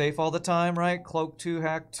pretty much safe all the time, right? Cloak 2,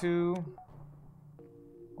 hack 2.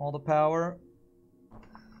 All the power.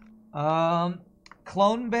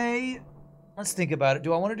 Clone Bay. Let's think about it.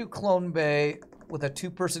 Do I want to do Clone Bay with a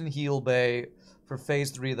 2-person heal bay for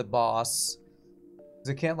phase 3 of the boss?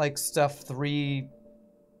 Because I can't, like, stuff three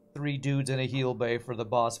dudes in a heal bay for the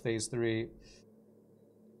boss phase 3.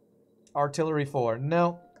 Artillery 4.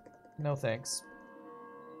 No. No thanks.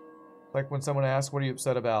 Like when someone asks, what are you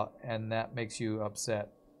upset about? And that makes you upset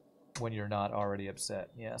when you're not already upset.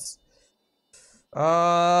 Yes.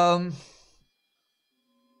 I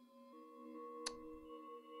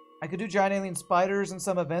could do giant alien spiders in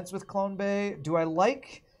some events with Clone Bay. Do I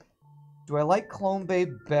like Clone Bay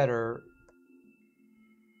better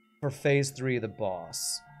for phase 3 of the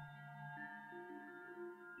boss?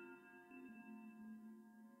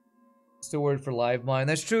 Still worried for live mine.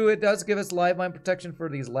 That's true, it does give us live mine protection for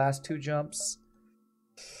these last 2 jumps.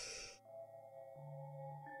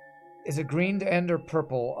 Is it green to end or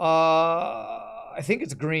purple? I think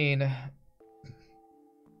it's green.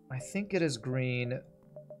 I think it is green.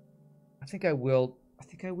 I think I will I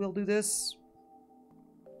think I will do this.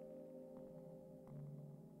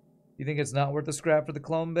 You think it's not worth the scrap for the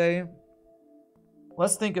clone bay?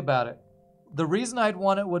 Let's think about it. The reason I'd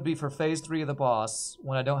want it would be for phase 3 of the boss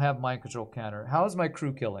when I don't have mind control counter. How is my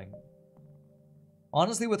crew killing?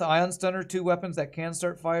 Honestly, with Ion Stunner, 2 weapons that can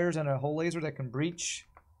start fires and a hole laser that can breach,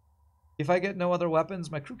 if I get no other weapons,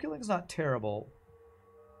 my crew killing is not terrible.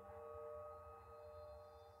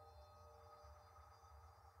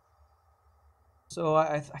 So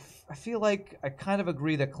I feel like I kind of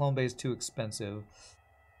agree that Clone Bay is too expensive.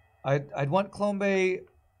 I'd want Clone Bay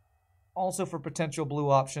also for potential blue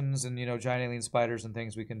options and, you know, giant alien spiders and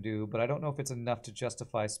things we can do, but I don't know if it's enough to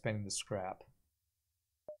justify spending the scrap.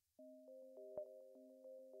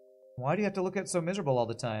 Why do you have to look at so miserable all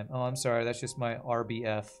the time? Oh, I'm sorry, that's just my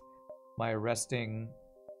RBF. My resting,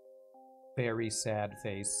 very sad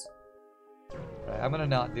face. Right, I'm gonna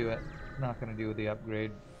not do it. Not gonna do the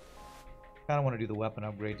upgrade. Kinda wanna do the weapon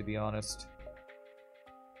upgrade, to be honest.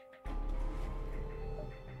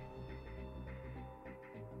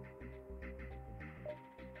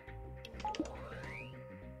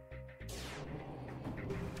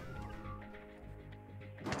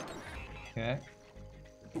 Okay.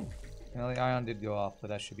 Well, the ion did go off, but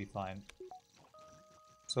that should be fine.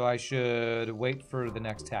 So I should wait for the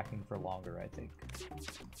next hacking for longer, I think.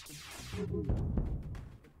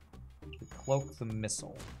 Cloak the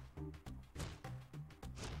missile.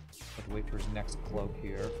 Have to wait for his next cloak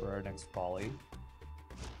here for our next volley.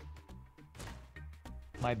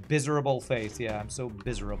 My miserable face. Yeah, I'm so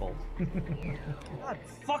miserable. God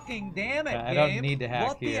fucking damn it, I don't need to hack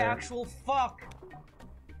what here. What the actual fuck?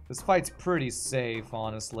 This fight's pretty safe,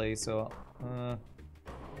 honestly, so... I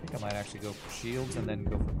think I might actually go for shields and then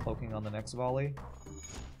go for cloaking on the next volley.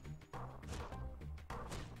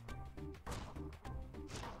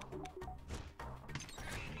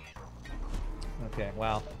 Okay,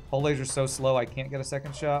 wow. Hull laser's so slow I can't get a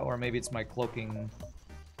second shot, or maybe it's my cloaking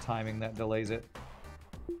timing that delays it.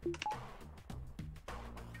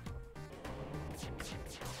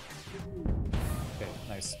 Okay,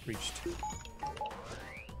 nice. Reached.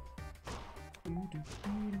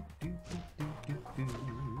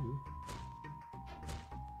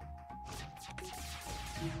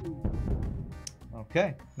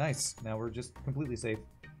 Okay, nice. Now we're just completely safe.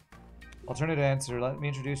 Alternative answer. Let me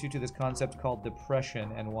introduce you to this concept called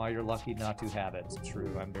depression and why you're lucky not to have it. It's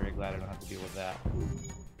true. I'm very glad I don't have to deal with that.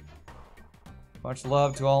 Much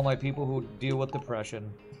love to all my people who deal with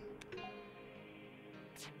depression.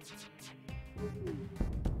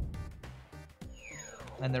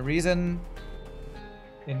 And the reason,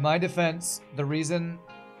 in my defense, the reason,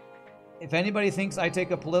 if anybody thinks I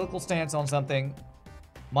take a political stance on something,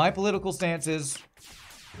 my political stance is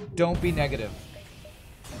don't be negative.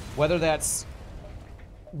 Whether that's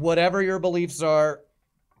whatever your beliefs are,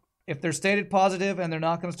 if they're stated positive and they're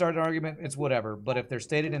not going to start an argument, it's whatever. But if they're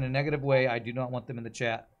stated in a negative way, I do not want them in the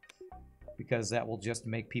chat because that will just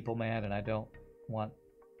make people mad and I don't want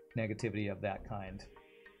negativity of that kind.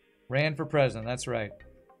 Ran for president, that's right.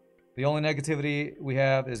 The only negativity we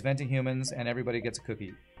have is venting humans and everybody gets a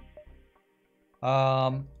cookie.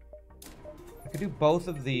 I could do both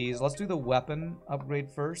of these. Let's do the weapon upgrade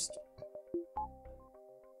first.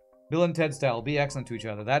 Bill and Ted style. Be excellent to each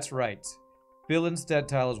other. That's right. Bill and Ted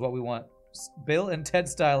style is what we want. Bill and Ted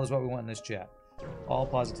style is what we want in this chat. All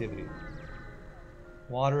positivity.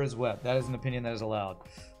 Water is wet. That is an opinion that is allowed.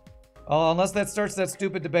 Oh, unless that starts that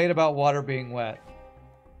stupid debate about water being wet.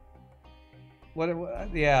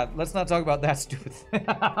 What? Yeah, let's not talk about that stupid thing.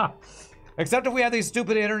 Except if we have these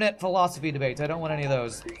stupid internet philosophy debates. I don't want any of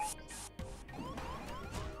those.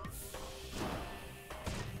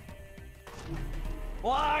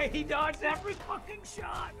 Why? He dodged every fucking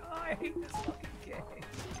shot! Oh, I hate this fucking game.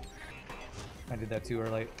 I did that too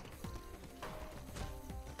early.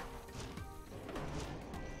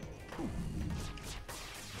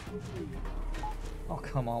 Oh,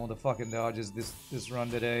 come on with the fucking dodges this run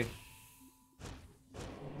today.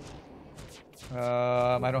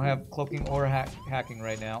 I don't have cloaking or hacking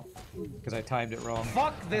right now because I timed it wrong.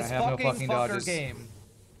 Fuck this I have fucking, no fucking fucker dodges. game.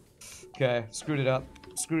 Okay, screwed it up.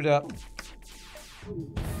 Screwed it up.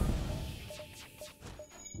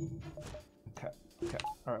 Okay, okay.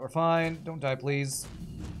 Alright, we're fine. Don't die, please.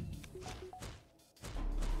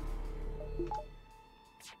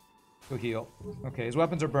 Go heal. Okay, his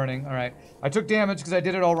weapons are burning. Alright. I took damage because I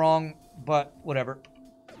did it all wrong, but whatever.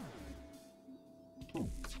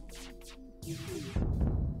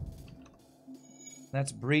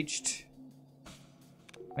 That's breached.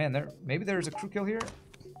 Man, maybe there's a crew kill here?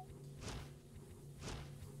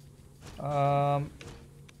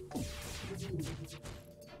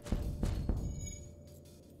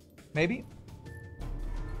 maybe?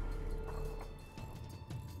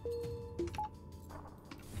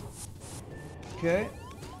 Okay.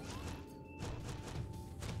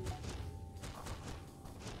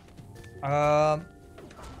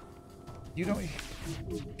 You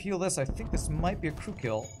don't peel this. I think this might be a crew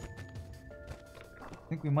kill. I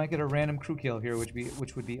think we might get a random crew kill here,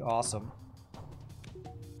 which would be awesome.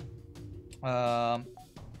 I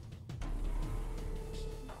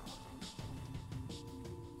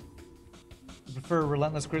prefer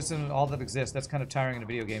relentless criticism and all that exists. That's kind of tiring in a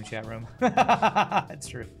video game chat room. It's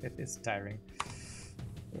true. It is tiring.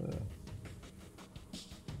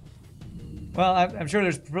 Well, I'm sure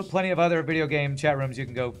there's plenty of other video game chat rooms you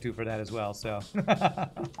can go to for that as well, so.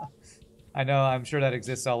 I know, I'm sure that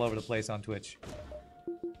exists all over the place on Twitch.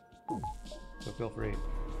 So feel free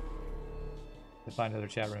to find other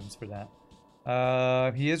chat rooms for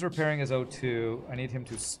that. He is repairing his O2. I need him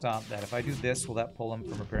to stop that. If I do this, will that pull him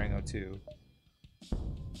from repairing O2?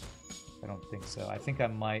 I don't think so. I think I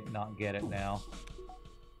might not get it now.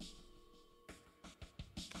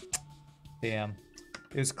 Damn.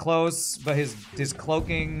 It was close, but his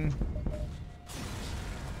cloaking...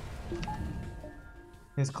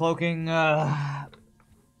 His cloaking, kind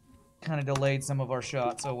of delayed some of our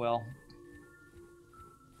shots. Oh well.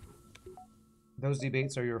 Those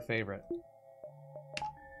debates are your favorite.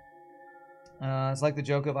 It's like the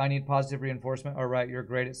joke of I need positive reinforcement. All right, you're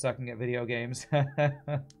great at sucking at video games.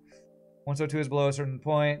 Once O2 is below a certain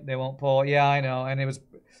point, they won't pull. Yeah, I know. And it was,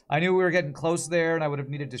 I knew we were getting close there, and I would have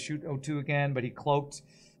needed to shoot O2 again, but he cloaked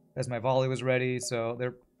as my volley was ready. So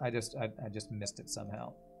there, I just missed it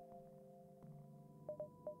somehow.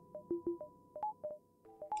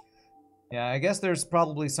 Yeah, I guess there's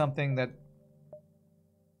probably something that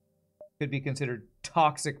could be considered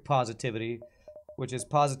toxic positivity, which is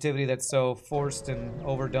positivity that's so forced and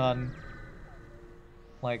overdone,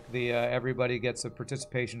 like the everybody gets a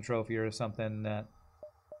participation trophy or something that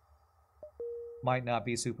might not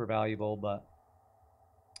be super valuable, but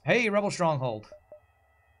hey, Rebel Stronghold.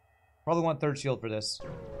 Probably want third shield for this.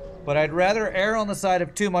 But I'd rather err on the side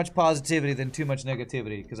of too much positivity than too much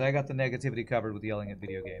negativity, because I got the negativity covered with yelling at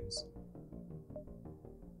video games.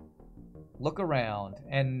 Look around.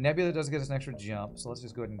 And Nebula does get us an extra jump, so let's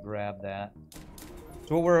just go ahead and grab that.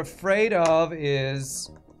 So what we're afraid of is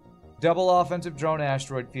double offensive drone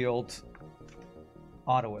asteroid field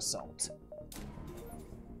auto assault.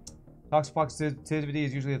 Toxic positivity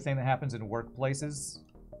is usually the thing that happens in workplaces.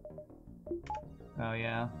 Oh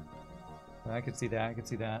yeah. I could see that, I could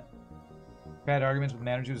see that. I've had arguments with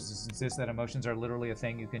managers who insist that emotions are literally a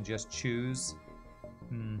thing you can just choose.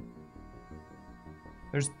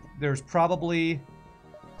 There's probably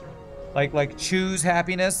like choose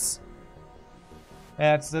happiness.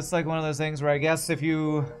 That's like one of those things where I guess if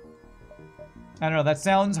you, I don't know, that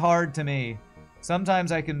sounds hard to me.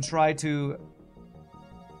 Sometimes I can try to,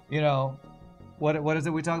 you know, what is it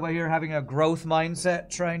we talk about here? Having a growth mindset,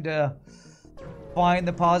 trying to find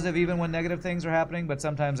the positive even when negative things are happening, but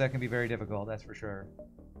sometimes that can be very difficult, that's for sure.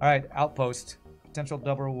 All right, outpost. Potential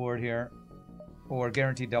double reward here, or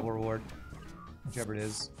guaranteed double reward, whichever it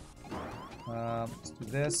is. Let's do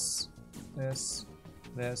this,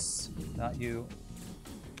 this, not you.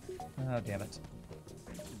 Oh, damn it.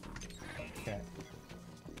 Okay.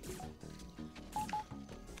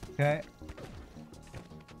 Okay.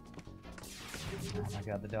 Oh my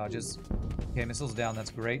god, the dodges. Okay, missiles down,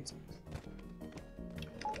 that's great.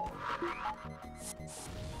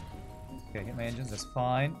 Okay, hit my engines, that's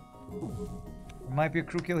fine. There might be a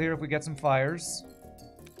crew kill here if we get some fires.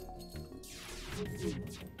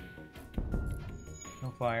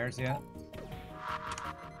 No fires yet.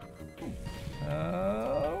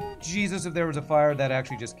 Oh, Jesus, if there was a fire, that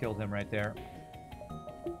actually just killed him right there.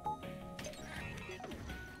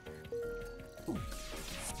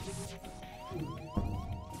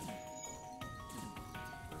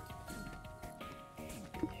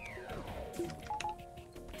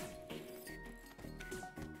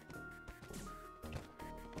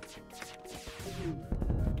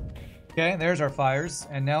 Okay, there's our fires.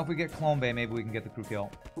 And now if we get Clone Bay, maybe we can get the crew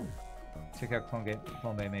kill. Check out Clone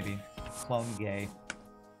Bay, maybe. Clone Gay.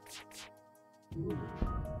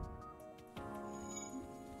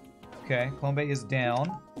 Okay, Clone Bay is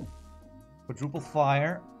down. Quadruple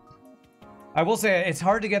fire. I will say, it's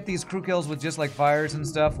hard to get these crew kills with just like fires and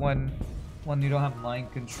stuff when you don't have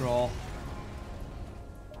mind control.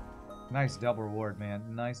 Nice double reward, man.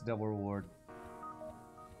 Nice double reward.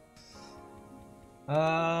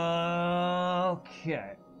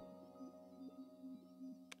 Okay.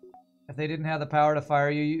 If they didn't have the power to fire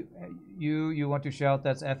you want to shout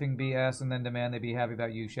that's effing BS and then demand they be happy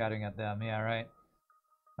about you shouting at them. Yeah, right.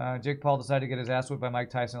 Jake Paul decided to get his ass whipped by Mike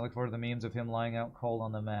Tyson. I look forward to the memes of him lying out cold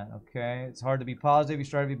on the mat. Okay. It's hard to be positive. You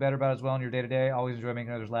strive to be better about it as well in your day-to-day. Always enjoy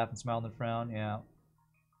making others laugh and smile and frown. Yeah. I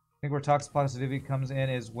think where toxic positivity comes in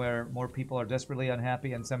is where more people are desperately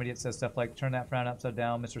unhappy and somebody that says stuff like, turn that frown upside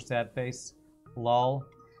down, Mr. Sad Face. Lol.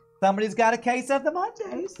 Somebody's got a case of the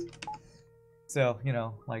Mondays. So, you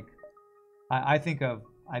know, like, I think of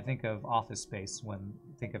Office Space when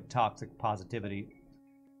I think of toxic positivity.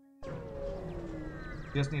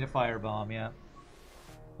 Just need a firebomb, yeah.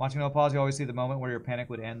 Watching No Pause, you always see the moment where your panic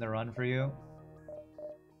would end the run for you.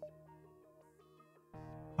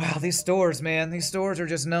 Wow, these stores, man. These stores are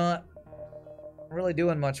just not really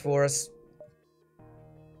doing much for us.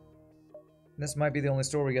 This might be the only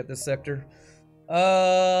store we get this sector.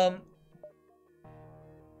 Let's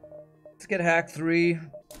get hack 3.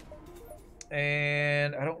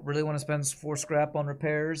 And I don't really want to spend 4 scrap on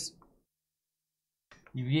repairs.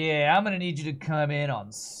 Yeah, I'm going to need you to come in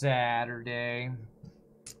on Saturday.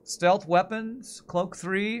 Stealth weapons, cloak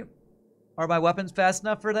 3. Are my weapons fast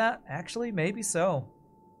enough for that? Actually, maybe so.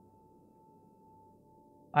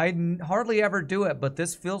 I hardly ever do it, but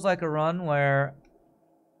this feels like a run where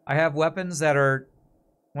I have weapons that are,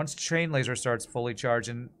 once chain laser starts fully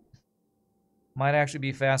charging, might actually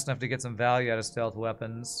be fast enough to get some value out of stealth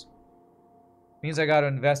weapons. Means I got to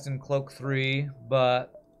invest in cloak 3,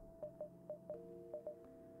 but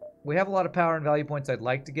we have a lot of power and value points I'd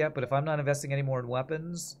like to get, but if I'm not investing any more in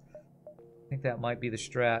weapons, I think that might be the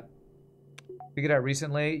strat. Figured out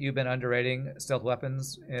recently, you've been underrating stealth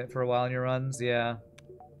weapons for a while in your runs. Yeah.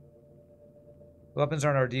 Weapons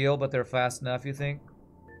aren't our deal, but they're fast enough, you think?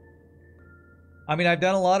 I mean, I've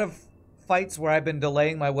done a lot of fights where I've been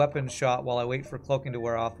delaying my weapon shot while I wait for cloaking to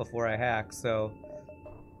wear off before I hack, so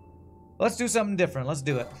let's do something different. Let's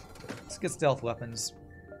do it. Let's get stealth weapons.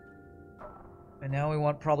 And now we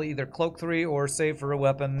want probably either cloak 3 or save for a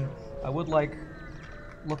weapon. I would like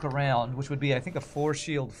look around, which would be, I think, a 4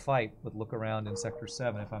 shield fight with look around in Sector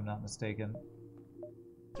 7, if I'm not mistaken.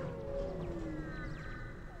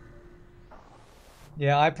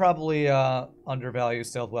 Yeah, I probably undervalue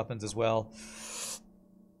stealth weapons as well.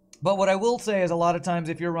 But what I will say is a lot of times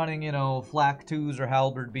if you're running, you know, flak 2s or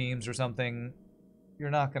halberd beams or something, you're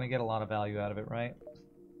not going to get a lot of value out of it, right?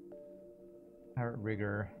 Pirate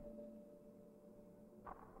rigger.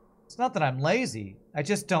 It's not that I'm lazy. I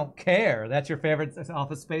just don't care. That's your favorite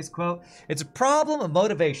Office Space quote? It's a problem of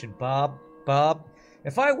motivation, Bob. Bob,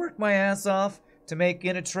 if I work my ass off to make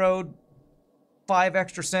Innitrode 5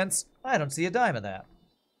 extra cents, I don't see a dime of that.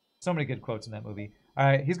 So many good quotes in that movie.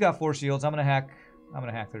 Alright, he's got 4 shields. I'm gonna hack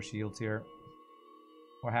their shields here.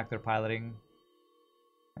 Or hack their piloting.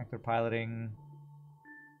 Hack their piloting.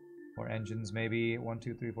 Or engines, maybe. 1,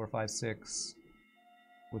 2, 3, 4, 5, 6.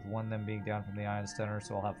 With one of them being down from the ion stunner,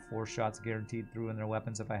 so I'll have 4 shots guaranteed through in their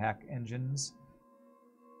weapons if I hack engines.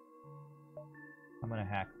 I'm gonna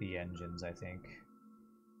hack the engines, I think.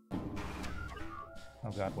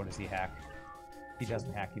 Oh god, what does he hack? He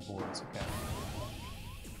doesn't hack, he boards, okay.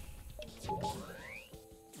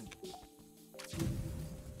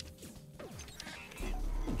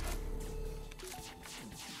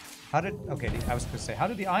 Okay, I was gonna say, how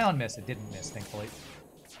did the ion miss? It didn't miss, thankfully.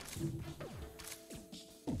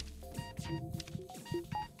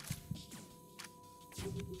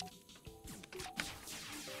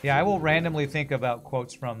 Yeah, I will randomly think about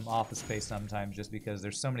quotes from Office Space sometimes just because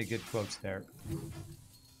there's so many good quotes there.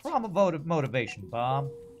 From a vote of motivation, Bob.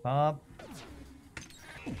 Bob.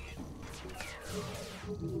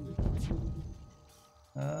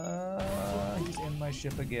 He's in my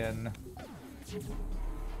ship again.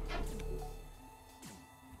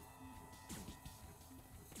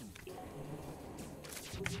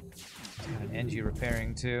 Got an NG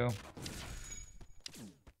repairing too.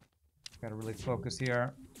 Gotta really focus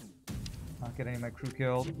here. Not get any of my crew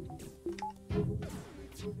killed.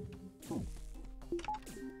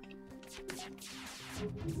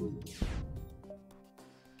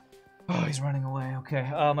 Oh, he's running away. Okay.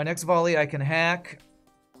 My next volley I can hack.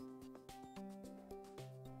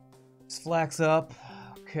 Let's flax up.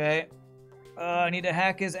 Okay. I need to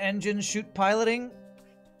hack his engine, shoot piloting.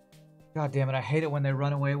 God damn it, I hate it when they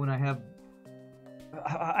run away when I have...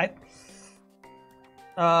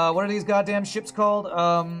 what are these goddamn ships called?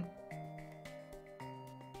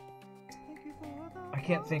 I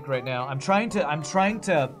can't think right now. I'm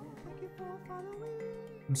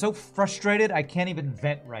so frustrated I can't even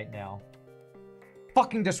vent right now.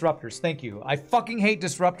 Fucking disruptors, thank you. I fucking hate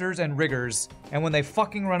disruptors and riggers, and when they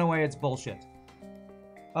fucking run away, it's bullshit.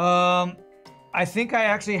 I think I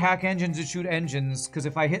actually hack engines to shoot engines, because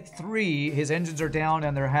if I hit 3, his engines are down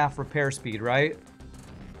and they're half repair speed, right?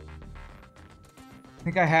 I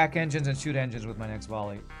think I hack engines and shoot engines with my next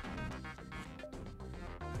volley.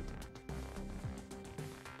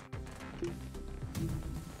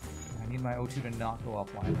 I need my O2 to not go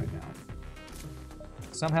offline right now.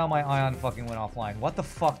 Somehow my ion fucking went offline. What the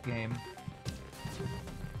fuck, game?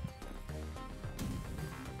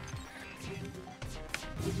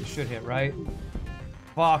 This should hit, right?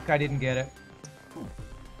 Fuck, I didn't get it.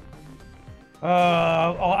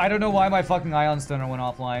 Oh, I don't know why my fucking ion stunner went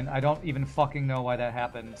offline. I don't even fucking know why that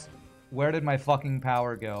happened. Where did my fucking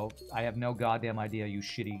power go? I have no goddamn idea, you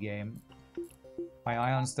shitty game. My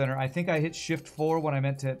ion stunner. I think I hit shift 4 when I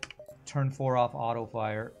meant to turn 4 off auto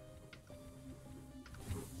fire.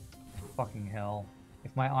 Fucking hell.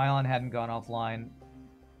 If my ion hadn't gone offline,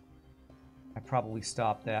 I probably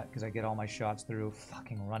stopped that because I get all my shots through.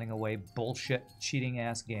 Fucking running away bullshit cheating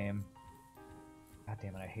ass game. God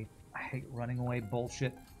damn it, I hate running away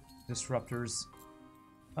bullshit disruptors.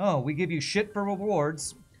 Oh, we give you shit for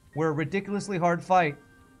rewards. We're a ridiculously hard fight.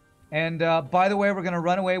 And by the way, we're going to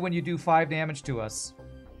run away when you do 5 damage to us.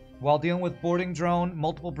 While dealing with boarding drone,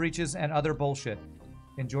 multiple breaches, and other bullshit.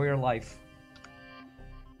 Enjoy your life.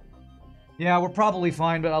 Yeah, we're probably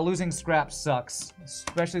fine, but losing scrap sucks.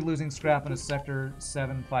 Especially losing scrap in a Sector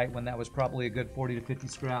 7 fight when that was probably a good 40 to 50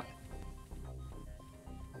 scrap.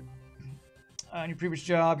 On your previous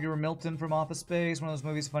job, you were Milton from Office Space. One of those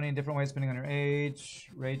movies, funny in different ways depending on your age.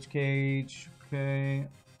 Rage Cage. Okay.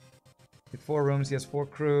 Get 4 rooms, he has 4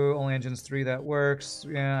 crew. Only engines 3, that works.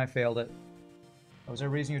 Yeah, I failed it. Was there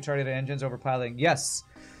a reason you targeted engines over piloting? Yes.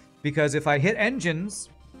 Because if I hit engines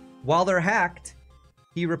while they're hacked,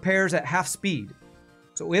 he repairs at half speed.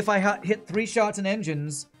 So if I hit 3 shots in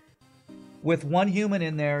engines with 1 human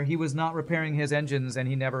in there, he was not repairing his engines and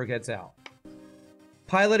he never gets out.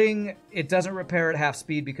 Piloting, it doesn't repair at half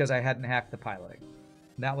speed because I hadn't hacked the piloting.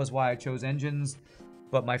 That was why I chose engines.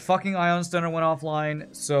 But my fucking ion stunner went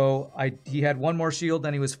offline, so he had 1 more shield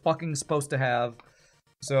than he was fucking supposed to have.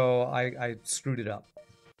 So I screwed it up.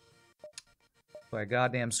 So I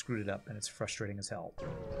goddamn screwed it up, and it's frustrating as hell.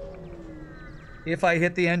 If I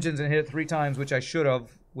hit the engines and hit it 3 times, which I should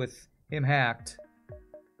have with him hacked,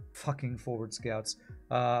 fucking forward scouts,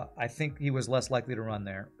 I think he was less likely to run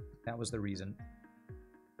there. That was the reason.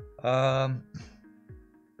 God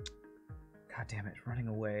damn it, running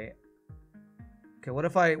away. Okay, what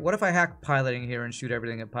if I hack piloting here and shoot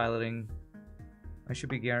everything at piloting? I should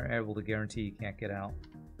be able to guarantee you can't get out.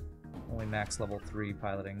 Only max level 3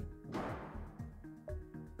 piloting.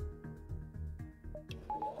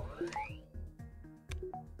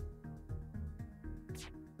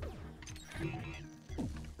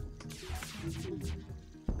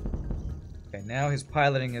 Okay, now his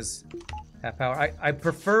piloting is half power. I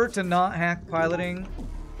prefer to not hack piloting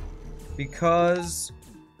because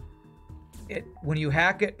when you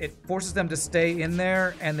hack it, it forces them to stay in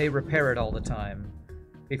there and they repair it all the time.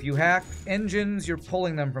 If you hack engines, you're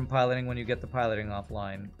pulling them from piloting when you get the piloting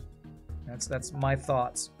offline. That's my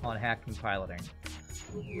thoughts on hacking piloting.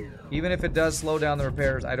 Even if it does slow down the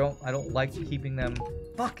repairs, I don't like keeping them.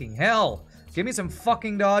 Fucking hell! Give me some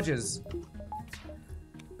fucking dodges.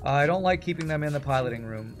 I don't like keeping them in the piloting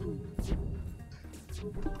room.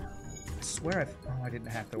 I swear I didn't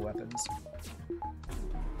hack their weapons.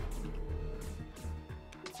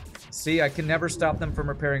 See, I can never stop them from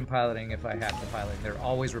repairing piloting if I hack the piloting. They're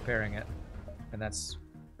always repairing it. And that's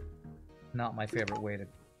not my favorite way to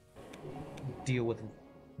deal with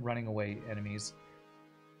running away enemies.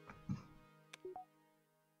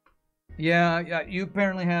 Yeah, you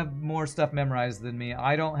apparently have more stuff memorized than me.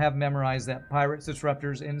 I don't have memorized that pirates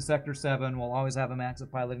disruptors in Sector 7 will always have a max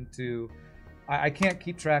of piloting 2. I can't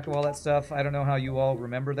keep track of all that stuff. I don't know how you all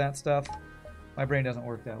remember that stuff. My brain doesn't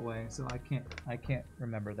work that way, so I can't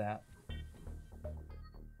remember that.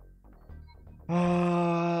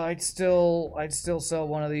 I'd still sell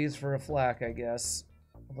one of these for a flak, I guess.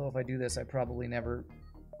 Although if I do this, I probably never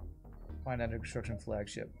find under construction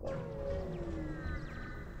flagship. But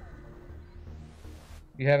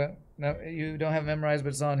you haven't? No, you don't have it memorized,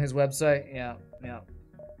 but it's on his website. Yeah.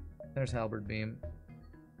 There's Halberd Beam.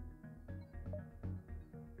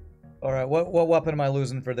 All right, what weapon am I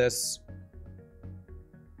losing for this?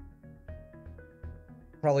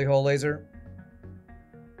 Probably Hole Laser.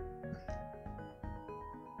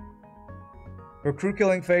 For crew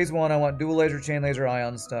killing phase 1, I want dual laser, chain laser,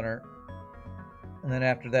 ion stunner. And then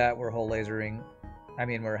after that, we're Hole Lasering. I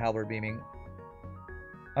mean, we're Halberd Beaming.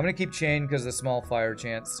 I'm going to keep chain because of the small fire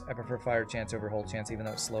chance. I prefer fire chance over hold chance, even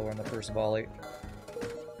though it's slower on the first volley.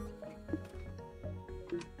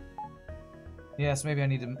 Yes, maybe I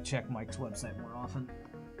need to check Mike's website more often.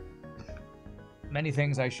 Many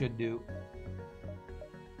things I should do.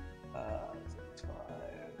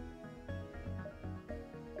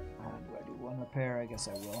 repair? I guess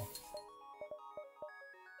I will.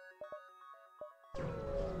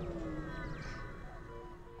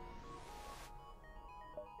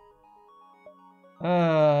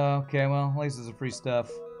 Okay, well, at least it's a free stuff.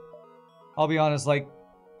 I'll be honest, like,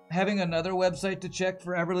 having another website to check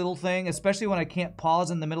for every little thing, especially when I can't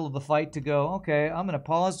pause in the middle of the fight to go, okay, I'm going to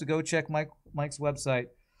pause to go check Mike's website.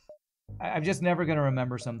 I'm just never going to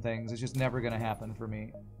remember some things. It's just never going to happen for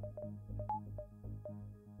me.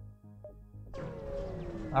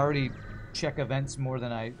 I already check events more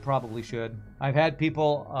than I probably should. I've had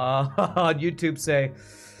people on YouTube say,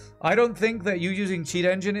 I don't think that you using Cheat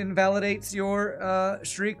Engine invalidates your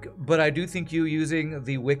streak, but I do think you using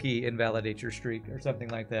the wiki invalidates your streak, or something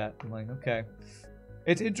like that. I'm like, okay.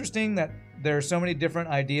 It's interesting that there are so many different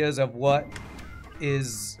ideas of what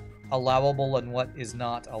is allowable and what is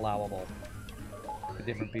not allowable to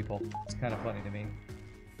different people. It's kind of funny to me.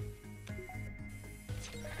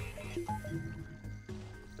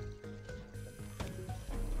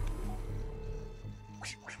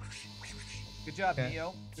 Good job,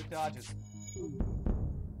 Neo. Good dodges.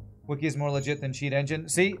 Wiki is more legit than Cheat Engine.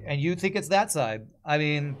 See? And you think it's that side. I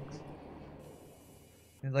mean,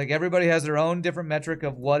 like, everybody has their own different metric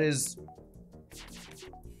of what is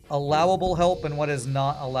allowable help and what is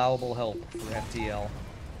not allowable help for FTL.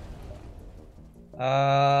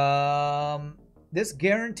 This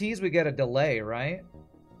guarantees we get a delay, right?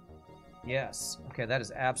 Yes. Okay, that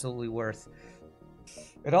is absolutely worth.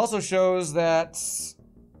 It also shows that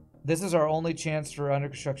this is our only chance for under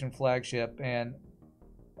construction flagship, and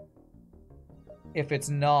if it's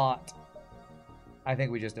not, I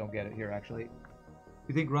think we just don't get it here, actually.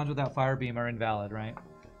 You think runs without fire beam are invalid, right?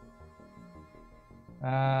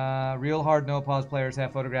 Real hard no pause players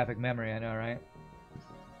have photographic memory, I know, right?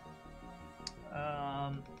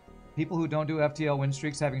 People who don't do FTL win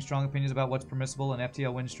streaks having strong opinions about what's permissible in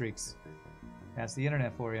FTL win streaks. That's the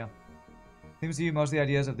internet for you. Seems to you most of the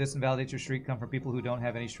ideas of this invalidates your streak come from people who don't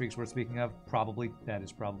have any streaks worth speaking of. Probably, that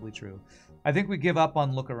is probably true. I think we give up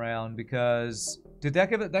on look around because did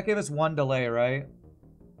that gave us one delay, right?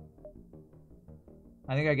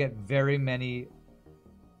 I think I get very many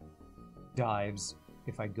dives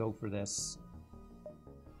if I go for this,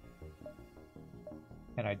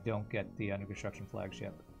 and I don't get the under construction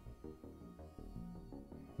flagship.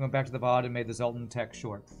 Went back to the VOD and made the Zoltan tech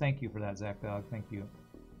short. Thank you for that, Zach Dog. Thank you.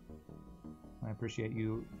 I appreciate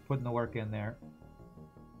you putting the work in there.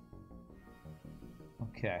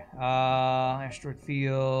 Okay. Asteroid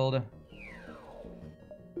field.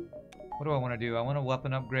 What do I want to do? I want a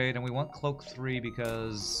weapon upgrade, and we want Cloak 3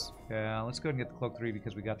 because... Yeah, let's go ahead and get the Cloak 3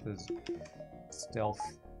 because we got this stealth...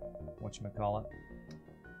 Whatchamacallit?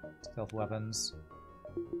 Stealth weapons.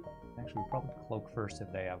 Actually, we'll probably Cloak first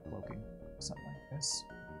if they have cloaking. Something like this.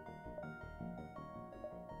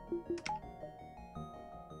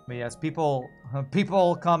 But yes, people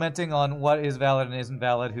commenting on what is valid and isn't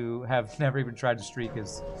valid who have never even tried to streak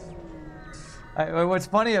is... what is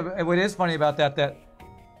funny about that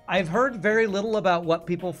I've heard very little about what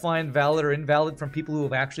people find valid or invalid from people who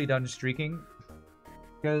have actually done streaking.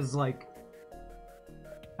 Because, like...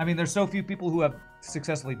 I mean, there's so few people who have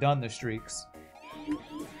successfully done the streaks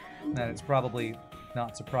that it's probably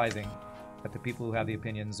not surprising that the people who have the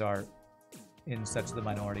opinions are in such the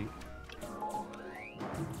minority.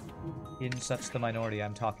 In such the minority,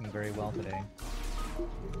 I'm talking very well today.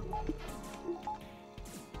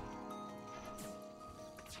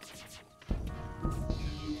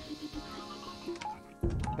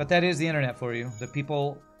 But that is the internet for you. The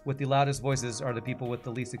people with the loudest voices are the people with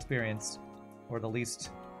the least experience, or the least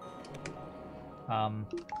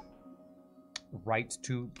right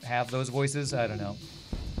to have those voices. I don't know.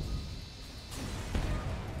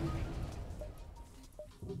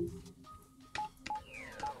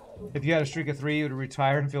 If you had a streak of 3, you would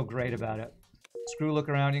retire and feel great about it. Screw look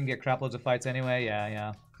around, you can get crap loads of fights anyway.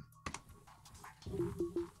 Yeah.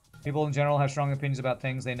 People in general have strong opinions about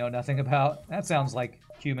things they know nothing about. That sounds like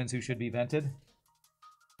humans who should be vented.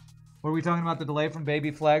 Were we talking about the delay from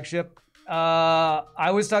Baby Flagship?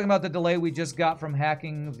 I was talking about the delay we just got from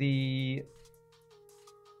hacking the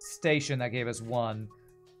station that gave us 1.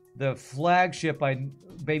 The flagship,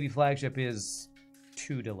 Baby Flagship, is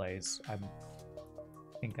 2 delays. I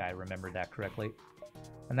think I remembered that correctly.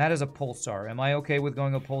 And that is a pulsar. Am I okay with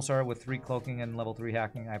going a pulsar with 3 cloaking and level 3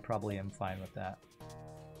 hacking? I probably am fine with that.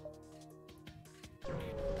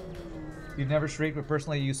 You've never streaked, but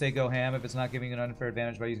personally you say go ham if it's not giving you an unfair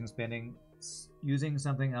advantage by using spinning. Using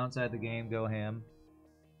something outside the game, go ham.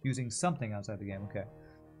 Using something outside the game, okay.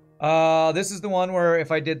 This is the one where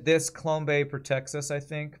if I did this, Clone Bay protects us, I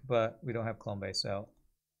think, but we don't have Clone Bay, so.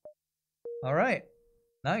 Alright.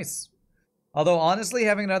 Nice. Although, honestly,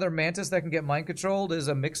 having another Mantis that can get mind controlled is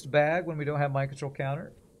a mixed bag when we don't have mind control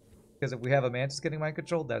counter. Because if we have a Mantis getting mind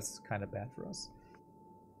controlled, that's kind of bad for us.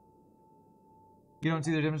 You don't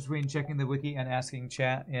see the difference between checking the wiki and asking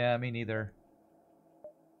chat? Yeah, me neither.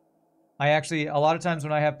 I actually, a lot of times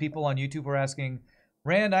when I have people on YouTube who are asking,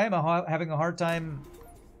 Rand, I am having a hard time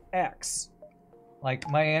X. Like,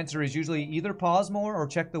 my answer is usually either pause more or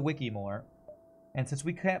check the wiki more. And since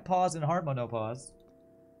we can't pause in hard mode, no pause,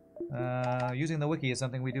 using the wiki is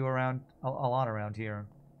something we do around a lot around here.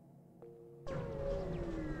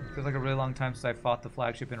 It feels like a really long time since I fought the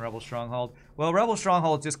flagship in Rebel Stronghold. Well, Rebel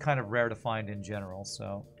Stronghold is just kind of rare to find in general,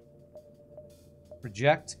 so...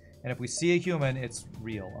 Reject, and if we see a human, it's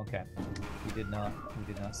real. Okay. We did not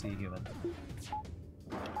see a human.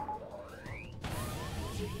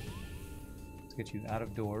 Let's get you out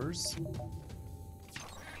of doors.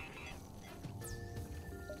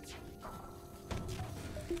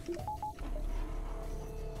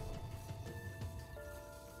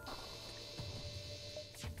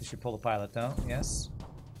 You should pull the pilot, though. Yes.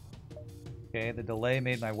 Okay, the delay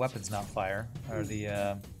made my weapons not fire. Or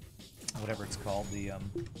the, whatever it's called. The,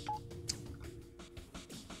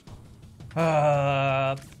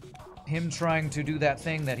 him trying to do that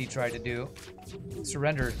thing that he tried to do.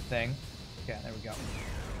 Surrender thing. Yeah, there we go.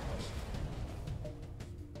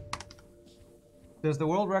 Does the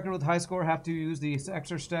world record with high score have to use the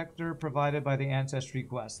extractor provided by the Ancestry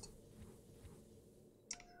quest?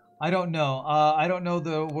 I don't know. I don't know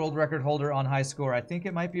the world record holder on high score. I think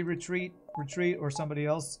it might be Retreat, or somebody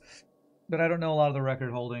else. But I don't know a lot of the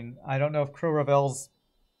record holding. I don't know if Crow Ravel's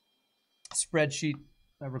spreadsheet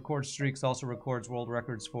that records streaks also records world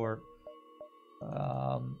records for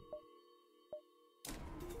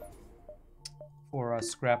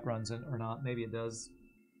scrap runs or not. Maybe it does.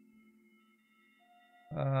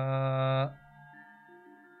 The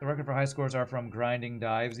record for high scores are from grinding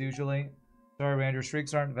dives usually. Sorry, Rand, your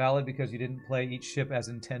streaks aren't valid because you didn't play each ship as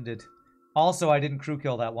intended. Also, I didn't crew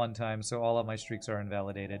kill that one time, so all of my streaks are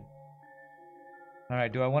invalidated.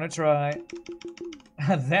 Alright, do I want to try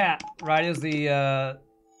that right as the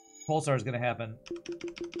pulsar is going to happen?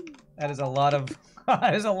 That is a lot of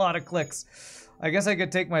that is a lot of clicks. I guess I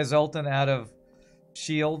could take my Zoltan out of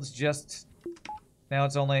shields just... Now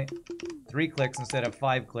it's only 3 clicks instead of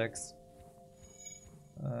 5 clicks.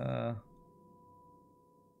 I'll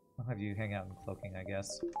have you hang out in cloaking, I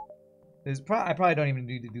guess. I probably don't even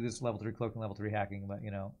need to do this level 3 cloaking, level 3 hacking, but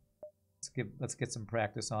you know, let's get some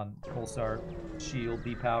practice on pulsar shield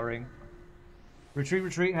depowering.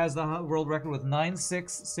 Retreat has the world record with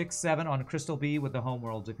 9667 on Crystal B with the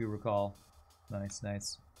homeworlds, if you recall. Nice,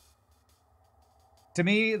 nice. To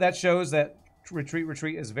me, that shows that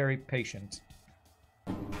Retreat is very patient.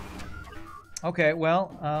 Okay,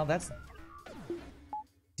 well, that's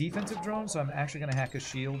defensive drone, so I'm actually going to hack his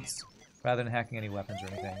shields rather than hacking any weapons or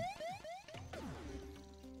anything.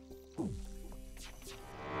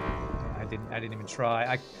 I didn't even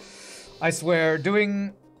try. I swear,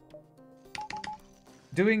 doing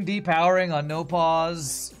depowering on no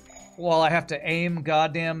pause while I have to aim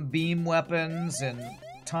goddamn beam weapons and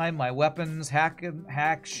time my weapons, hack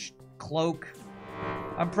cloak.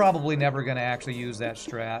 I'm probably never going to actually use that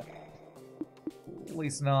strat. At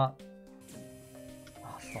least not.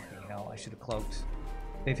 Oh, fucking hell, I should have cloaked.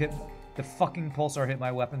 They've hit... The fucking pulsar hit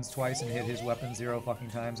my weapons twice and hit his weapon 0 fucking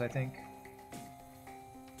times, I think.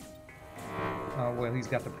 Oh, well, he's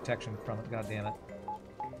got the protection from it, god damn it.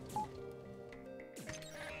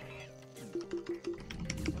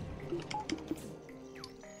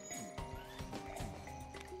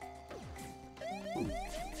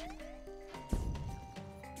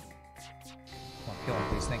 Kill him,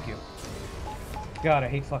 please. Thank you. God, I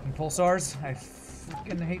hate fucking pulsars. I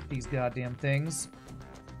fucking hate these goddamn things.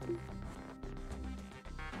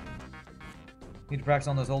 Need to practice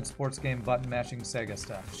on those old sports game button mashing Sega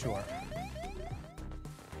stuff. Sure.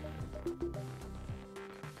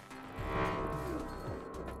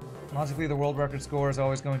 Logically, the world record score is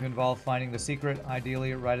always going to involve finding the secret,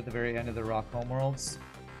 ideally right at the very end of the Rock Homeworlds.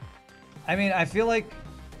 I mean, I feel like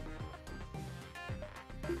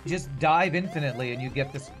just dive infinitely and you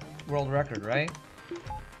get this world record, right?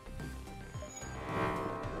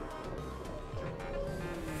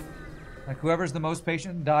 Like, whoever's the most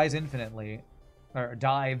patient dies infinitely. Or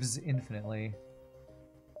dives infinitely.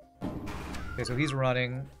 Okay, so he's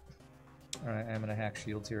running. Alright, I'm gonna hack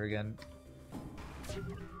shields here again.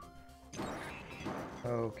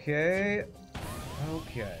 Okay.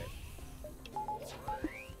 Okay.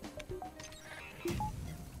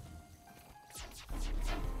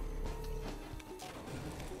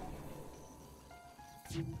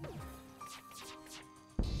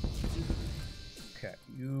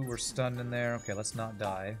 we're stunned in there. Okay, let's not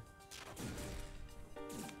die.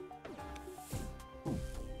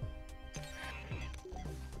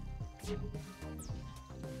 Okay.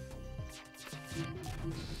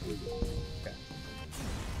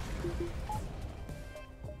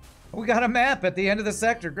 We got a map at the end of the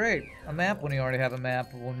sector. Great. A map when you already have a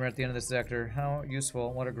map when we're at the end of the sector. How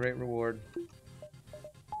useful. What a great reward.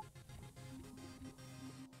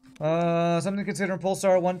 Something to consider in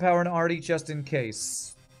Pulsar, 1 power and Artie just in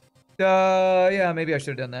case. Yeah, maybe I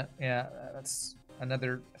should have done that. Yeah, that's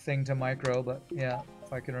another thing to micro, but yeah,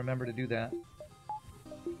 if I can remember to do that.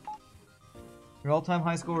 Your all-time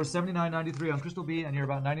high score was 79.93 on Crystal B, and you're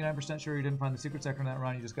about 99% sure you didn't find the secret sector in that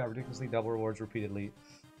run. You just got ridiculously double rewards repeatedly.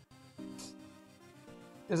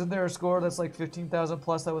 Isn't there a score that's like 15,000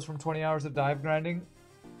 plus that was from 20 hours of dive grinding?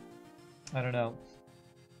 I don't know.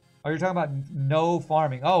 Oh, you're talking about no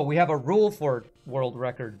farming. Oh, we have a rule for world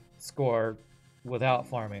record score without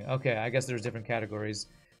farming. Okay, I guess there's different categories.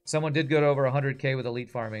 Someone did go to over 100k with elite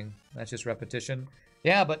farming. That's just repetition.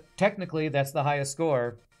 Yeah, but technically that's the highest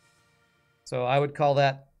score. So I would call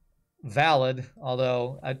that valid,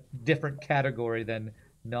 although a different category than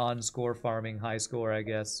non-score farming high score, I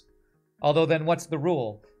guess. Although then what's the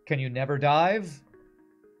rule? Can you never dive?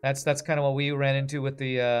 That's kind of what we ran into with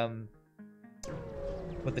the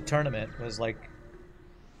tournament. Was like,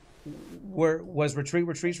 was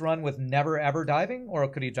retreats run with never ever diving, or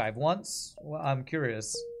could he dive once? Well, I'm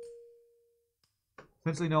curious.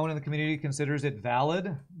 Essentially, no one in the community considers it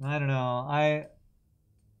valid. I don't know.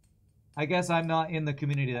 I guess I'm not in the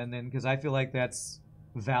community then, because I feel like that's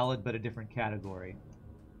valid but a different category.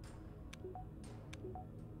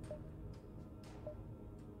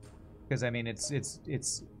 Because I mean, it's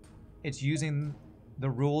using the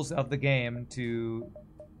rules of the game to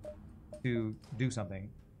do something.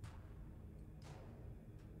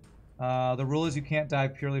 The rule is you can't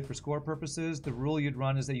dive purely for score purposes. The rule you'd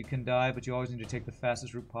run is that you can dive, but you always need to take the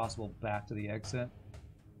fastest route possible back to the exit.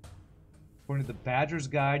 According to the Badger's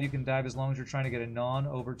Guide, you can dive as long as you're trying to get a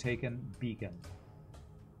non-overtaken beacon.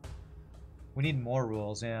 We need more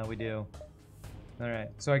rules. Yeah, we do. All right.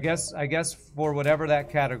 So I guess for whatever that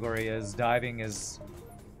category is, diving is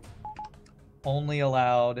only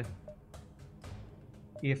allowed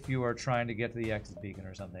if you are trying to get to the exit beacon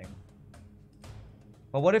or something.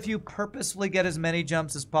 But what if you purposefully get as many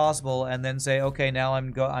jumps as possible and then say, okay, now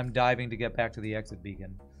I'm diving to get back to the exit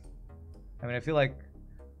beacon? I mean, I feel like,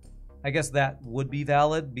 I guess that would be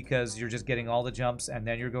valid because you're just getting all the jumps and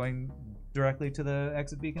then you're going directly to the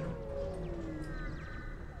exit beacon.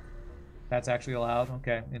 That's actually allowed?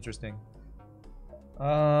 Okay, interesting.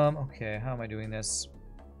 Okay, how am I doing this?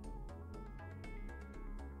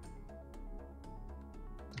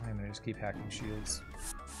 I'm gonna just keep hacking shields.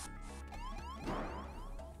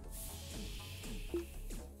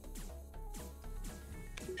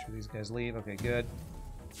 Make sure these guys leave. Okay, good.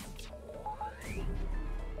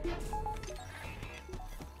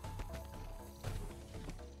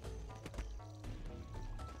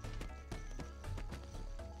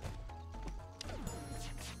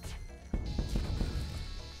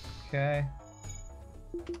 Okay.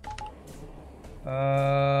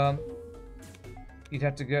 You'd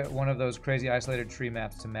have to get one of those crazy isolated tree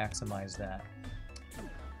maps to maximize that.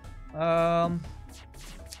 I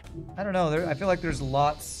don't know. I feel like there's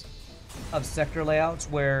lots of sector layouts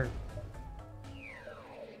where,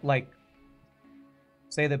 like,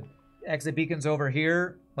 say the exit beacon's over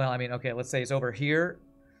here. Well, I mean, okay, let's say it's over here,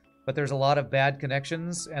 but there's a lot of bad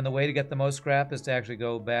connections, and the way to get the most scrap is to actually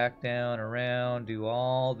go back, down, around, do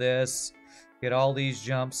all this, get all these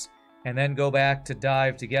jumps, and then go back to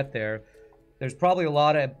dive to get there. There's probably a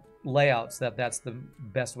lot of layouts that's the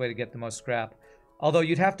best way to get the most scrap. Although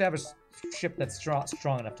you'd have to have a ship that's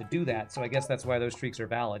strong enough to do that, so I guess that's why those streaks are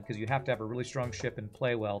valid, because you have to have a really strong ship and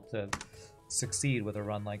play well to succeed with a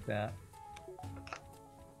run like that.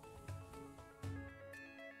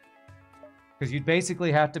 Because you'd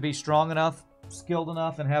basically have to be strong enough, skilled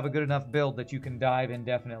enough, and have a good enough build that you can dive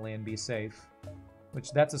indefinitely and be safe.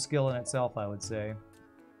 Which, that's a skill in itself, I would say.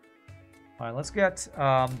 Alright, let's get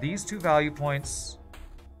these 2 value points.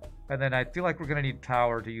 And then I feel like we're going to need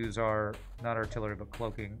power to use our, not artillery, but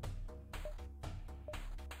cloaking.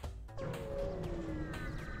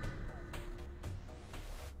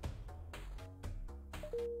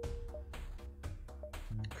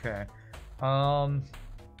 Okay.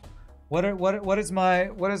 What is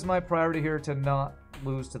my priority here to not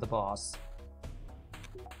lose to the boss?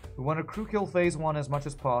 We want to crew kill phase 1 as much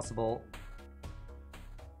as possible.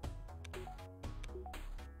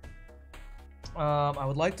 I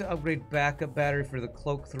would like to upgrade backup battery for the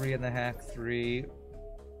cloak 3 and the hack 3.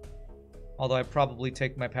 Although I probably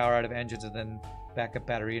take my power out of engines and then backup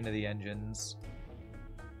battery into the engines.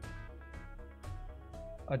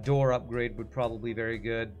 A door upgrade would probably be very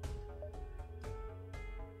good.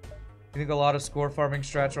 I think a lot of score farming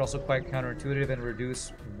strats are also quite counterintuitive and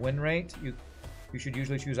reduce win rate. You should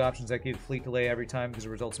usually choose options that give fleet delay every time because it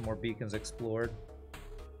results in more beacons explored.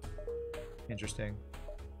 Interesting.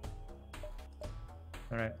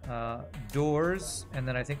 Alright, doors, and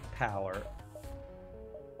then I think power.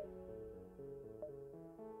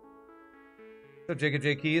 So Jacob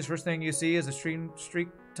J. Keys, first thing you see is a stream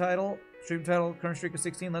title, current streak of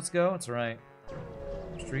 16, let's go. That's right.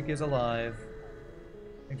 Streak is alive.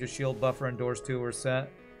 I think just shield buffer and doors 2 are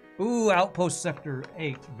set. Ooh, outpost sector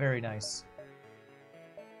 8, very nice.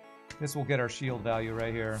 This will get our shield value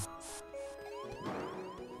right here.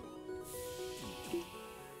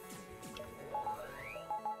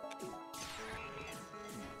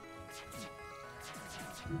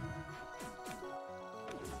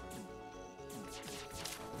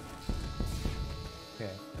 Okay,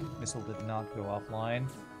 missile did not go offline.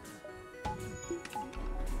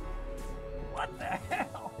 What the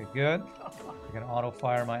hell? Okay, good. I can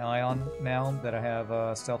auto-fire my ion now that I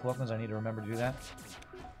have stealth weapons. I need to remember to do that.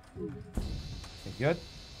 Okay, good.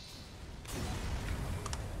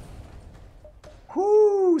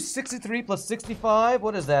 Whoo! 63 plus 65.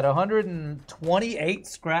 What is that? 128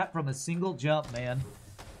 scrap from a single jump, man.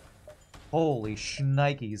 Holy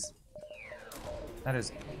shnikes. That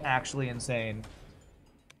is actually insane.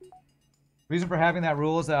 Reason for having that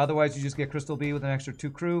rule is that otherwise you just get Crystal B with an extra 2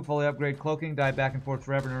 crew, fully upgrade cloaking, dive back and forth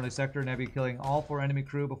forever in early sector, and be killing all 4 enemy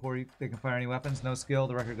crew before they can fire any weapons. No skill.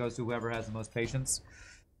 The record goes to whoever has the most patience.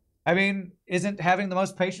 I mean, isn't having the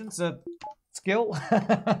most patience a skill?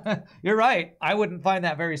 You're right. I wouldn't find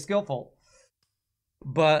that very skillful.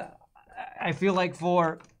 But I feel like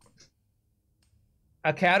for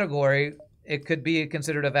a category, it could be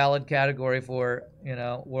considered a valid category for, you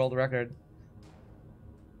know, world record.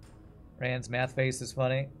 Rand's math face is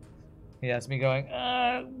funny. He has me going,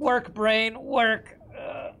 work, brain, work.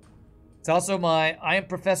 It's also my, I am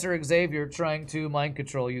Professor Xavier trying to mind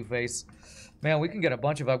control you face. Man, we can get a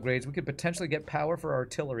bunch of upgrades. We could potentially get power for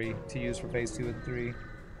artillery to use for phase 2 and 3.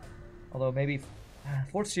 Although maybe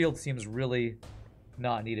 4th shield seems really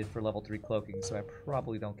not needed for level 3 cloaking, so I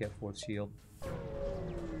probably don't get 4th shield.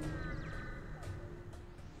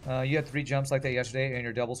 You had 3 jumps like that yesterday in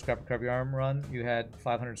your double scrap recovery arm run. You had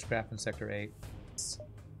 500 scrap in sector 8.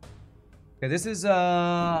 Okay, this is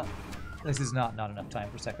not enough time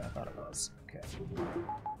for second. I thought it was. Okay.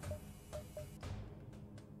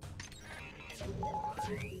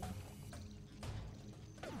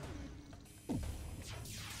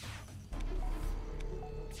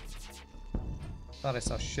 Thought I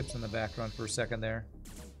saw ships in the background for a second there,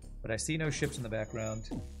 but I see no ships in the background.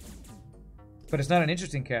 But it's not an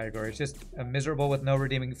interesting category, it's just a miserable with no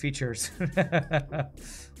redeeming features.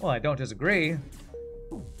 Well, I don't disagree.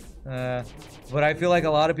 But I feel like a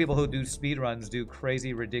lot of people who do speedruns do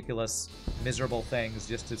crazy, ridiculous, miserable things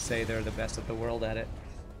just to say they're the best of the world at it.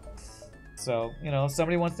 So, you know, if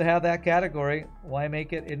somebody wants to have that category, why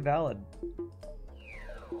make it invalid?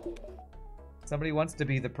 Somebody wants to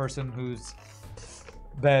be the person who's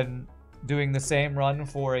been doing the same run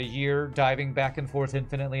for a year, diving back and forth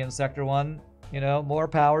infinitely in Sector 1. You know, more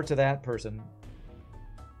power to that person.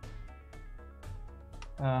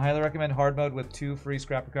 Highly recommend hard mode with 2 free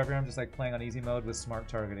scrap recovery arms, just like playing on easy mode with smart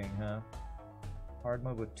targeting, huh? Hard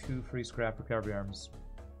mode with 2 free scrap recovery arms.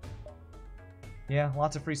 Yeah,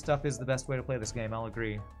 lots of free stuff is the best way to play this game, I'll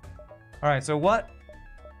agree. Alright, so what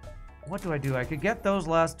do I do? I could get those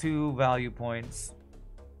last 2 value points.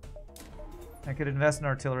 I could invest in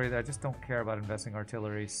artillery. I just don't care about investing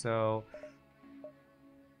artillery, so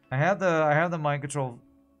I have the mind control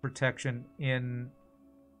protection in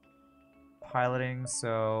piloting,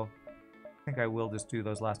 so I think I will just do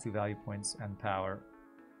those last 2 value points and power.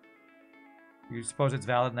 You suppose it's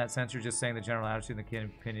valid in that sense? You're just saying the general attitude in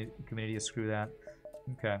the community is screw that.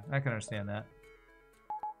 Okay, I can understand that.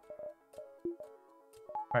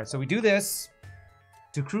 Alright, so we do this.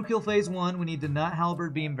 To crew kill phase 1, we need to not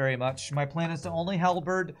halberd beam very much. My plan is to only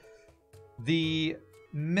halberd the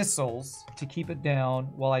missiles to keep it down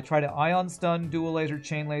while I try to ion stun, dual laser,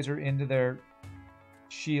 chain laser into their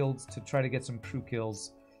shields to try to get some crew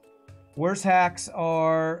kills. Worst hacks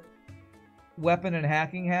are weapon and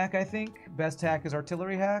hacking hack, I think. Best hack is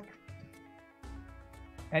artillery hack.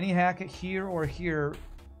 Any hack here or here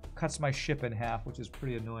cuts my ship in half, which is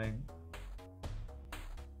pretty annoying.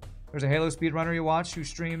 There's a Halo speedrunner you watch who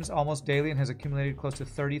streams almost daily and has accumulated close to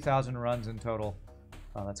 30,000 runs in total.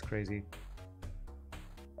 Oh, that's crazy.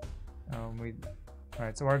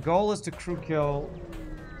 Alright, so our goal is to crew kill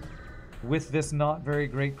with this not very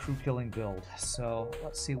great crew killing build. So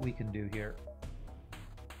let's see what we can do here.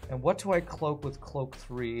 And what do I cloak with Cloak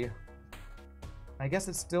 3? I guess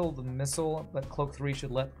it's still the missile, but Cloak 3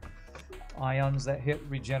 should let ions that hit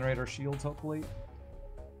regenerate our shields, hopefully.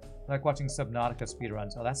 I like watching Subnautica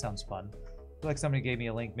speedruns. Oh, that sounds fun. I feel like somebody gave me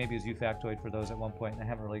a link. Maybe it was Ufactoid for those at one point, and I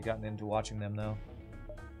haven't really gotten into watching them, though.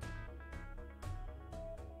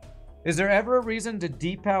 Is there ever a reason to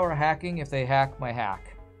depower hacking if they hack my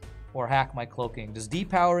hack? Or hack my cloaking? Does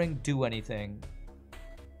depowering do anything?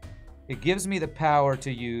 It gives me the power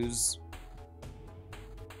to use...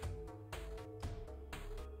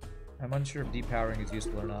 I'm unsure if depowering is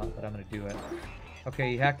useful or not, but I'm going to do it.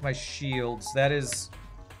 Okay, he hacked my shields. That is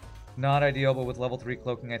not ideal, but with level 3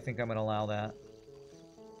 cloaking, I think I'm going to allow that.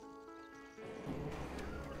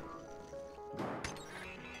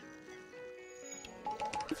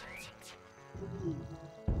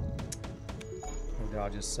 Oh,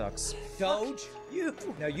 dodge just sucks. Doge? You?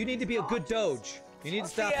 No, you need to be a good Doge. You need to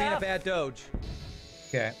stop being a bad Doge.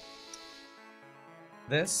 Okay.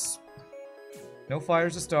 This. No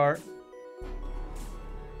fires to start.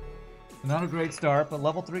 Not a great start, but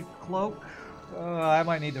level 3 cloak. I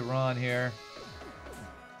might need to run here.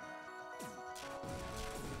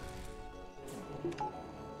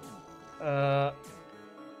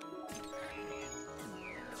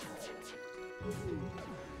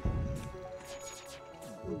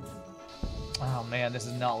 Oh man, this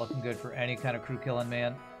is not looking good for any kind of crew killing,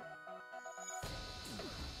 man.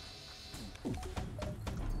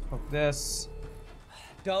 Hook this.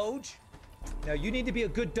 Doge? No, you need to be a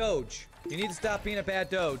good Doge. You need to stop being a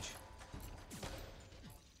bad Doge.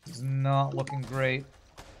 This is not looking great.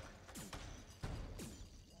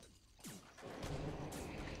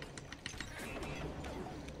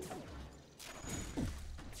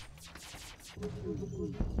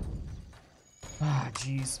 Ah,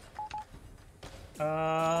 jeez.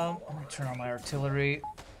 I'm gonna turn on my artillery.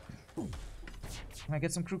 Can I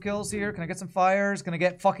get some crew kills here? Can I get some fires? Can I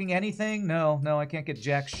get fucking anything? No, no, I can't get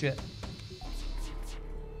jack shit.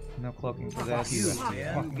 No cloaking for this.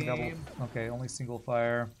 Fucking double. Okay, only single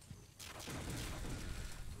fire.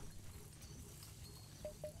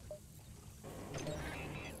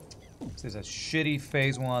 This is a shitty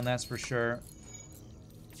phase 1, that's for sure.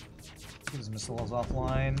 His missiles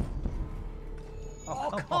offline.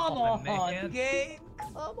 Oh, come on, man. Game.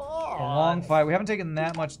 Come on. A long fight. We haven't taken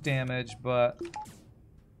that much damage, but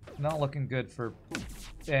not looking good for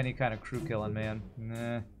any kind of crew killing, man.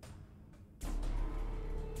 Nah.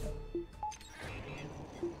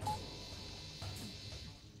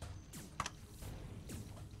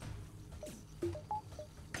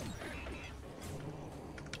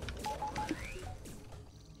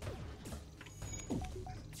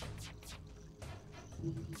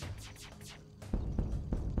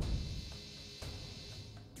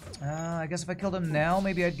 I guess if I killed him now,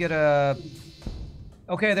 maybe I'd get a...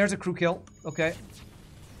 Okay, there's a crew kill. Okay.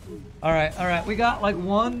 Alright. We got like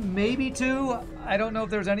 1, maybe 2. I don't know if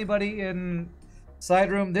there's anybody in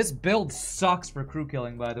side room. This build sucks for crew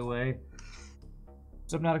killing, by the way.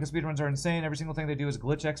 Subnautica speedruns are insane. Every single thing they do is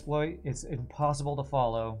glitch exploit. It's impossible to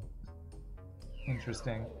follow.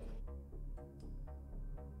 Interesting.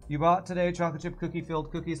 You bought today chocolate chip cookie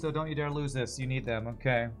filled cookies, so don't you dare lose this. You need them.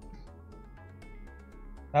 Okay.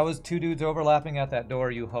 That was 2 dudes overlapping at that door,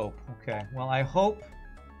 you hope. Okay, well, I hope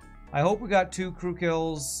we got 2 crew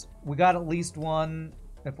kills. We got at least 1.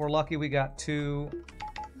 If we're lucky, we got 2.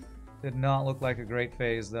 Did not look like a great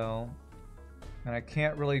phase, though. And I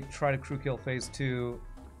can't really try to crew kill phase 2.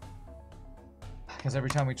 Because every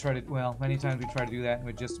time we try to, well, many times we try to do that and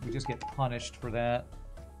we just get punished for that.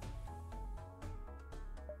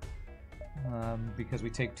 Because we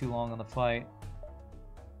take too long on the fight.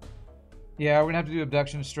 Yeah, we're gonna have to do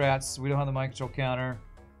abduction strats. We don't have the mind control counter.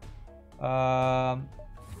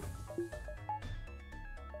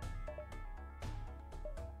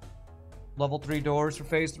 Level 3 doors for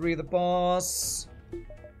phase 3 of the boss.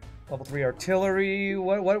 Level 3 artillery.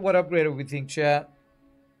 What upgrade do we think, chat?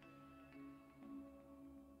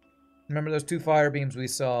 Remember those 2 fire beams we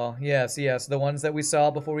saw? Yes, the ones that we saw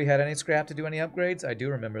before we had any scrap to do any upgrades. I do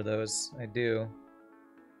remember those. I do.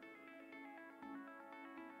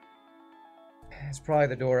 It's probably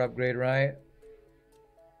the door upgrade, right?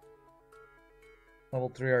 Level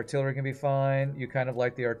 3 artillery can be fine. You kind of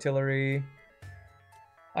like the artillery.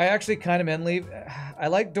 I actually kind of I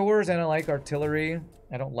like doors and I like artillery.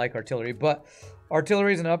 I don't like artillery, but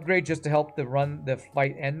artillery is an upgrade just to help the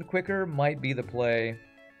fight end quicker. Might be the play.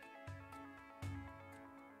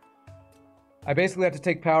 I basically have to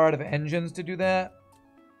take power out of engines to do that.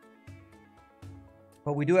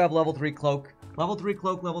 But we do have level 3 cloak. Level 3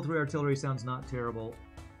 cloak, level 3 artillery sounds not terrible.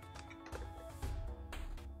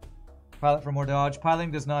 Pilot for more dodge.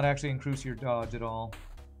 Piloting does not actually increase your dodge at all.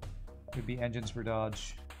 It would be engines for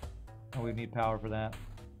dodge. And we need power for that.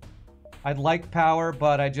 I'd like power,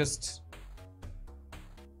 but I think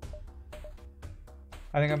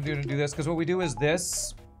I'm going to do this, because what we do is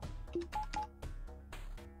this.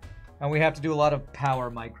 And we have to do a lot of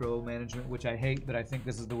power micromanagement, which I hate, but I think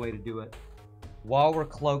this is the way to do it. While we're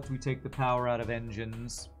cloaked, we take the power out of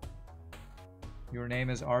engines. Your name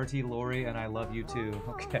is RT Lori, and I love you too.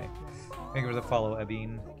 Okay. Thank you for the follow,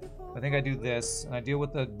 Ebeen. I think I do this, and I deal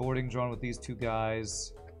with the boarding drone with these two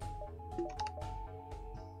guys.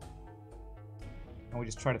 And we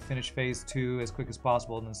just try to finish phase 2 as quick as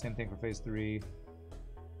possible, and then the same thing for phase 3.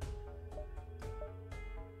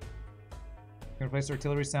 Replace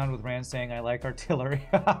artillery sound with Rand saying, I like artillery.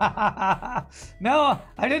 No,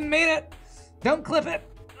 I didn't mean it. Don't clip it.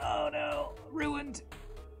 Oh no, ruined.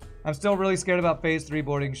 I'm still really scared about phase 3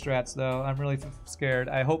 boarding strats though. I'm really scared.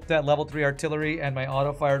 I hope that level 3 artillery and my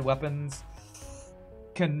auto-fired weapons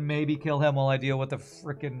can maybe kill him while I deal with the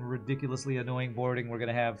frickin' ridiculously annoying boarding we're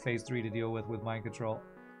gonna have phase 3 to deal with mind control.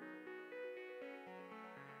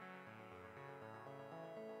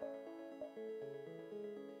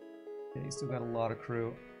 Yeah, he's still got a lot of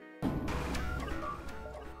crew.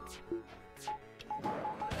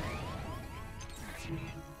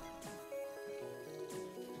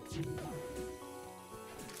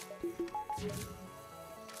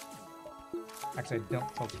 Actually, I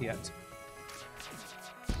don't poke yet.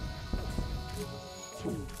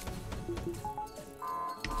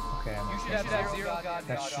 Okay, You should have that zero god.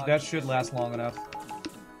 that should last long enough.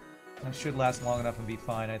 That should last long enough and be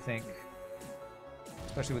fine, I think.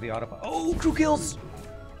 Especially with the auto. Oh, crew kills!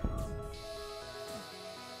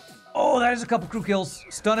 Oh, that is a couple crew kills.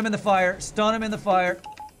 Stun him in the fire. Stun him in the fire.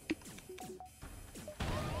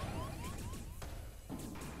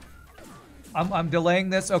 I'm delaying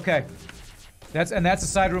this. Okay. That's a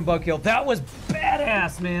side room bug kill. That was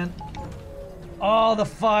badass, man. Oh, the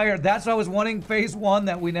fire. That's what I was wanting phase 1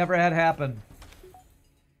 that we never had happen.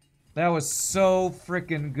 That was so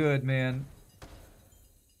freaking good, man.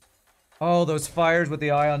 Oh, those fires with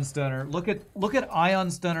the Ion Stunner. Look at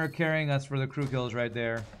Ion Stunner carrying us for the crew kills right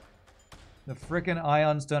there. The frickin'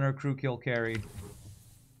 Ion Stunner crew kill carry.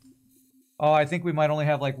 Oh, I think we might only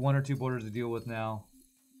have like 1 or 2 borders to deal with now.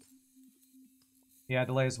 Yeah,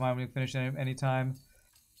 delay is fine. We can finish any time.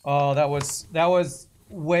 Oh, that was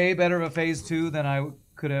way better of a phase 2 than I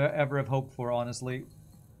could ever have hoped for, honestly.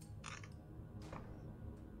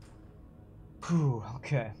 Whew,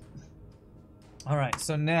 okay. Alright,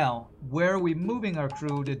 so now, where are we moving our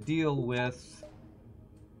crew to deal with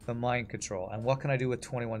the mind control? And what can I do with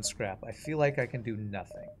 21 scrap? I feel like I can do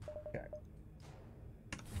nothing. Okay.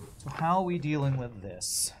 So how are we dealing with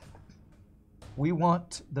this? We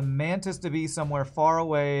want the Mantis to be somewhere far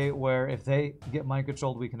away where if they get mind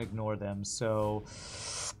controlled, we can ignore them. So,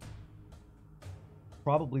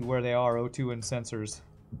 probably where they are, O2 and sensors.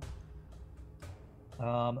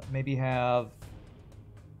 Maybe have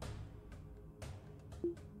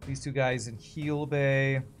these two guys in heal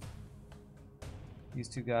bay. These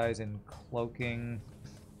two guys in cloaking.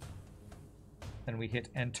 Then we hit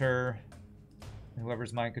enter. And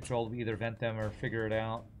whoever's mind controlled, we either vent them or figure it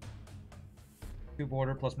out. 2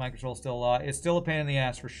 border plus mind control still a lot. It's still a pain in the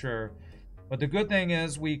ass for sure. But the good thing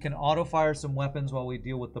is we can auto fire some weapons while we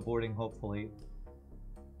deal with the boarding, hopefully.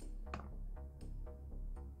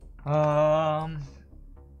 I'm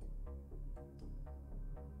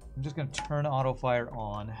just going to turn auto fire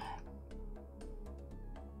on.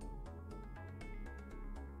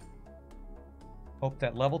 Hope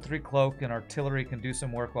that level 3 cloak and artillery can do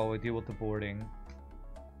some work while we deal with the boarding.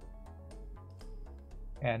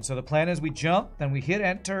 And so the plan is we jump, then we hit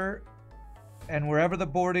enter, and wherever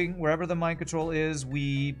the mind control is,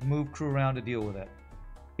 we move crew around to deal with it.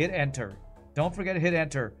 Hit enter. Don't forget to hit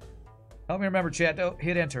enter. Help me remember, chat.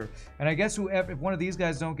 Hit enter. And I guess if one of these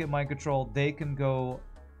guys don't get mind control, they can go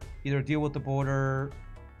either deal with the border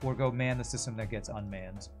or go man the system that gets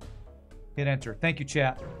unmanned. Hit enter. Thank you,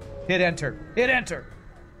 chat. Hit enter. Hit enter.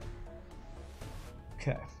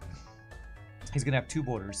 Okay. He's gonna have 2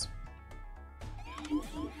 borders.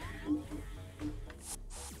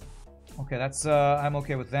 Okay, that's I'm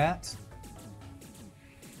okay with that.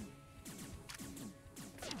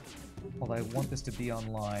 Although I want this to be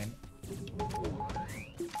online.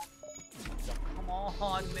 Come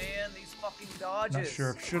on, man. These fucking dodges. Not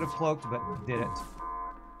sure if should have cloaked, but did it. I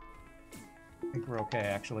think we're okay,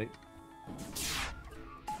 actually.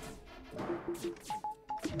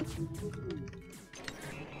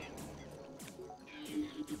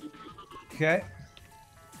 Okay.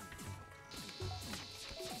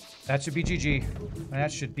 That should be GG.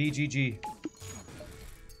 That should be GG.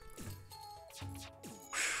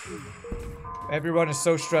 Every run is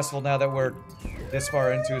so stressful now that we're this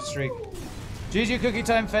far into a streak. GG cookie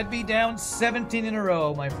time. Fed B down 17 in a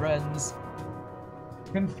row, my friends.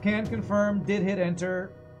 Can confirm. Did hit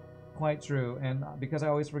enter. Quite true. And because I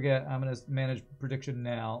always forget, I'm going to manage prediction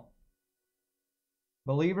now.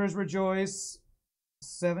 Believers rejoice.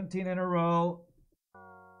 17 in a row.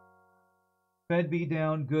 Fed B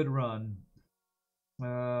down. Good run.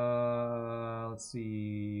 Let's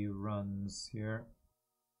see. Runs here.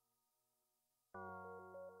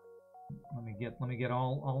 Let me get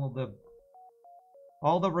all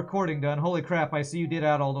the recording done. Holy crap, I see you did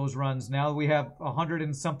add all those runs. Now we have 100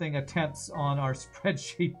 and something attempts on our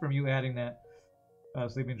spreadsheet from you adding that.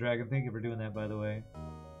 Sleeping Dragon, thank you for doing that, by the way.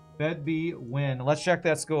 Fed B win. Let's check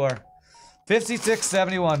that score.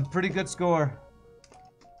 56-71. Pretty good score.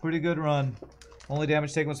 Pretty good run. Only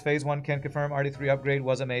damage taken was phase 1. Can confirm RD3 upgrade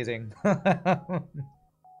was amazing.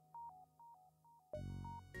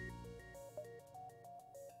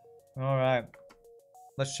 Alright.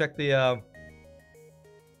 Let's check the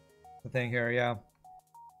thing here, yeah.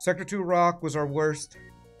 Sector 2 Rock was our worst.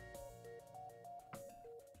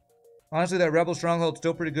 Honestly, that Rebel Stronghold's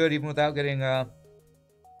still pretty good, even without getting,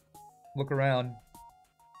 look around.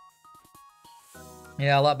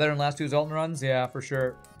 Yeah, a lot better than last two Zoltan runs, yeah, for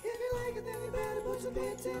sure.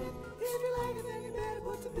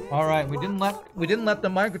 Alright, we didn't let the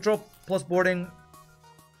mind control plus boarding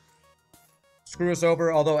screw us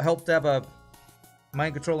over, although it helped to have a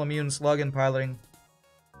mind control immune slug in piloting.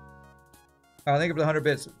 Thank you for the 100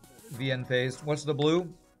 bits, VN phased. What's the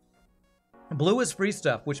blue? Blue is free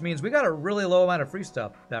stuff, which means we got a really low amount of free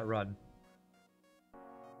stuff that run.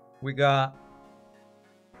 We got...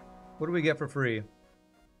 What do we get for free?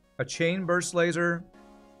 A chain burst laser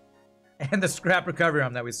and the scrap recovery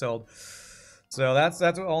arm that we sold. So that's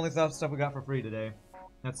the only stuff we got for free today.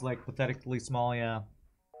 That's like pathetically small, yeah.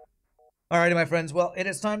 Alrighty, my friends. Well, it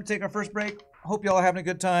is time to take our first break. Hope y'all are having a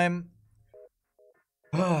good time.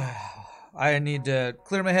 I need to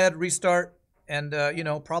clear my head, restart, and, you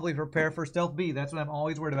know, probably prepare for Stealth B. That's what I'm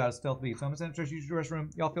always worried about, is Stealth B. So I'm going to use the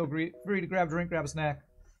restroom. Y'all feel free to grab a drink, grab a snack.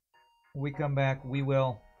 When we come back, we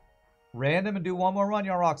will random and do one more run.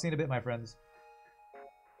 Y'all rock. See you in a bit, my friends.